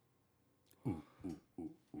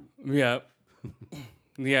 Yeah.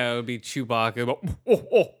 Yeah, it would be Chewbacca.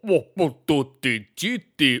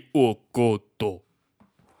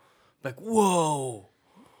 Like, whoa.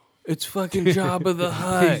 It's fucking Jabba the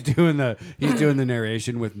Hutt. He's doing the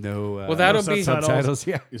narration with no well, that'll be subtitles.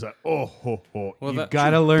 Yeah. He's like, oh, ho, ho. Well, You've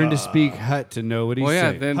got to learn to speak Hutt to know what he's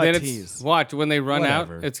saying. Then it's watch when they run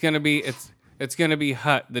Whatever. out. It's gonna be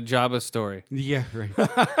Hutt, the Jabba story. Yeah, right.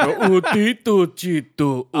 I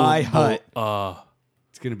Hutt.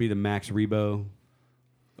 It's going to be the Max Rebo.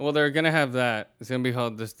 Well, they're gonna have that. It's gonna be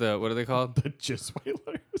called what are they called? The Jizz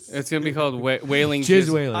Whalers. It's gonna be called Wailing Jizz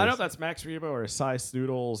Whalers. I don't know if that's Max Rebo or Cy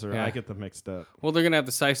Snoodles or I get them mixed up. Well, they're gonna have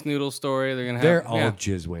the Sice Noodle story. They're all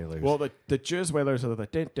Jizz Whalers. Well, the Jizz Whalers are the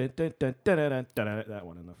that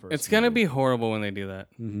one in the first. It's gonna be horrible when they do that.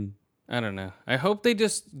 Mm-hmm. I don't know. I hope they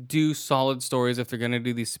just do solid stories if they're gonna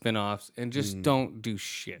do these spin-offs and just don't do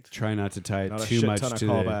shit. Try not to tie it Not a too shit much ton of to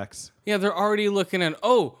callbacks. Yeah, they're already looking at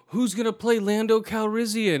who's gonna play Lando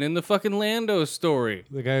Calrissian in the fucking Lando story.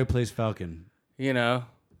 the guy who plays Falcon. You know.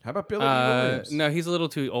 How about Billy D. Williams? No, he's a little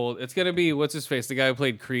too old. It's gonna be what's his face, the guy who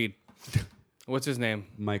played Creed. What's his name?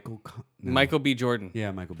 Michael B. Jordan.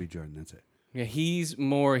 Yeah, Michael B. Jordan. That's it. Yeah, he's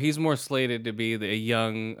more slated to be the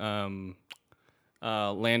young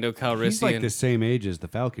Lando Calrissian. He's like the same age as the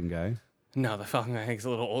Falcon guy. No, the Falcon I think is a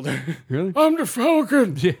little older. Really? I'm the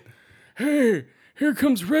Falcon. Yeah. Hey, here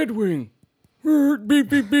comes Red Wing. Beep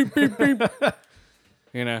beep beep beep beep.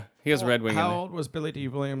 You know, he has Red Wing. How old was Billy D.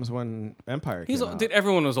 Williams when Empire came out?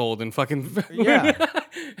 Everyone was old and fucking. Yeah.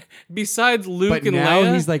 Besides Luke But and now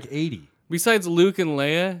Leia, he's like 80. Besides Luke and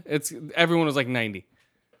Leia, everyone was like 90.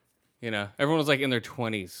 You know, everyone was like in their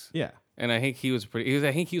 20s. Yeah. And I think he was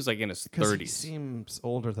I think he was like in his 30s. He seems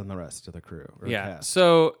older than the rest of the crew. Yeah. Cast.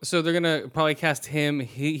 So they're gonna probably cast him.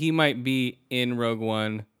 He might be in Rogue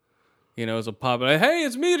One. You know, as a pop. Like, hey,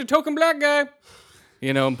 it's me, the token black guy.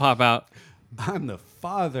 You know, and pop out. I'm the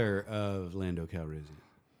father of Lando Calrissian.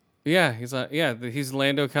 Yeah, he's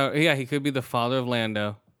Lando. He could be the father of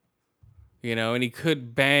Lando. You know, and he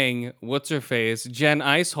could bang what's her face, Jen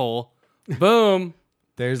Icehole. Boom.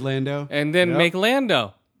 There's Lando. And then make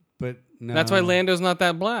Lando. But no. That's why Lando's not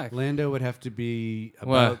that black. Lando would have to be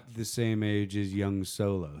about the same age as young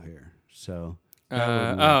Solo here. So.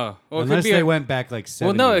 Well, unless they went back like 7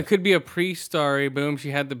 Well, no, years. it could be a pre-story. Boom,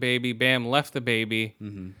 she had the baby. Bam, left the baby.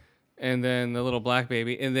 Mm-hmm. And then the little black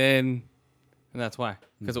baby. And that's why.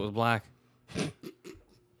 Because it was black.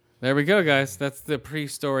 There we go, guys. That's the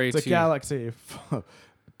pre-story. It's a galaxy of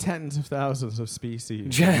tens of thousands of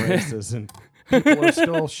species and races, and people are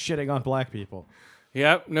still shitting on black people.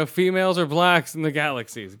 Yep, no females or blacks in the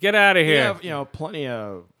galaxies. Get out of here. We have, plenty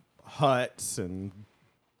of Hutts and,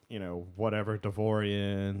 whatever,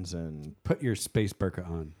 Devorians and... Put your space burqa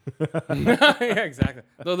on. Yeah, exactly.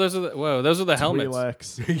 Those are the helmets.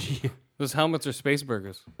 Twi'leks. Those helmets are space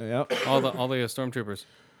burgers. Yep. All the stormtroopers.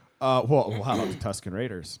 How about the Tusken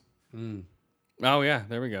Raiders? Mm. Oh, yeah,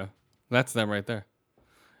 there we go. That's them right there.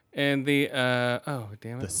 And the,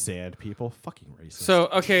 damn it. The sand people. Fucking racist. So,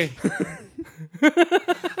 okay.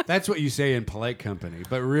 That's what you say in polite company,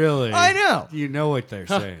 but really, I know. You know what they're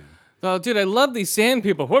saying. Oh, dude, I love these sand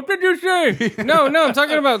people. What did you say? No, I'm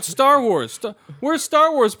talking about Star Wars. Where's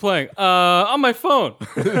Star Wars playing? On my phone.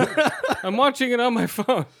 I'm watching it on my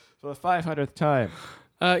phone. For the 500th time.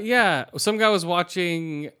 Yeah, some guy was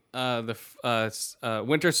watching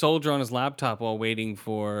Winter Soldier on his laptop while waiting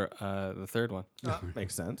for the third one.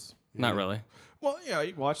 Makes sense. Not really. Well, yeah,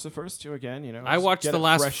 you watch the first two again. You know, I just watched get the it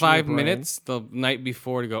last fresh in your 5 brain. minutes the night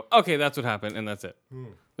before to go, okay, that's what happened, and that's it.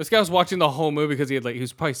 This guy was watching the whole movie because he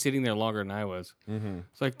was probably sitting there longer than I was.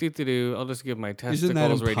 It's like, I'll just give my Isn't that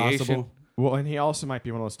testicles radiation. impossible? Well, and he also might be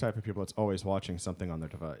one of those type of people that's always watching something on their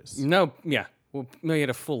device. No, yeah. Well, no, he had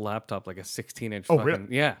a full laptop, like a 16-inch. Oh, fucking,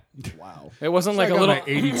 really? Yeah. Wow. It wasn't I like a got little. my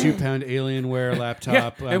 82-pound Alienware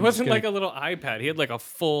laptop. It wasn't like a little iPad. He had like a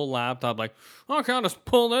full laptop. Like, okay, I'll just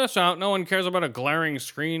pull this out. No one cares about a glaring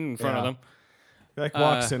screen in front of them. He like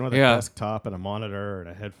walks in with a desktop and a monitor and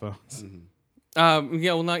a headphones.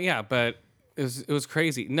 Yeah, well, not yeah, but it was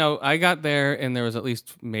crazy. No, I got there and there was at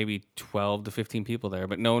least maybe 12 to 15 people there,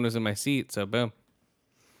 but no one was in my seat. So boom,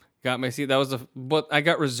 got my seat. That was but I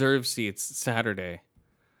got reserved seats Saturday,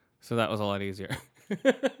 so that was a lot easier.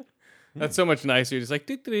 That's so much nicer. You're just like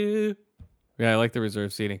doo-doo-doo. Yeah, I like the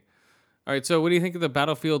reserved seating. All right, so what do you think of the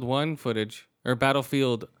Battlefield 1 footage or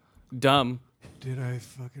Battlefield Dumb? Did I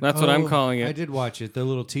fucking? That's what I'm calling it. I did watch it. The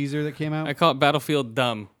little teaser that came out. I call it Battlefield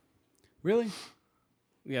Dumb. Really?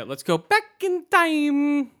 Yeah, let's go back in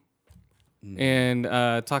time and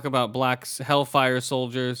talk about black Hellfire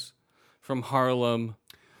soldiers from Harlem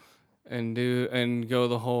and go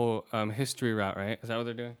the whole history route, right? Is that what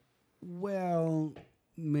they're doing? Well,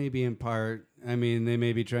 maybe in part. I mean, they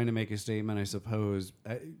may be trying to make a statement, I suppose.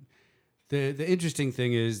 The interesting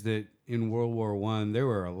thing is that in World War I, there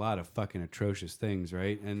were a lot of fucking atrocious things,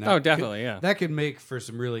 right? And definitely, yeah. That could make for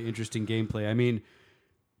some really interesting gameplay. I mean,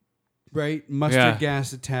 right? Mustard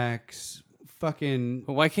gas attacks, fucking.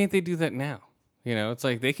 Well, why can't they do that now? You know, it's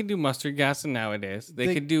like they can do mustard gas nowadays.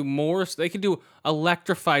 They could do more. They could do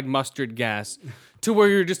electrified mustard gas to where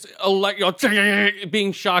you're just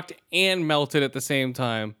being shocked and melted at the same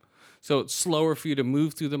time. So it's slower for you to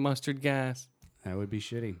move through the mustard gas. That would be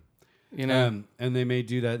shitty. You know, and they may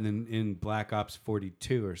do that in Black Ops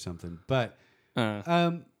 42 or something. But,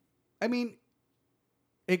 I mean,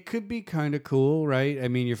 it could be kind of cool, right? I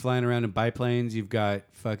mean, you're flying around in biplanes. You've got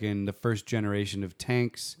fucking the first generation of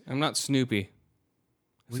tanks. I'm not Snoopy.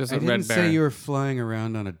 This isn't I didn't Red Baron. say you were flying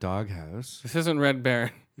around on a doghouse. This isn't Red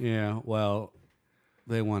Baron. Yeah, well,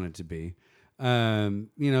 they want it to be.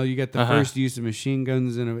 You got the first use of machine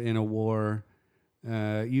guns in a war.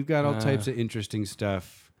 You've got all types of interesting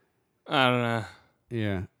stuff. I don't know.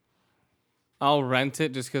 Yeah. I'll rent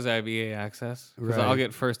it just because I have EA access. Because Right. I'll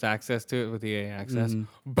get first access to it with EA access.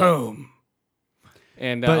 Boom.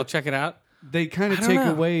 And I'll check it out. They kind of take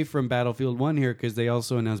away from Battlefield 1 here because they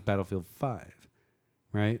also announced Battlefield 5,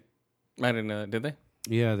 right? I didn't know that. Did they?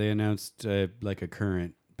 Yeah, they announced like a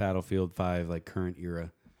current Battlefield 5, like current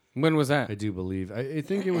era. When was that? I do believe. I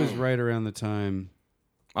think it was right around the time.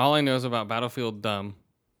 All I know is about Battlefield Dumb.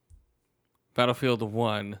 Battlefield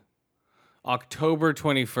 1. October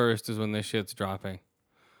 21st is when this shit's dropping.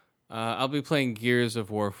 I'll be playing Gears of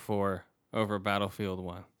War 4 over Battlefield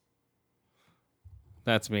 1.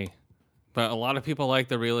 That's me. But a lot of people like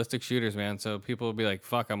the realistic shooters, man. So people will be like,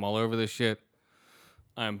 fuck, I'm all over this shit.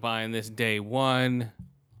 I'm buying this day one.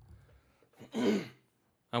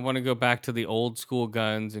 I want to go back to the old school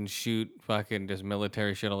guns and shoot fucking just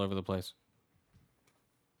military shit all over the place.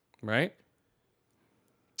 Right?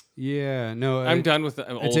 Yeah, no. I'm done with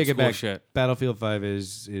the old I take school it back. shit. Battlefield 5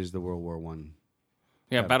 is the World War One.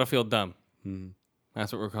 Yeah, Battlefield Dumb. Mm-hmm.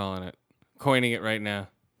 That's what we're calling it. Coining it right now.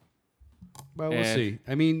 Well, we'll see.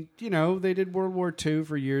 I mean, they did World War II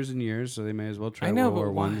for years and years, so they may as well try World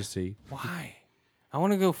War One to see. Why? I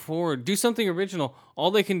want to go forward. Do something original.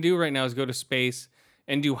 All they can do right now is go to space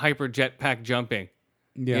and do hyper jetpack jumping.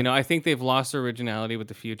 Yeah. I think they've lost their originality with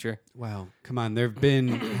the future. Well, come on. There have been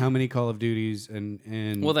how many Call of Duties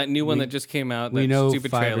and well, that new one that just came out. We that know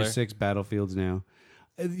stupid 5 trailer. or 6 Battlefields now.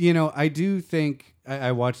 I do think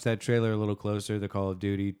I watched that trailer a little closer. The Call of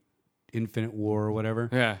Duty Infinite War or whatever.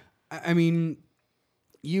 Yeah. I mean,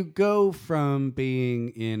 you go from being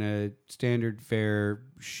in a standard fare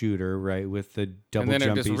shooter, right, with the double jumpies. And then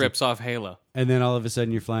it just rips off Halo. And then all of a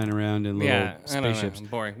sudden you're flying around in little spaceships. I don't know.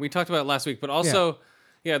 Boring. We talked about it last week, but also,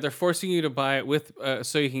 they're forcing you to buy it with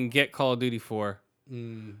so you can get Call of Duty 4.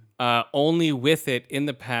 Only with it in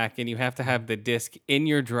the pack, and you have to have the disc in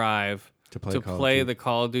your drive to play the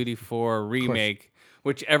Call of Duty 4 remake,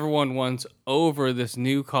 which everyone wants over this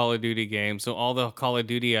new Call of Duty game. So all the Call of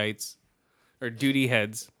Dutyites, or duty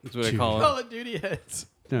heads, is what I call them. Call of Duty heads.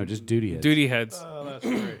 No, just duty heads. Duty heads. Oh, that's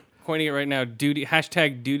great. Pointing it right now.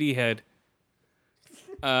 Hashtag duty head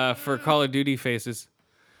for Call of Duty faces.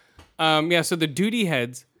 So the duty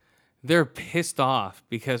heads, they're pissed off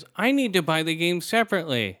because I need to buy the game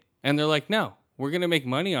separately. And they're like, no, we're going to make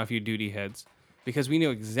money off you duty heads because we know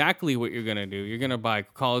exactly what you're going to do. You're going to buy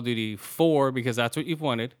Call of Duty 4 because that's what you've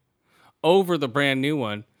wanted over the brand new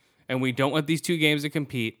one. And we don't want these two games to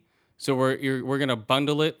compete. So we're going to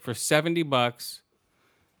bundle it for $70.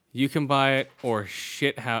 You can buy it or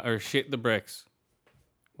shit the bricks.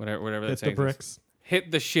 Whatever that saying is. Hit the bricks.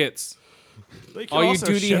 Hit the shits. They can All you also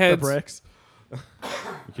duty shit heads. The bricks.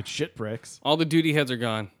 You could shit bricks. All the duty heads are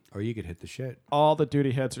gone. Or you could hit the shit. All the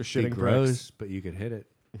duty heads are shitting Be gross, bricks. but you could hit it.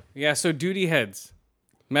 Yeah, so duty heads.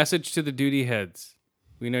 Message to the duty heads.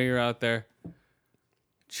 We know you're out there.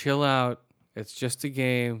 Chill out. It's just a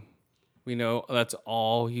game. We know that's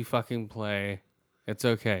all you fucking play. It's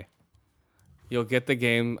okay. You'll get the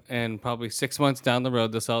game, and probably 6 months down the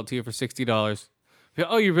road, they'll sell it to you for $60.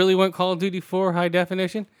 Oh, you really want Call of Duty 4 high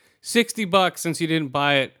definition? $60 since you didn't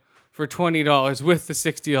buy it for $20 with the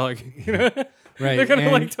 $60. You know? Right. They're gonna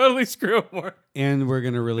like totally screw it more. And we're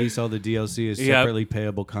gonna release all the DLC as separately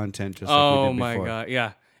payable content, just like we did before. Oh my god,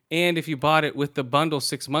 yeah. And if you bought it with the bundle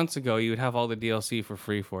 6 months ago, you would have all the DLC for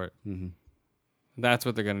free for it. Mm-hmm. That's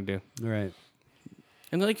what they're gonna do. Right.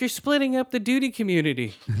 And they're like, you're splitting up the duty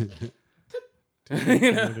community.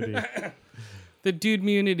 The dude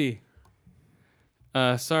community.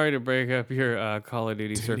 Sorry to break up your Call of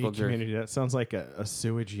Duty circle jerk. Community. That sounds like a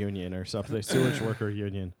sewage union or something. A sewage worker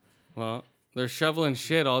union. Well, they're shoveling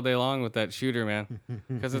shit all day long with that shooter, man.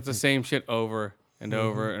 Because it's the same shit over and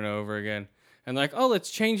over and over again. And like, oh,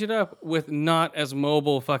 let's change it up with not as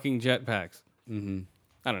mobile fucking jetpacks. Mm-hmm.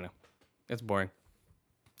 I don't know. It's boring.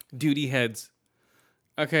 Duty heads.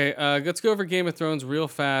 Okay, let's go over Game of Thrones real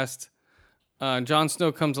fast. Jon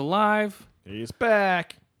Snow comes alive. He's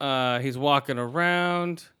back. He's walking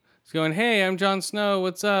around. He's going, hey, I'm Jon Snow.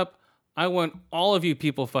 What's up? I want all of you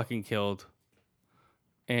people fucking killed.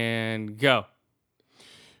 And go.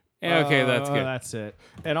 Okay, that's good. That's it.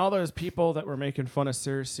 And all those people that were making fun of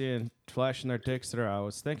Cersei and flashing their dicks at her, I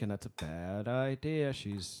was thinking that's a bad idea.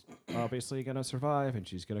 She's obviously going to survive, and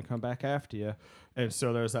she's going to come back after you. And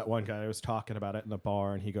so there's that one guy who was talking about it in the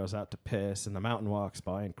bar, and he goes out to piss, and the Mountain walks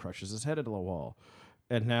by and crushes his head into the wall.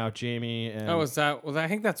 And now Jamie and... Oh, is that... Well, I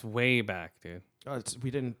think that's way back, dude. we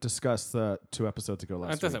didn't discuss the 2 episodes ago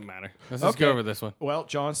last week. That doesn't matter. Let's just go over this one. Well,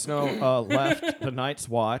 Jon Snow left the Night's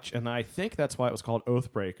Watch, and I think that's why it was called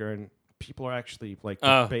Oathbreaker, and people are actually like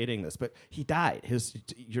debating this. But he died.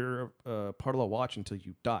 You're part of the Watch until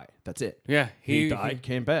you die. That's it. Yeah. He died,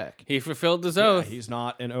 came back. He fulfilled his oath. He's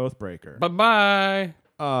not an Oathbreaker. Bye-bye.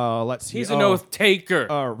 Let's see. He's an oath taker.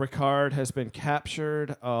 Ricard has been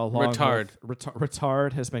captured.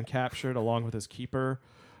 Ricard has been captured along with his keeper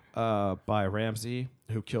by Ramsay,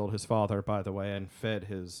 who killed his father, by the way, and fed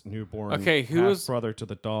his newborn brother to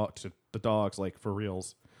the dogs, like for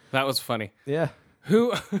reals. That was funny. Yeah.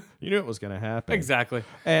 Who you knew it was going to happen. Exactly.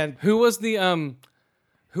 And who was the guy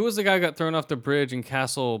who got thrown off the bridge in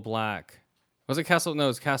Castle Black? Was it Castle? No, it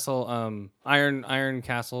was Castle Iron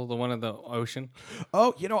Castle, the one in the ocean.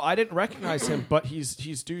 Oh, I didn't recognize him, but he's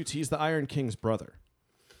the Iron King's brother.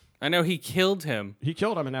 I know he killed him. He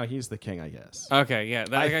killed him, and now he's the king, I guess. Okay, yeah.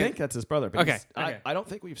 I think that's his brother. But okay. I don't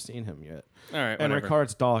think we've seen him yet. All right, and whatever.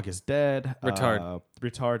 Ricard's dog is dead.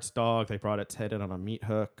 Ricard's dog, they brought its head in on a meat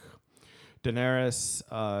hook. Daenerys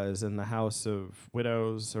is in the House of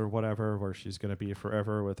Widows or whatever, where she's going to be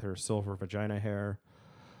forever with her silver vagina hair.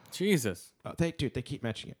 Jesus. They keep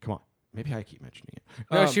mentioning it. Come on. Maybe I keep mentioning it.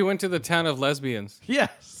 No, she went to the town of lesbians.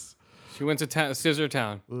 Yes. She went to Scissor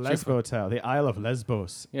Town. Lesbo Town. The Isle of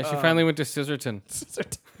Lesbos. Yeah, she finally went to Scissorton.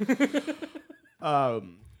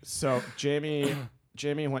 So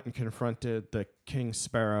Jamie went and confronted the King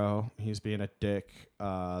Sparrow. He's being a dick.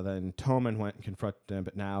 Then Tommen went and confronted him,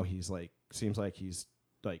 but now seems like he's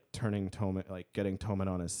turning Tommen, getting Tommen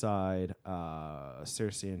on his side.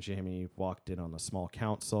 Cersei and Jamie walked in on the small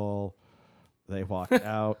council. They walked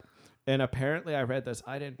out. And apparently, I read this.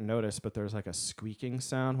 I didn't notice, but there's a squeaking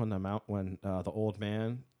sound when the old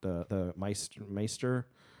man, the Maester,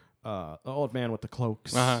 the old man with the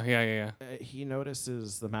cloaks. Yeah. He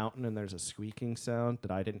notices the mountain, and there's a squeaking sound that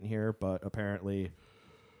I didn't hear, but apparently,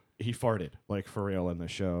 he farted for real in the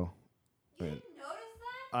show. You didn't notice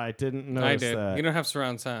that? I didn't notice that. You don't have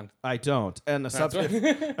surround sound. I don't. And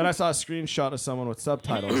and I saw a screenshot of someone with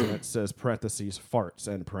subtitles, and it says parentheses farts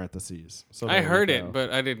and parentheses. So I heard it, but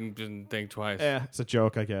I didn't think twice. Yeah, it's a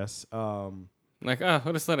joke, I guess. I'll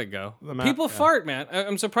just let it go. People fart, man.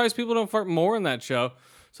 I'm surprised people don't fart more in that show.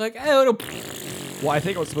 It's like, well, I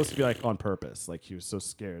think it was supposed to be on purpose. He was so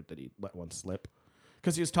scared that he let one slip.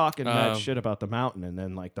 Because he was talking mad shit about the mountain, and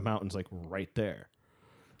then the mountain's right there.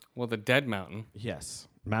 Well, the dead mountain. Yes.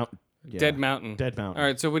 Mountain. Yeah. Dead mountain. Dead mountain. All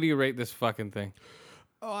right, so what do you rate this fucking thing?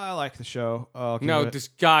 Oh, I like the show. This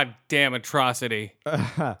goddamn atrocity.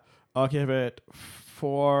 I'll give it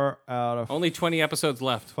 4 out of Only 20 episodes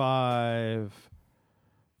left. 5.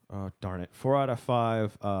 Oh, darn it. 4 out of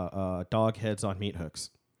 5 dog heads on meat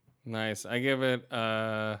hooks. Nice. I give it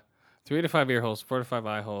 3 to 5 ear holes, 4 to 5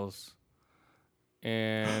 eye holes,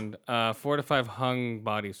 and 4 to 5 hung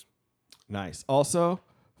bodies. Nice. Also,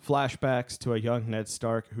 flashbacks to a young Ned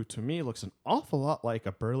Stark who to me looks an awful lot like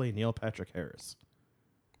a burly Neil Patrick Harris.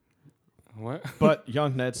 What? But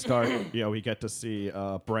young Ned Stark, we get to see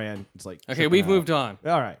Bran. It's like okay, we've moved on.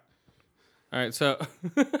 All right. So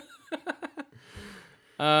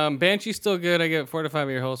Banshee's still good. I get 4 to 5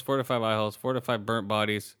 ear holes, 4 to 5 eye holes, 4 to 5 burnt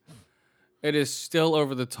bodies. It is still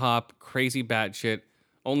over the top, crazy batshit.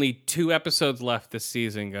 Only 2 episodes left this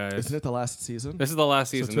season, guys. Isn't it the last season? This is the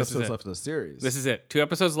last season. So 2 episodes left of the series. This is it. 2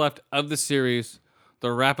 episodes left of the series.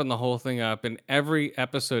 They're wrapping the whole thing up, and every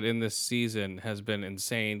episode in this season has been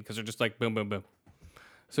insane because they're just like boom, boom, boom.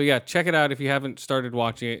 So yeah, check it out if you haven't started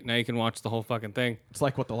watching it. Now you can watch the whole fucking thing. It's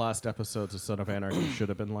like what the last episodes of Son of Anarchy should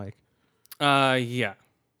have been like. Yeah.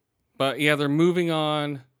 But yeah, they're moving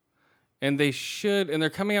on, and they're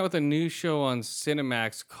coming out with a new show on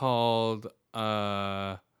Cinemax called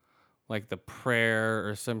like The Prayer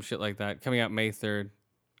or some shit like that, coming out May 3rd.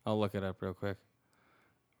 I'll look it up real quick.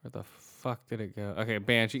 Where the fuck did it go? Okay,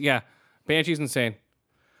 Banshee. Yeah, Banshee's insane.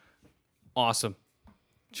 Awesome.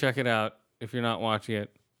 Check it out if you're not watching it.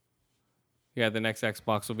 Yeah, the next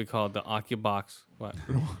Xbox will be called the Ocubox. What?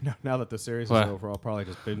 Now that the series is over, I'll probably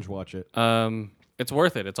just binge watch it. It's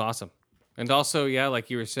worth it. It's awesome. And also, yeah, like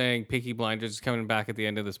you were saying, Peaky Blinders is coming back at the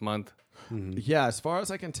end of this month. Mm-hmm. Yeah, as far as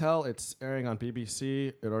I can tell, it's airing on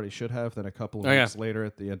BBC. It already should have. Then a couple of weeks later,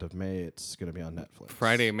 at the end of May, it's going to be on Netflix.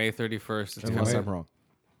 Friday, May 31st. Unless I'm wrong.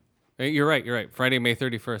 You're right. Friday, May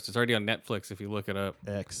 31st. It's already on Netflix if you look it up.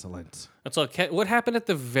 Excellent. That's all. What happened at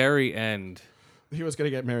the very end? He was going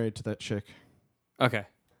to get married to that chick. Okay.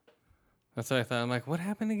 That's what I thought. I'm like, what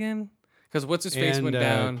happened again? Because what's his face went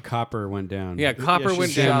down. Copper went down. Yeah, Copper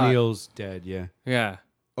went Sam down. Neill's dead, yeah. Yeah.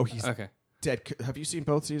 Oh, he's okay. Dead. Have you seen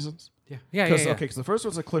both seasons? Yeah. Yeah. Okay, because the first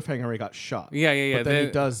one's a cliffhanger. He got shot. Yeah. But then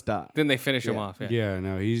he does die. Then they finish him off. Yeah,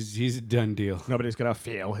 no, he's a done deal. Nobody's going to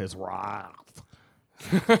feel his wrath.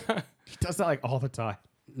 He does that like all the time.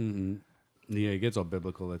 Mm-hmm. Yeah, he gets all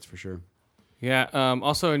biblical, that's for sure. Yeah.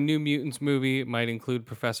 Also, a New Mutants movie might include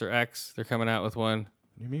Professor X. They're coming out with one.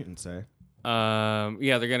 New Mutants, eh?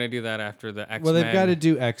 Yeah, they're gonna do that after the X-Men. Well, they've got to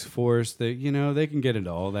do X-Force. They can get into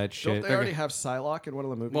all that shit. Don't they already have Psylocke in one of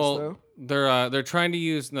the movies, though? They're trying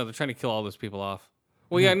to kill all those people off.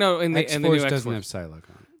 Well, yeah, no, in the new X-Force X-Force doesn't have Psylocke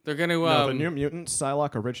on it. They're gonna. The New Mutants.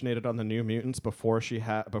 Psylocke originated on the New Mutants before she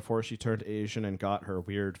turned Asian and got her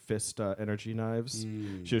weird fist energy knives.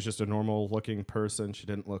 She was just a normal looking person. She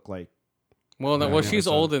didn't look like. Well, no, she's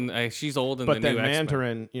old in the new X-Men. But then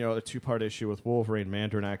Mandarin, the 2-part issue with Wolverine,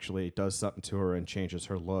 Mandarin actually does something to her and changes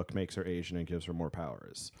her look, makes her Asian, and gives her more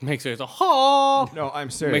powers. Makes her No,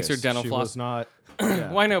 I'm serious. Makes her dental she floss. Was not.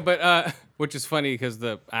 Yeah. Why no? But which is funny because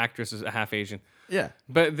the actress is half Asian. Yeah.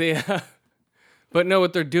 But but no,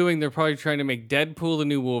 what they're doing, they're probably trying to make Deadpool the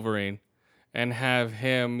new Wolverine. And have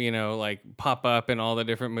him, like pop up in all the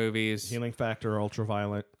different movies. Healing factor,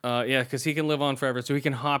 ultraviolet. Yeah, because he can live on forever, so he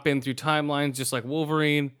can hop in through timelines just like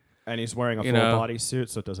Wolverine. And he's wearing a full body suit,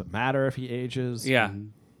 so it doesn't matter if he ages. Yeah.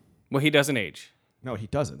 Well, he doesn't age. No, he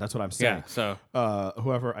doesn't. That's what I'm saying. Yeah. So.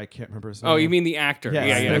 Whoever I can't remember his name. Oh, you mean the actor?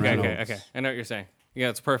 Yes, Yeah. Okay. I know what you're saying. Yeah,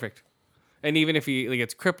 it's perfect. And even if he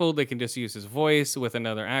gets crippled, they can just use his voice with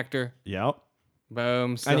another actor. Yep.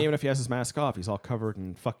 Boom. So. And even if he has his mask off, he's all covered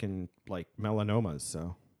in fucking like melanomas.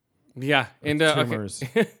 So yeah, and tumors.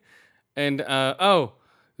 Okay. And Zorro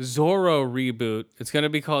reboot. It's gonna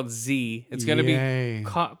be called Z. It's gonna be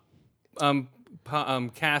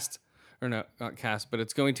cast or no, not cast, but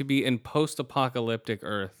it's going to be in post-apocalyptic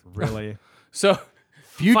Earth. Really? So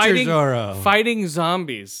future Zorro fighting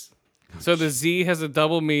zombies. So the Z has a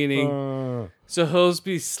double meaning. So he'll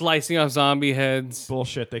be slicing off zombie heads.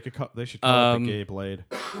 Bullshit. They should call it the Gay Blade.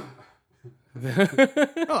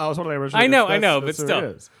 That was one of the original. I know, but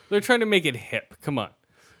still, they're trying to make it hip. Come on.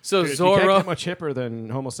 So Dude, Zorro, you can't get much hipper than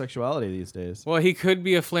homosexuality these days. Well, he could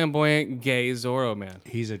be a flamboyant gay Zorro man.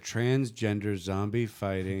 He's a transgender zombie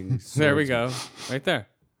fighting. There we go, right there.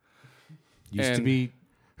 Used to be.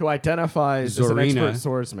 Who identifies Zorina. as an expert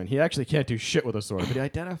swordsman. He actually can't do shit with a sword, but he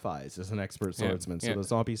identifies as an expert swordsman, so the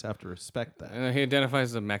zombies have to respect that. And he identifies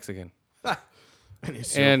as a Mexican.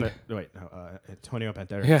 Antonio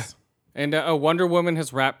Banderas. Yeah. And Wonder Woman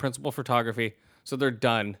has wrapped principal photography, so they're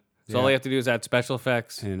done. So all they have to do is add special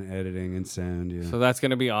effects. And editing and sound, yeah. So that's going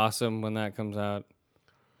to be awesome when that comes out.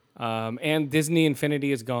 And Disney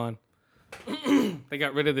Infinity is gone. They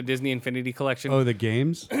got rid of the Disney Infinity collection. Oh, the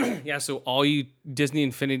games? Yeah, so all you Disney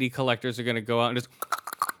Infinity collectors are going to go out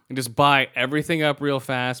and just buy everything up real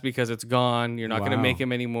fast because it's gone. You're not going to Wow. make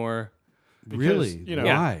them anymore. Really? You know,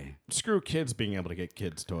 Why? Screw kids being able to get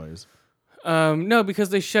kids' toys. No, because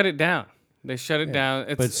they shut it down. They shut it down.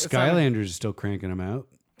 But Skylanders is still cranking them out.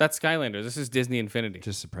 That's Skylanders. This is Disney Infinity.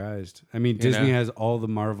 Just surprised. I mean, Disney has all the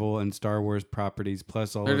Marvel and Star Wars properties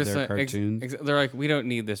plus all of their cartoons. They're like, we don't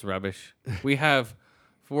need this rubbish.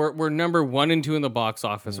 We're number 1 and 2 in the box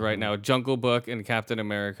office right now. Jungle Book and Captain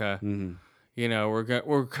America. Mm-hmm. You know,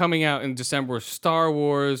 we're coming out in December with Star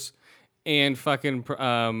Wars and fucking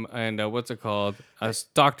what's it called?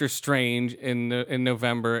 Doctor Strange in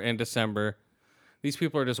November and December. These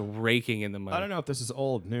people are just raking in the money. I don't know if this is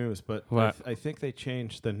old news, but I think they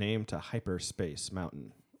changed the name to Hyperspace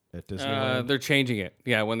Mountain at Disneyland. They're changing it.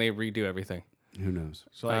 Yeah, when they redo everything. Who knows?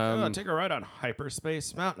 So take a ride on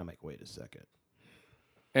Hyperspace Mountain. I'm like, wait a second.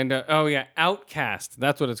 And Outcast.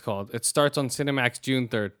 That's what it's called. It starts on Cinemax June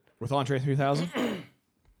 3rd. With Andre 3000?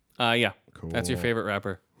 Yeah. Cool. That's your favorite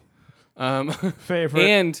rapper. Favorite,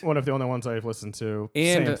 and one of the only ones I've listened to.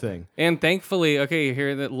 Same thing. And thankfully, you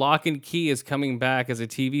hear that Lock and Key is coming back as a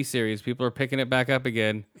TV series. People are picking it back up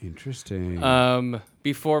again. Interesting.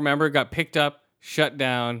 Before, remember, it got picked up, shut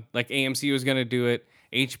down. Like AMC was going to do it.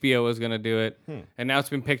 HBO was going to do it. And now it's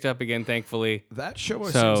been picked up again, thankfully. That show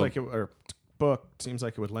seems like book seems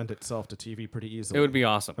like it would lend itself to TV pretty easily. It would be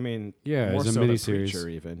awesome. I mean, yeah, more as a so miniseries. than Preacher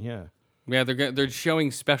even, yeah. Yeah, they're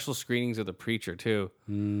showing special screenings of The Preacher too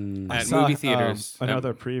at saw, movie theaters.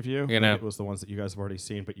 Another preview. You know, it was the ones that you guys have already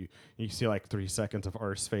seen, but you see like 3 seconds of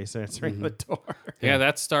R's face answering the door. Yeah,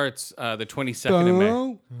 that starts the 22nd of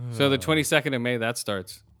May. So the 22nd of May that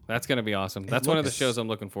starts. That's gonna be awesome. That's one of the shows I'm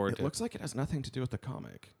looking forward to. It looks like it has nothing to do with the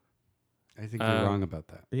comic. I think you're wrong about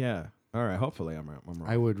that. Yeah. All right. Hopefully, I'm wrong.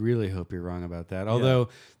 I would really hope you're wrong about that. Although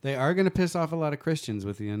they are going to piss off a lot of Christians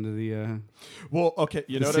with the end of the. Well, okay.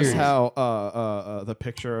 You notice series. how the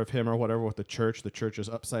picture of him or whatever with the church is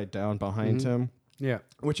upside down behind him. Yeah,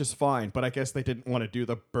 which is fine. But I guess they didn't want to do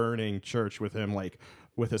the burning church with him, like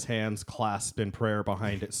with his hands clasped in prayer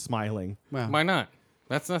behind it, smiling. Well, why not?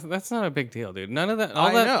 That's not a big deal, dude. None of that.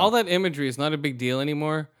 All that imagery is not a big deal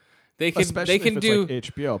anymore. They can do like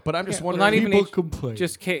HBO, but I'm just wondering. Well, not even complain.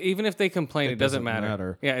 Even if they complain, it doesn't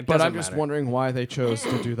matter. Yeah, but I'm just wondering why they chose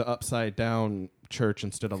to do the upside down church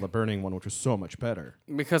instead of the burning one, which was so much better.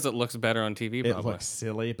 Because it looks better on TV. It looks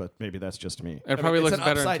silly, but maybe that's just me. It probably looks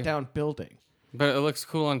better. It's an upside down building, but it looks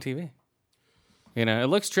cool on TV. You know, it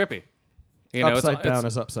looks trippy. You know, upside down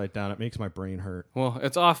is upside down. It makes my brain hurt. Well,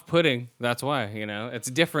 it's off-putting. That's why. You know, it's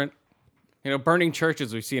different. You know, burning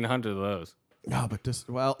churches. We've seen hundreds of those. No, but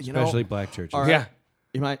especially black churches. Right, yeah,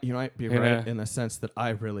 you might be right in the sense that I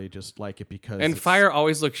really just like it because fire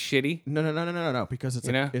always looks shitty. No, because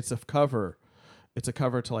it's a cover. It's a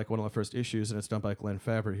cover to like one of the first issues, and it's done by Glenn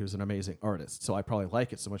Fabry, who's an amazing artist. So I probably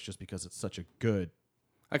like it so much just because it's such a good.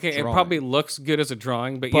 Okay, drawing. It probably looks good as a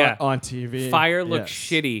drawing, but yeah, on TV, fire looks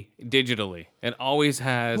shitty digitally. It always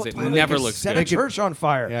has. It never looks set good. a church on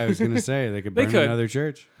fire. Yeah, I was gonna say they could burn another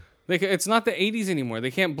church. It's not the 80s anymore.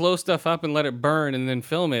 They can't blow stuff up and let it burn and then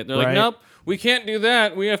film it. They're like, nope, we can't do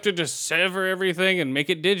that. We have to just sever everything and make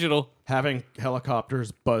it digital. Having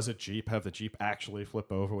helicopters buzz a Jeep, have the Jeep actually flip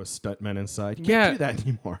over with stuntmen inside. You can't do that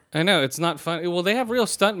anymore. I know. It's not fun. Well, they have real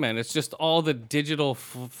stuntmen. It's just all the digital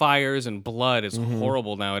fires and blood is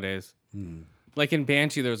horrible nowadays. Like in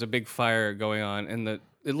Banshee, there was a big fire going on, and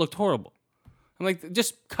it looked horrible. I'm like,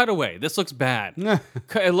 just cut away. This looks bad.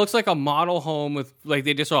 It looks like a model home with, like,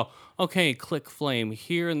 they just all, okay, click flame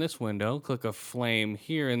here in this window, click a flame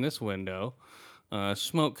here in this window,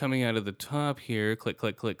 smoke coming out of the top here, click,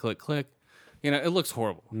 click, click, click, click. You know, it looks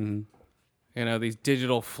horrible. You know, these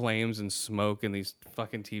digital flames and smoke in these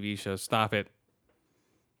fucking TV shows. Stop it.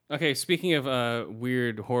 Okay, speaking of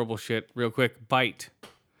weird, horrible shit, real quick, Bite.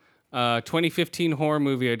 2015 horror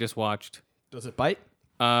movie I just watched. Does it bite?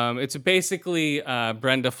 It's basically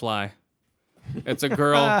Brenda Fly. It's a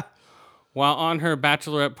girl. While on her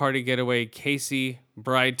bachelorette party getaway, Casey,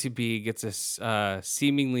 bride-to-be, gets a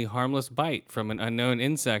seemingly harmless bite from an unknown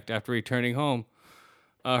insect after returning home.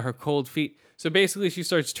 Her cold feet. So basically, she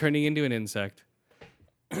starts turning into an insect.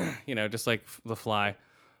 You know, just like the fly.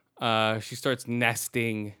 She starts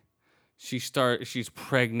nesting. She's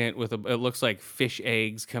pregnant with it looks like fish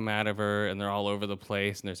eggs come out of her, and they're all over the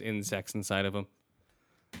place, and there's insects inside of them.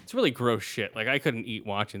 It's really gross shit. Like, I couldn't eat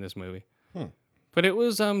watching this movie. But it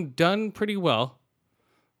was done pretty well.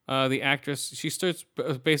 The actress, she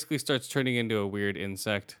basically starts turning into a weird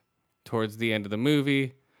insect towards the end of the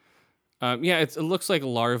movie. Yeah, it looks like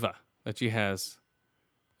larva that she has,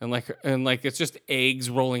 and like it's just eggs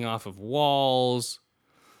rolling off of walls.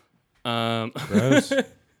 Gross.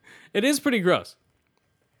 It is pretty gross.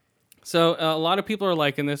 So a lot of people are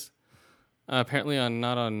liking this. Apparently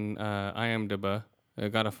not on IMDb.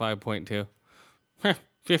 It got a 5.2.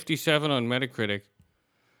 57 on Metacritic.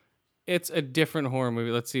 It's a different horror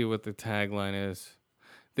movie. Let's see what the tagline is.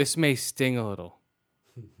 This may sting a little.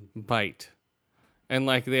 Bite. And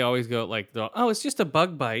like they always go like, oh, it's just a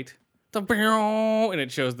bug bite. And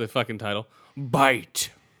it shows the fucking title. Bite.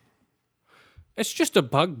 It's just a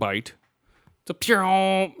bug bite.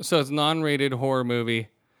 So it's a non-rated horror movie.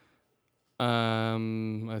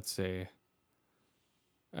 Let's see.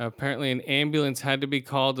 Apparently an ambulance had to be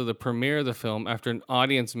called to the premiere of the film after an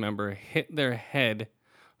audience member hit their head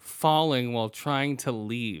falling while trying to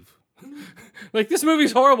leave. Like, this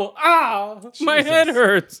movie's horrible. Ah, my head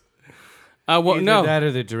hurts. Well, Either no. that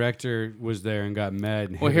or the director was there and got mad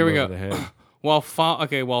and hit Well, here him we over go. the head. While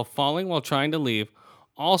falling while trying to leave,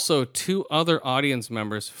 also 2 other audience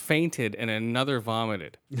members fainted and another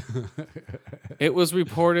vomited. It was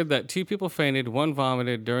reported that 2 people fainted, 1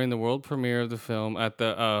 vomited during the world premiere of the film at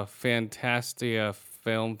the Fantasia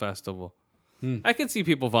Film Festival. I could see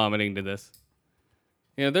people vomiting to this.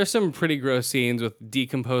 You know, there's some pretty gross scenes with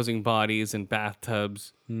decomposing bodies in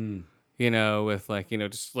bathtubs. You know, with like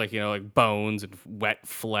bones and wet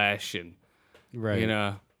flesh and Right. you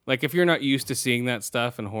know, like if you're not used to seeing that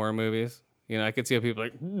stuff in horror movies, you know, I could see how people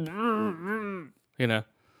like, you know.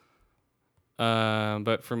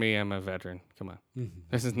 But for me, I'm a veteran. Come on,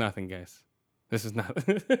 this is nothing, guys. This is not.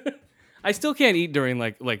 I still can't eat during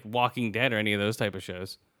like Walking Dead or any of those type of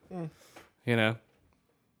shows. You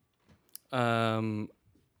know.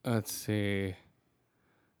 Let's see.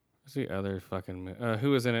 What's the other fucking?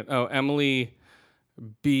 Who was in it? Oh, Emily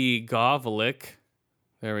B. Govalik.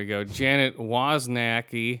 There we go. Janet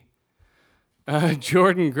Wozniacki.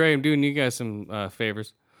 Jordan Gray. I'm doing you guys some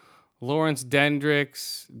favors. Lawrence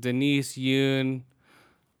Dendricks. Denise Yoon.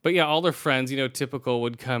 But yeah, all their friends, you know, typical,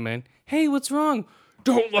 would come in. Hey, what's wrong?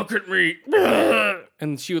 Don't look at me.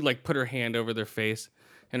 And she would like put her hand over their face.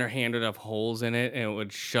 And her hand would have holes in it. And it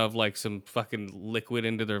would shove like some fucking liquid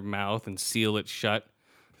into their mouth and seal it shut.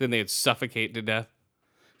 Then they'd suffocate to death.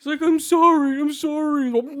 It's like, I'm sorry. You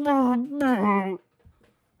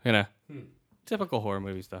know, typical horror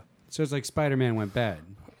movie stuff. So it's like Spider-Man went bad.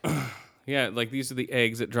 Yeah, like these are the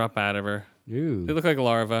eggs that drop out of her. Ew. They look like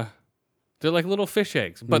larvae. They're like little fish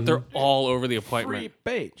eggs, but they're all over the apartment. Free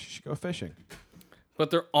bait. You should go fishing. But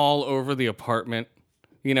they're all over the apartment.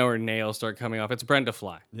 You know, her nails start coming off. It's Brenda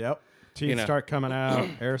Fly. Yep. Teeth start coming out.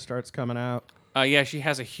 Hair starts coming out. Yeah, she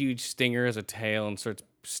has a huge stinger as a tail and starts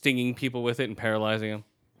stinging people with it and paralyzing them.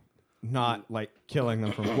 Not like killing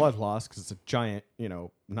them from blood loss because it's a giant, you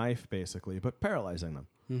know, knife basically, but paralyzing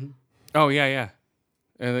them. Oh, yeah.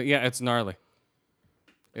 Yeah, it's gnarly.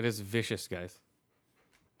 It is vicious, guys.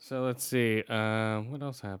 So let's see. What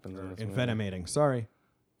else happens in this movie? Envenomating. Sorry.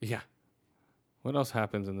 Yeah. What else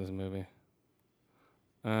happens in this movie?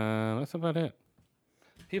 That's about it.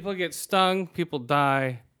 People get stung. People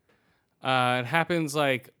die. It happens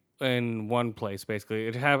like in one place, basically.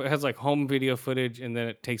 It has like home video footage, and then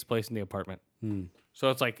it takes place in the apartment.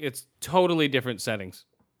 So it's totally different settings.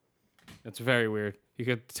 It's very weird. You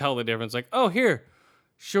could tell the difference. Like, oh, here,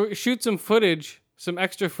 shoot some footage, some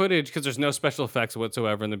extra footage, because there's no special effects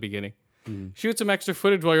whatsoever in the beginning. Shoot some extra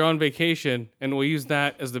footage while you're on vacation, and we'll use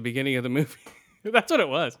that as the beginning of the movie. That's what it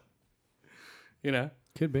was. You know?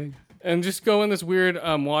 Could be. And just go in this weird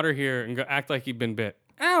water here and go act like you've been bit.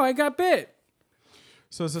 Ow, I got bit.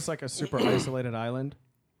 So is this like a super isolated island?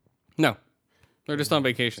 No. They're just on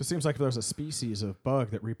vacation. It seems like if there's a species of bug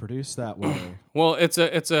that reproduced that way, Well, it's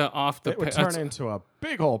a off the it would turn into a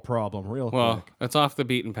big old problem real quick. It's off the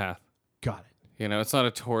beaten path. Got it. You know, it's not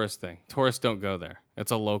a tourist thing. Tourists don't go there.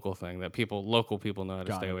 It's a local thing that local people know how to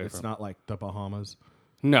Got stay it. away It's from. not like the Bahamas.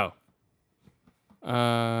 No.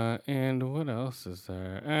 And what else is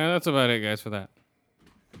there? That's about it, guys, for that.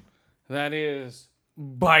 That is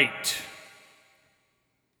Bite.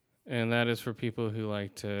 And that is for people who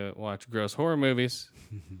like to watch gross horror movies.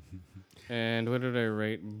 And what did I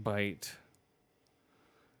rate Bite?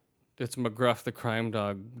 It's McGruff the Crime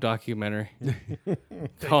Dog documentary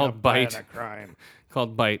called Bite.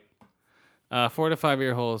 Called Bite. 4 to 5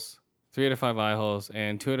 ear holes, 3 to 5 eye holes,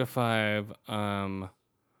 and 2 to 5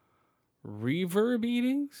 reverb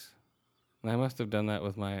eatings. I must have done that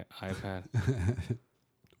with my iPad.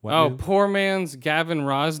 What Oh, now? poor man's Gavin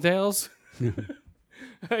Rosdale's.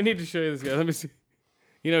 I need to show you this guy. Let me see.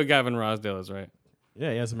 You know who Gavin Rosdale is, right?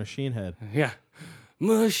 Yeah, he has a machine head. Yeah.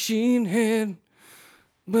 Machine Head.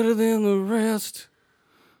 better than the rest.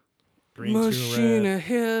 Green to Machine red.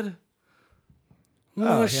 ahead. Oh,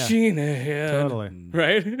 yeah. Machine ahead. Totally.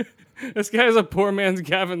 Right? This guy's a poor man's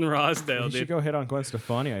Gavin Rossdale, You dude. should go hit on Gwen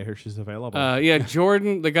Stefani. I hear she's available. Yeah,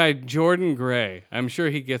 Jordan, the guy Jordan Gray. I'm sure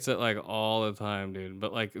he gets it like all the time, dude.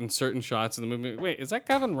 But like in certain shots in the movie, wait, is that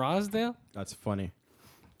Gavin Rossdale? That's funny.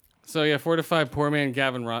 So yeah, 4 to 5 poor man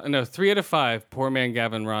Gavin No, 3 out of 5 poor man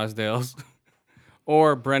Gavin Rossdales,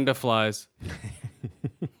 or Brenda Flies.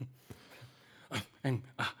 and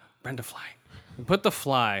Brenda Fly. Put the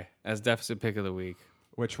Fly as deficit pick of the week.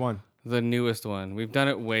 Which one? The newest one. We've done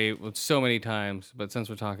it so many times, but since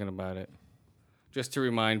we're talking about it, just to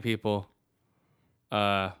remind people,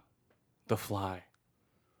 The Fly.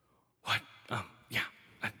 What? Yeah.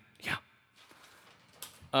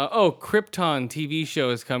 Krypton TV show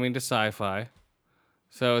is coming to Sci-Fi.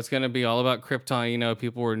 So it's going to be all about Krypton. You know,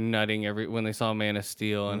 people were nutting when they saw Man of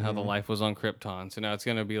Steel and how the life was on Krypton. So now it's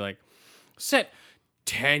going to be like, set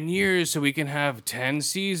 10 years so we can have 10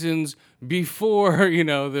 seasons before, you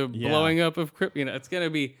know, the blowing up of Krypton. You know, it's going to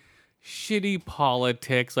be shitty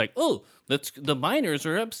politics. Like, the miners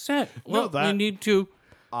are upset. Well, we need to.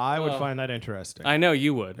 I would find that interesting. I know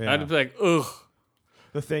you would. Yeah. I'd be like, ugh.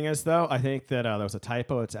 The thing is, though, I think that there was a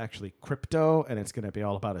typo. It's actually Crypto, and it's going to be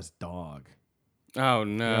all about his dog. Oh, You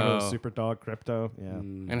know, no. super dog Crypto. Yeah.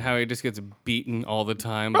 And how he just gets beaten all the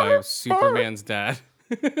time by Superman's dad.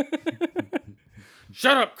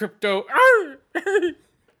 Shut up, Crypto.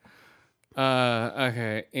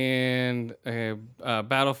 Okay. And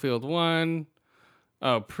Battlefield 1.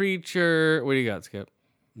 Oh, Preacher. What do you got, Skip?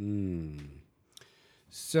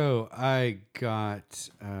 So I got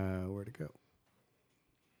where to go.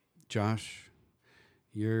 Josh,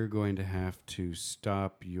 you're going to have to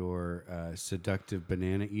stop your seductive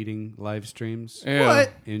banana eating live streams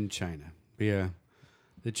in China. Yeah.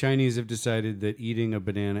 The Chinese have decided that eating a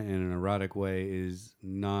banana in an erotic way is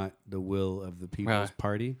not the will of the People's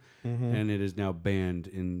Party, and it is now banned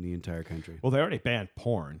in the entire country. Well, they already banned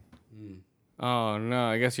porn. Oh, no.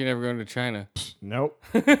 I guess you're never going to China. Nope.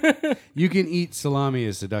 You can eat salami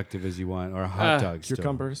as seductive as you want, or hot dogs.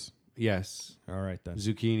 Cucumbers. Yes. All right, then.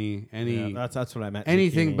 Zucchini. That's what I meant.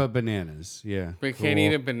 Anything zucchini. but bananas. Yeah. But you can't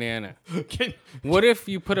eat a banana. What if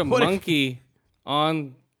you put a monkey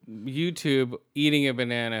on YouTube eating a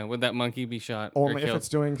banana? Would that monkey be shot? or Only if killed? it's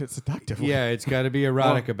doing it seductively. Yeah, it's got to be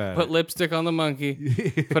erotic about Put it. lipstick on the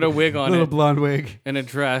monkey. Put a wig on Little it. blonde wig. And a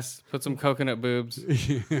dress. Put some coconut boobs.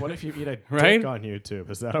 What if you eat a Right? dick on YouTube?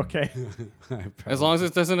 Is that okay? As long as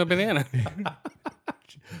it doesn't a banana.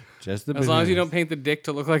 Just the As long as you don't paint the dick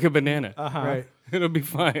to look like a banana. Right. It'll be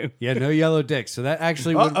fine. Yeah, no yellow dicks. So that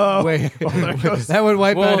actually would there goes that would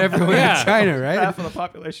wipe out everyone yeah. in China, right? Half of the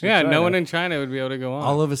population. Yeah, of China. no one in China would be able to go on.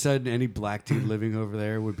 All of a sudden, any black dude living over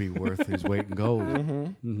there would be worth his weight in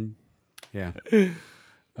gold. Yeah.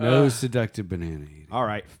 No seductive banana eating. All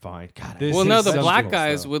right, fine. God, This well, no, is the something black else,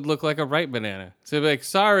 guys though. would look like a ripe banana. So they'd be like,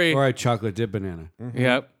 sorry. Or a chocolate dip banana. Yep.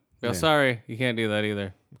 Yeah, Yeah. sorry. You can't do that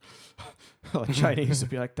either. the Chinese would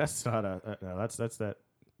be like, that's not no, that's that.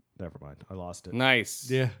 Never mind. I lost it. Nice.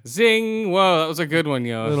 Yeah. Zing. Whoa, that was a good one,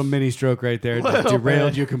 yo. A little mini stroke right there.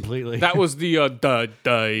 Derailed you completely. That was the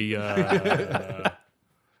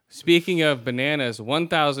Speaking of bananas,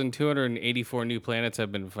 1,284 new planets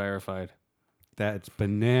have been verified That's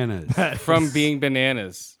bananas. from being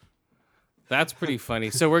bananas. That's pretty funny.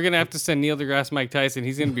 So we're going to have to send Neil deGrasse Mike Tyson.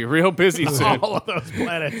 He's going to be real busy soon. All of those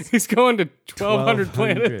planets. He's going to 1,200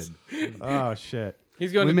 planets. Oh shit.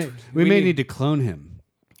 He's going We may need to clone him.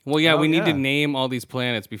 Well, yeah, Oh, we need to yeah. name all these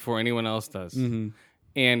planets before anyone else does.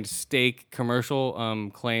 And stake commercial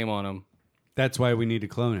claim on them. That's why we need to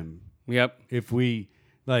clone him. Yep. If we,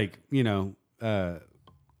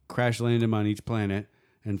 crash land him on each planet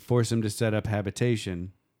and force him to set up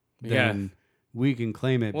habitation, then we can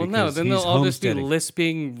claim it. Well, no, because then he's they'll all just be homesteading.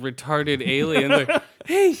 lisping, retarded aliens. Like,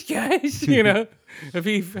 hey, guys, you know, if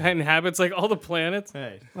he inhabits like all the planets.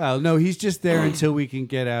 Hey. Well, no, he's just there until we can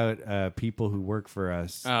get out people who work for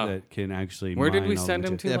us Oh. that can actually. Where did mine we all send the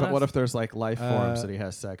him material. to? Yeah, but what if there's like life forms Uh, that he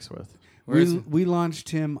has sex with? We launched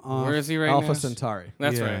him off. Where is he right Alpha now? Centauri.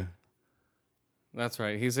 That's Yeah. right. That's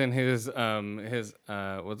right. He's in his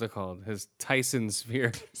what's it called? His Tyson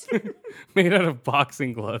sphere, made out of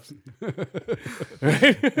boxing gloves.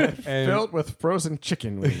 Filled with frozen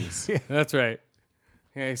chicken wings. That's right.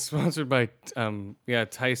 Yeah, he's sponsored by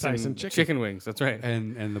Tyson Chicken. chicken wings. That's right.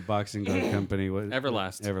 And the boxing glove company was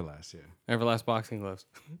Everlast. Everlast, yeah. Everlast boxing gloves.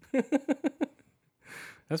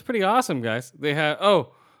 That's pretty awesome, guys. They have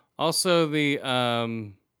also the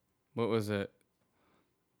what was it?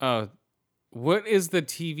 What is the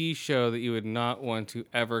TV show that you would not want to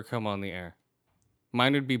ever come on the air?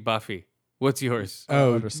 Mine would be Buffy. What's yours? I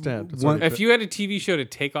don't understand. If you had a TV show to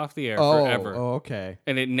take off the air forever. Oh, okay.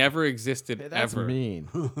 And it never existed That's ever. mean.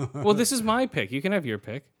 Well, this is my pick. You can have your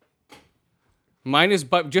pick. Mine is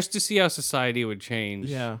just to see how society would change.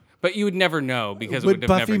 Yeah. But you would never know because it Would would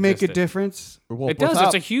have Buffy never make existed. a difference? Well, It does.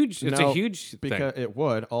 It's a huge thing. Because it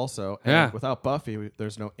would also. And Yeah. without Buffy,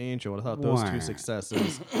 there's no Angel. Without those two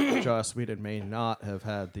successes, Joss Whedon may not have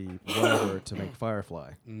had the whatever to make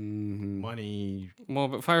Firefly. Money. Well,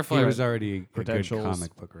 but Firefly He was already a good Credentials.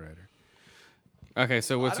 comic book writer. Okay,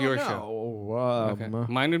 so what's your show? show? Okay.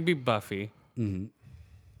 Mine would be Buffy.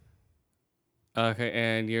 Okay,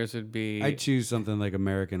 and yours would be. I'd choose something like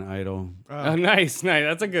American Idol. Oh, nice.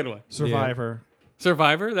 That's a good one. Survivor.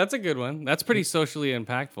 Survivor. That's a good one. That's pretty socially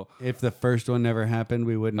impactful. If the first one never happened,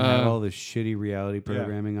 we wouldn't have all this shitty reality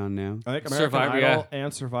programming on now. I think American Survivor, Idol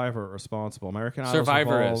and Survivor are responsible. American Idol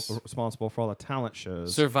Survivor is is. responsible for all the talent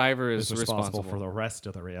shows. Survivor is responsible for the rest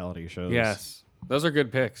of the reality shows. Yes, those are good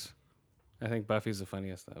picks. I think Buffy's the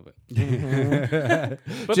funniest though, but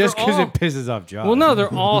Just because all- it pisses off Josh. well, no,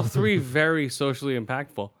 they're all three very socially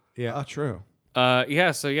impactful. Yeah. True.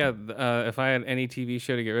 If I had any TV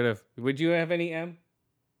show to get rid of, would you have any M?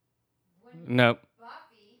 Nope.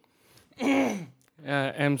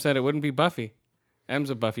 M said it wouldn't be Buffy. M's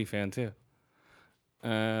a Buffy fan too,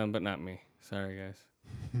 but not me. Sorry, guys.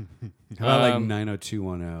 I like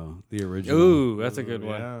 90210, the original. Ooh, that's a good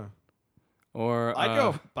one. Yeah. Or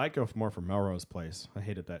I'd go more for Melrose Place. I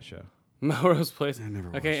hated that show. Melrose Place. I never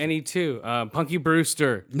watched Okay, any two. Punky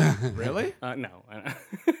Brewster. Really? No.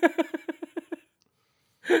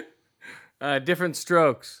 Different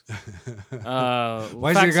Strokes.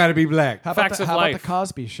 Why's there got to be black? How Facts about of the Life.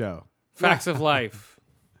 Cosby Show? Facts of Life.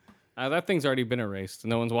 That thing's already been erased.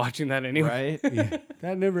 No one's watching that anyway. Right?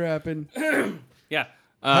 That never happened. Yeah.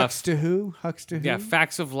 Hux to who? Yeah,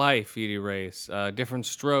 Facts of Life you'd erase. Different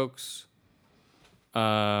Strokes. What's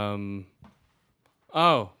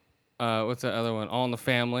that other one? All in the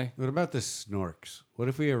Family. What about the Snorks? What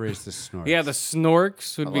if we erase the Snorks? Yeah, the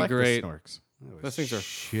Snorks would I be like the great. Snorks. Those things are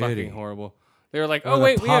shitty. fucking horrible. They were like, Or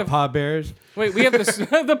the we have Paw Bears.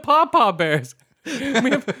 the the Pawpaw Bears. we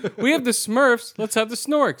have the Smurfs. Let's have the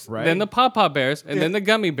Snorks. Right. Then the Pawpaw Bears, and then the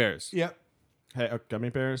Gummy Bears. Yep. Hey, gummy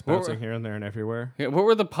bears bouncing here and there and everywhere. Yeah, what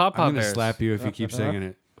were the Pawpaw I'm gonna Bears? slap you if you keep saying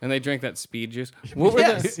it. And they drank that speed juice. What were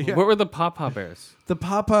what were the Pawpaw Bears? The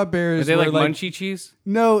Pawpaw Bears. Are they were like Munchie cheese?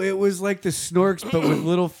 No, it was like the Snorks, but with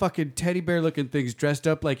little fucking teddy bear looking things dressed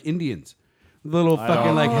up like Indians. Little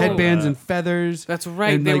fucking like headbands and feathers. That's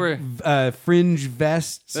right, And they were fringe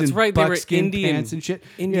vests. That's and right, they were buckskin Indian pants and shit.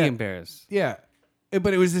 Indian bears. Yeah,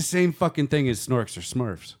 but it was the same fucking thing as Snorks or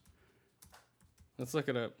Smurfs. Let's look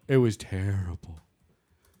it up. It was terrible.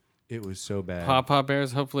 It was so bad. Pawpaw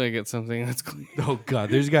Bears. Hopefully, I get something that's clean. Oh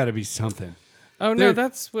god, there's got to be something. Oh no, There-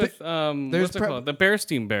 that's with what's it called? The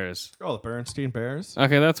Bearstein Bears. Oh, the Bernstein Bears.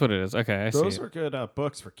 Okay, that's what it is. Okay, I see. Those it. were good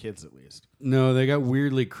books for kids, at least. No, they got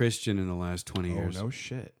weirdly Christian in the last 20 years. Oh no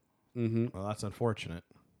shit. Mm-hmm. Well, that's unfortunate.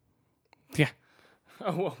 Yeah.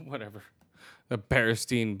 Oh well, whatever. The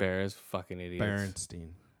Bearstein Bears, fucking idiots.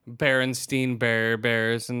 Bernstein. Berenstein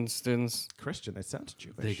Bears and students. Christian. They sound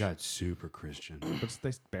Jewish. They got super Christian. What's they?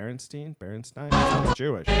 Berenstein. Berenstein. Sounds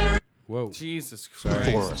Jewish. Whoa. Jesus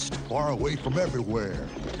Christ. Forest, far away from everywhere.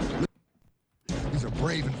 These are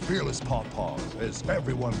brave and fearless pawpaws, as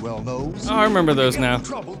everyone well knows. Oh, I remember those When you get now. in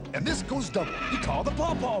trouble, and this goes double. You call the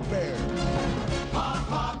pawpaw bear.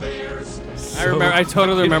 Pawpaw bears. I remember. I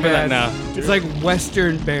totally remember that now. It's like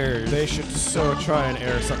Western Bears. They should so try and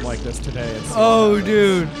air something like this today. And see Oh,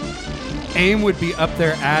 dude. AIM would be up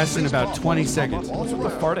their ass in about 20 seconds. What's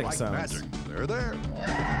with the farting sounds? Magic. They're there.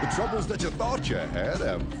 The troubles that you thought you had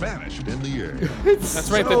have vanished in the air. That's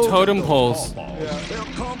right. The totem poles. Pawpaws, they'll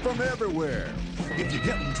come from everywhere. If you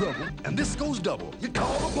get in trouble, and this goes double, you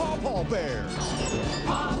call the pawpaw bears.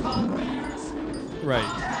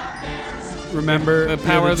 Right. Remember The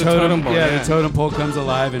power of the totem pole, Yeah, yeah. the totem pole comes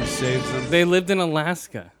alive and saves them. They lived in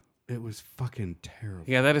Alaska. It was fucking terrible.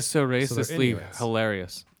 Yeah, that is so they're racistly Inuits.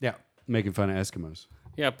 hilarious. Yeah. Making fun of Eskimos.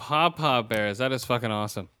 Yeah, Pawpaw Bears. That is fucking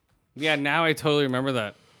awesome. Yeah, now I totally remember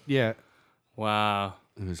that. Yeah. Wow.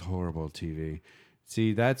 It was horrible TV.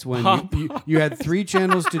 See, that's when you had 3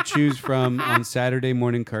 channels to choose from on Saturday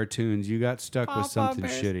morning cartoons. You got stuck with something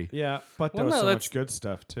shitty. Yeah, but there Well, was no, so that's- much good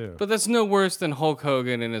stuff too. But that's no worse than Hulk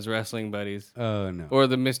Hogan and his wrestling buddies. Oh, no. Or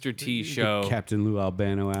the Mr. T show. Captain Lou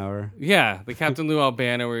Albano hour. Yeah, the Captain Lou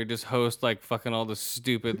Albano where you just host like fucking all the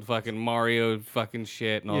stupid fucking Mario fucking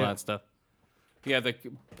shit and all Yeah. that stuff. Yeah,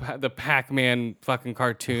 the Pac-Man fucking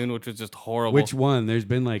cartoon, which was just horrible. Which one? There's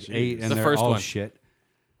been like 8, and The they're first all one. shit.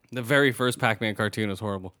 The very first Pac-Man cartoon was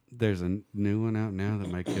horrible. There's a new one out now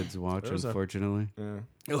that my kids watch, unfortunately.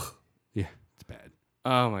 Yeah. Yeah, it's bad.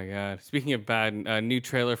 Oh my god! Speaking of bad, new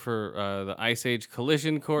trailer for the Ice Age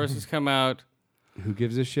Collision course has come out. Who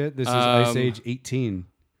gives a shit? This is Ice Age 18.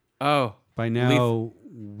 Oh, by now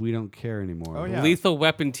we don't care anymore. Oh yeah, Lethal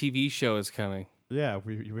Weapon TV show is coming. Yeah,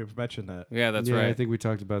 we've mentioned that. Yeah, that's right. I think we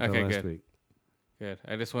talked about that last week. Good.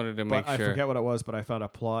 I just wanted to make sure. I forget what it was, but I found a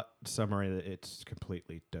plot summary that it's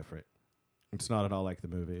completely different. It's not at all like the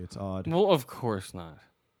movie. It's odd. Well, of course not.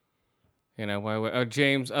 You know why? Oh,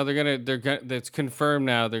 James. Oh, they're gonna. That's confirmed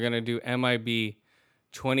now. They're gonna do MIB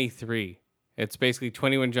 23. It's basically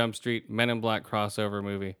 21 Jump Street Men in Black crossover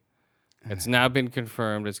movie. It's now been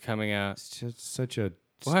confirmed. It's coming out. It's just such a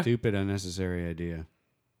stupid, unnecessary idea.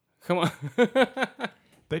 Come on.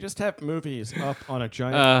 They just have movies up on a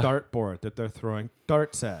giant dartboard that they're throwing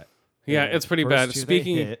darts at. Yeah, it's pretty bad.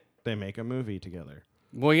 Speaking, they make a movie together.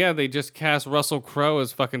 Well, yeah, they just cast Russell Crowe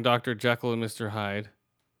as fucking Dr. Jekyll and Mr. Hyde.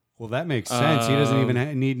 Well, that makes sense. He doesn't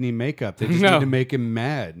even need any makeup. They just need to make him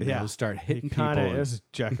mad. And he'll start hitting people. He kind of is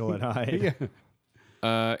Jekyll and Hyde.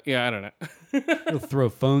 Yeah, I don't know. He'll throw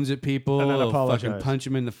phones at people. And then He'll fucking punch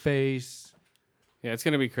him in the face. Yeah, it's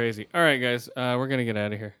gonna be crazy. All right, guys, we're gonna get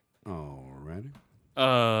out of here. Alrighty.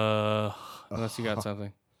 Unless you got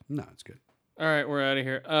something. No, it's good. All right, we're out of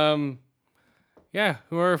here. Yeah,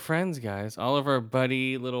 who are our friends, guys? All of our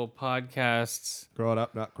buddy little podcasts. Growing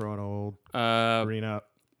up, not growing old. Green up.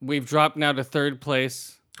 We've dropped now to third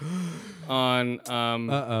place on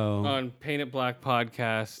Painted Black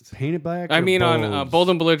podcast. Painted Black? I mean on Bold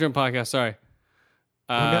and Belligerent podcast. Sorry.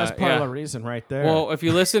 That's part of the reason, right there. Well, if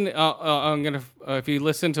you listen, if you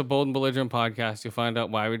listen to Bold and Belligerent podcast, you'll find out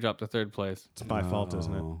why we dropped to third place. It's my fault,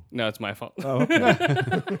 isn't it? No, it's my fault. Oh, okay.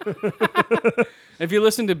 If you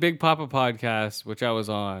listen to Big Papa podcast, which I was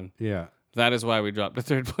on, that is why we dropped to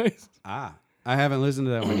third place. I haven't listened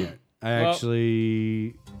to that one yet.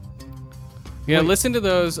 Listen to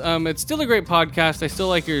those. It's still a great podcast. I still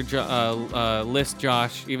like your list,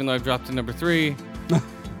 Josh, even though I've dropped to number 3.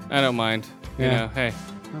 I don't mind. You know, hey,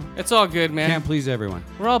 it's all good, man. Can't please everyone.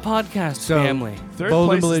 We're all podcast family. Third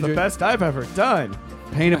place is the best I've ever done.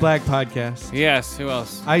 Painted Black podcast. Yes. Who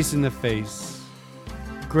else? Ice in the Face.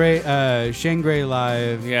 Shane Gray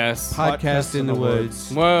Live. Yes. Podcast in the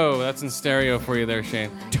Woods. Whoa, that's in stereo for you there,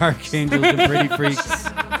 Shane. Dark Angels and Pretty Freaks.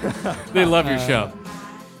 They love your show.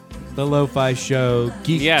 The Lo-Fi Show.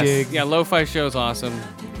 Geek Dig. Yeah, Lo-Fi Show's awesome.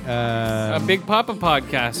 Big Papa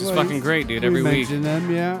podcast is fucking great, dude. Every week. Them,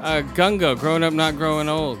 yeah. Gungo, Growing Up, Not Growing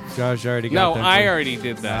Old. Josh already got that. No, I already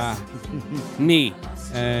did that. Me.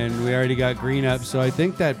 And we already got Green Up, so I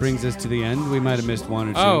think that brings us to the end. We might have missed one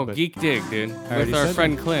or two. Oh, Geek Dig, dude. With our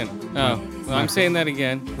friend Clint. Oh, well, I'm saying that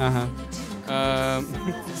again.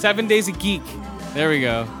 7 Days of Geek. There we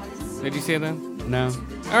go. Did you say that? No.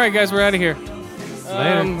 All right, guys, we're out of here.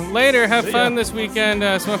 Later. Have fun this weekend.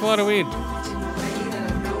 Smoke a lot of weed.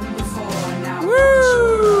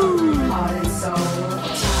 Woo!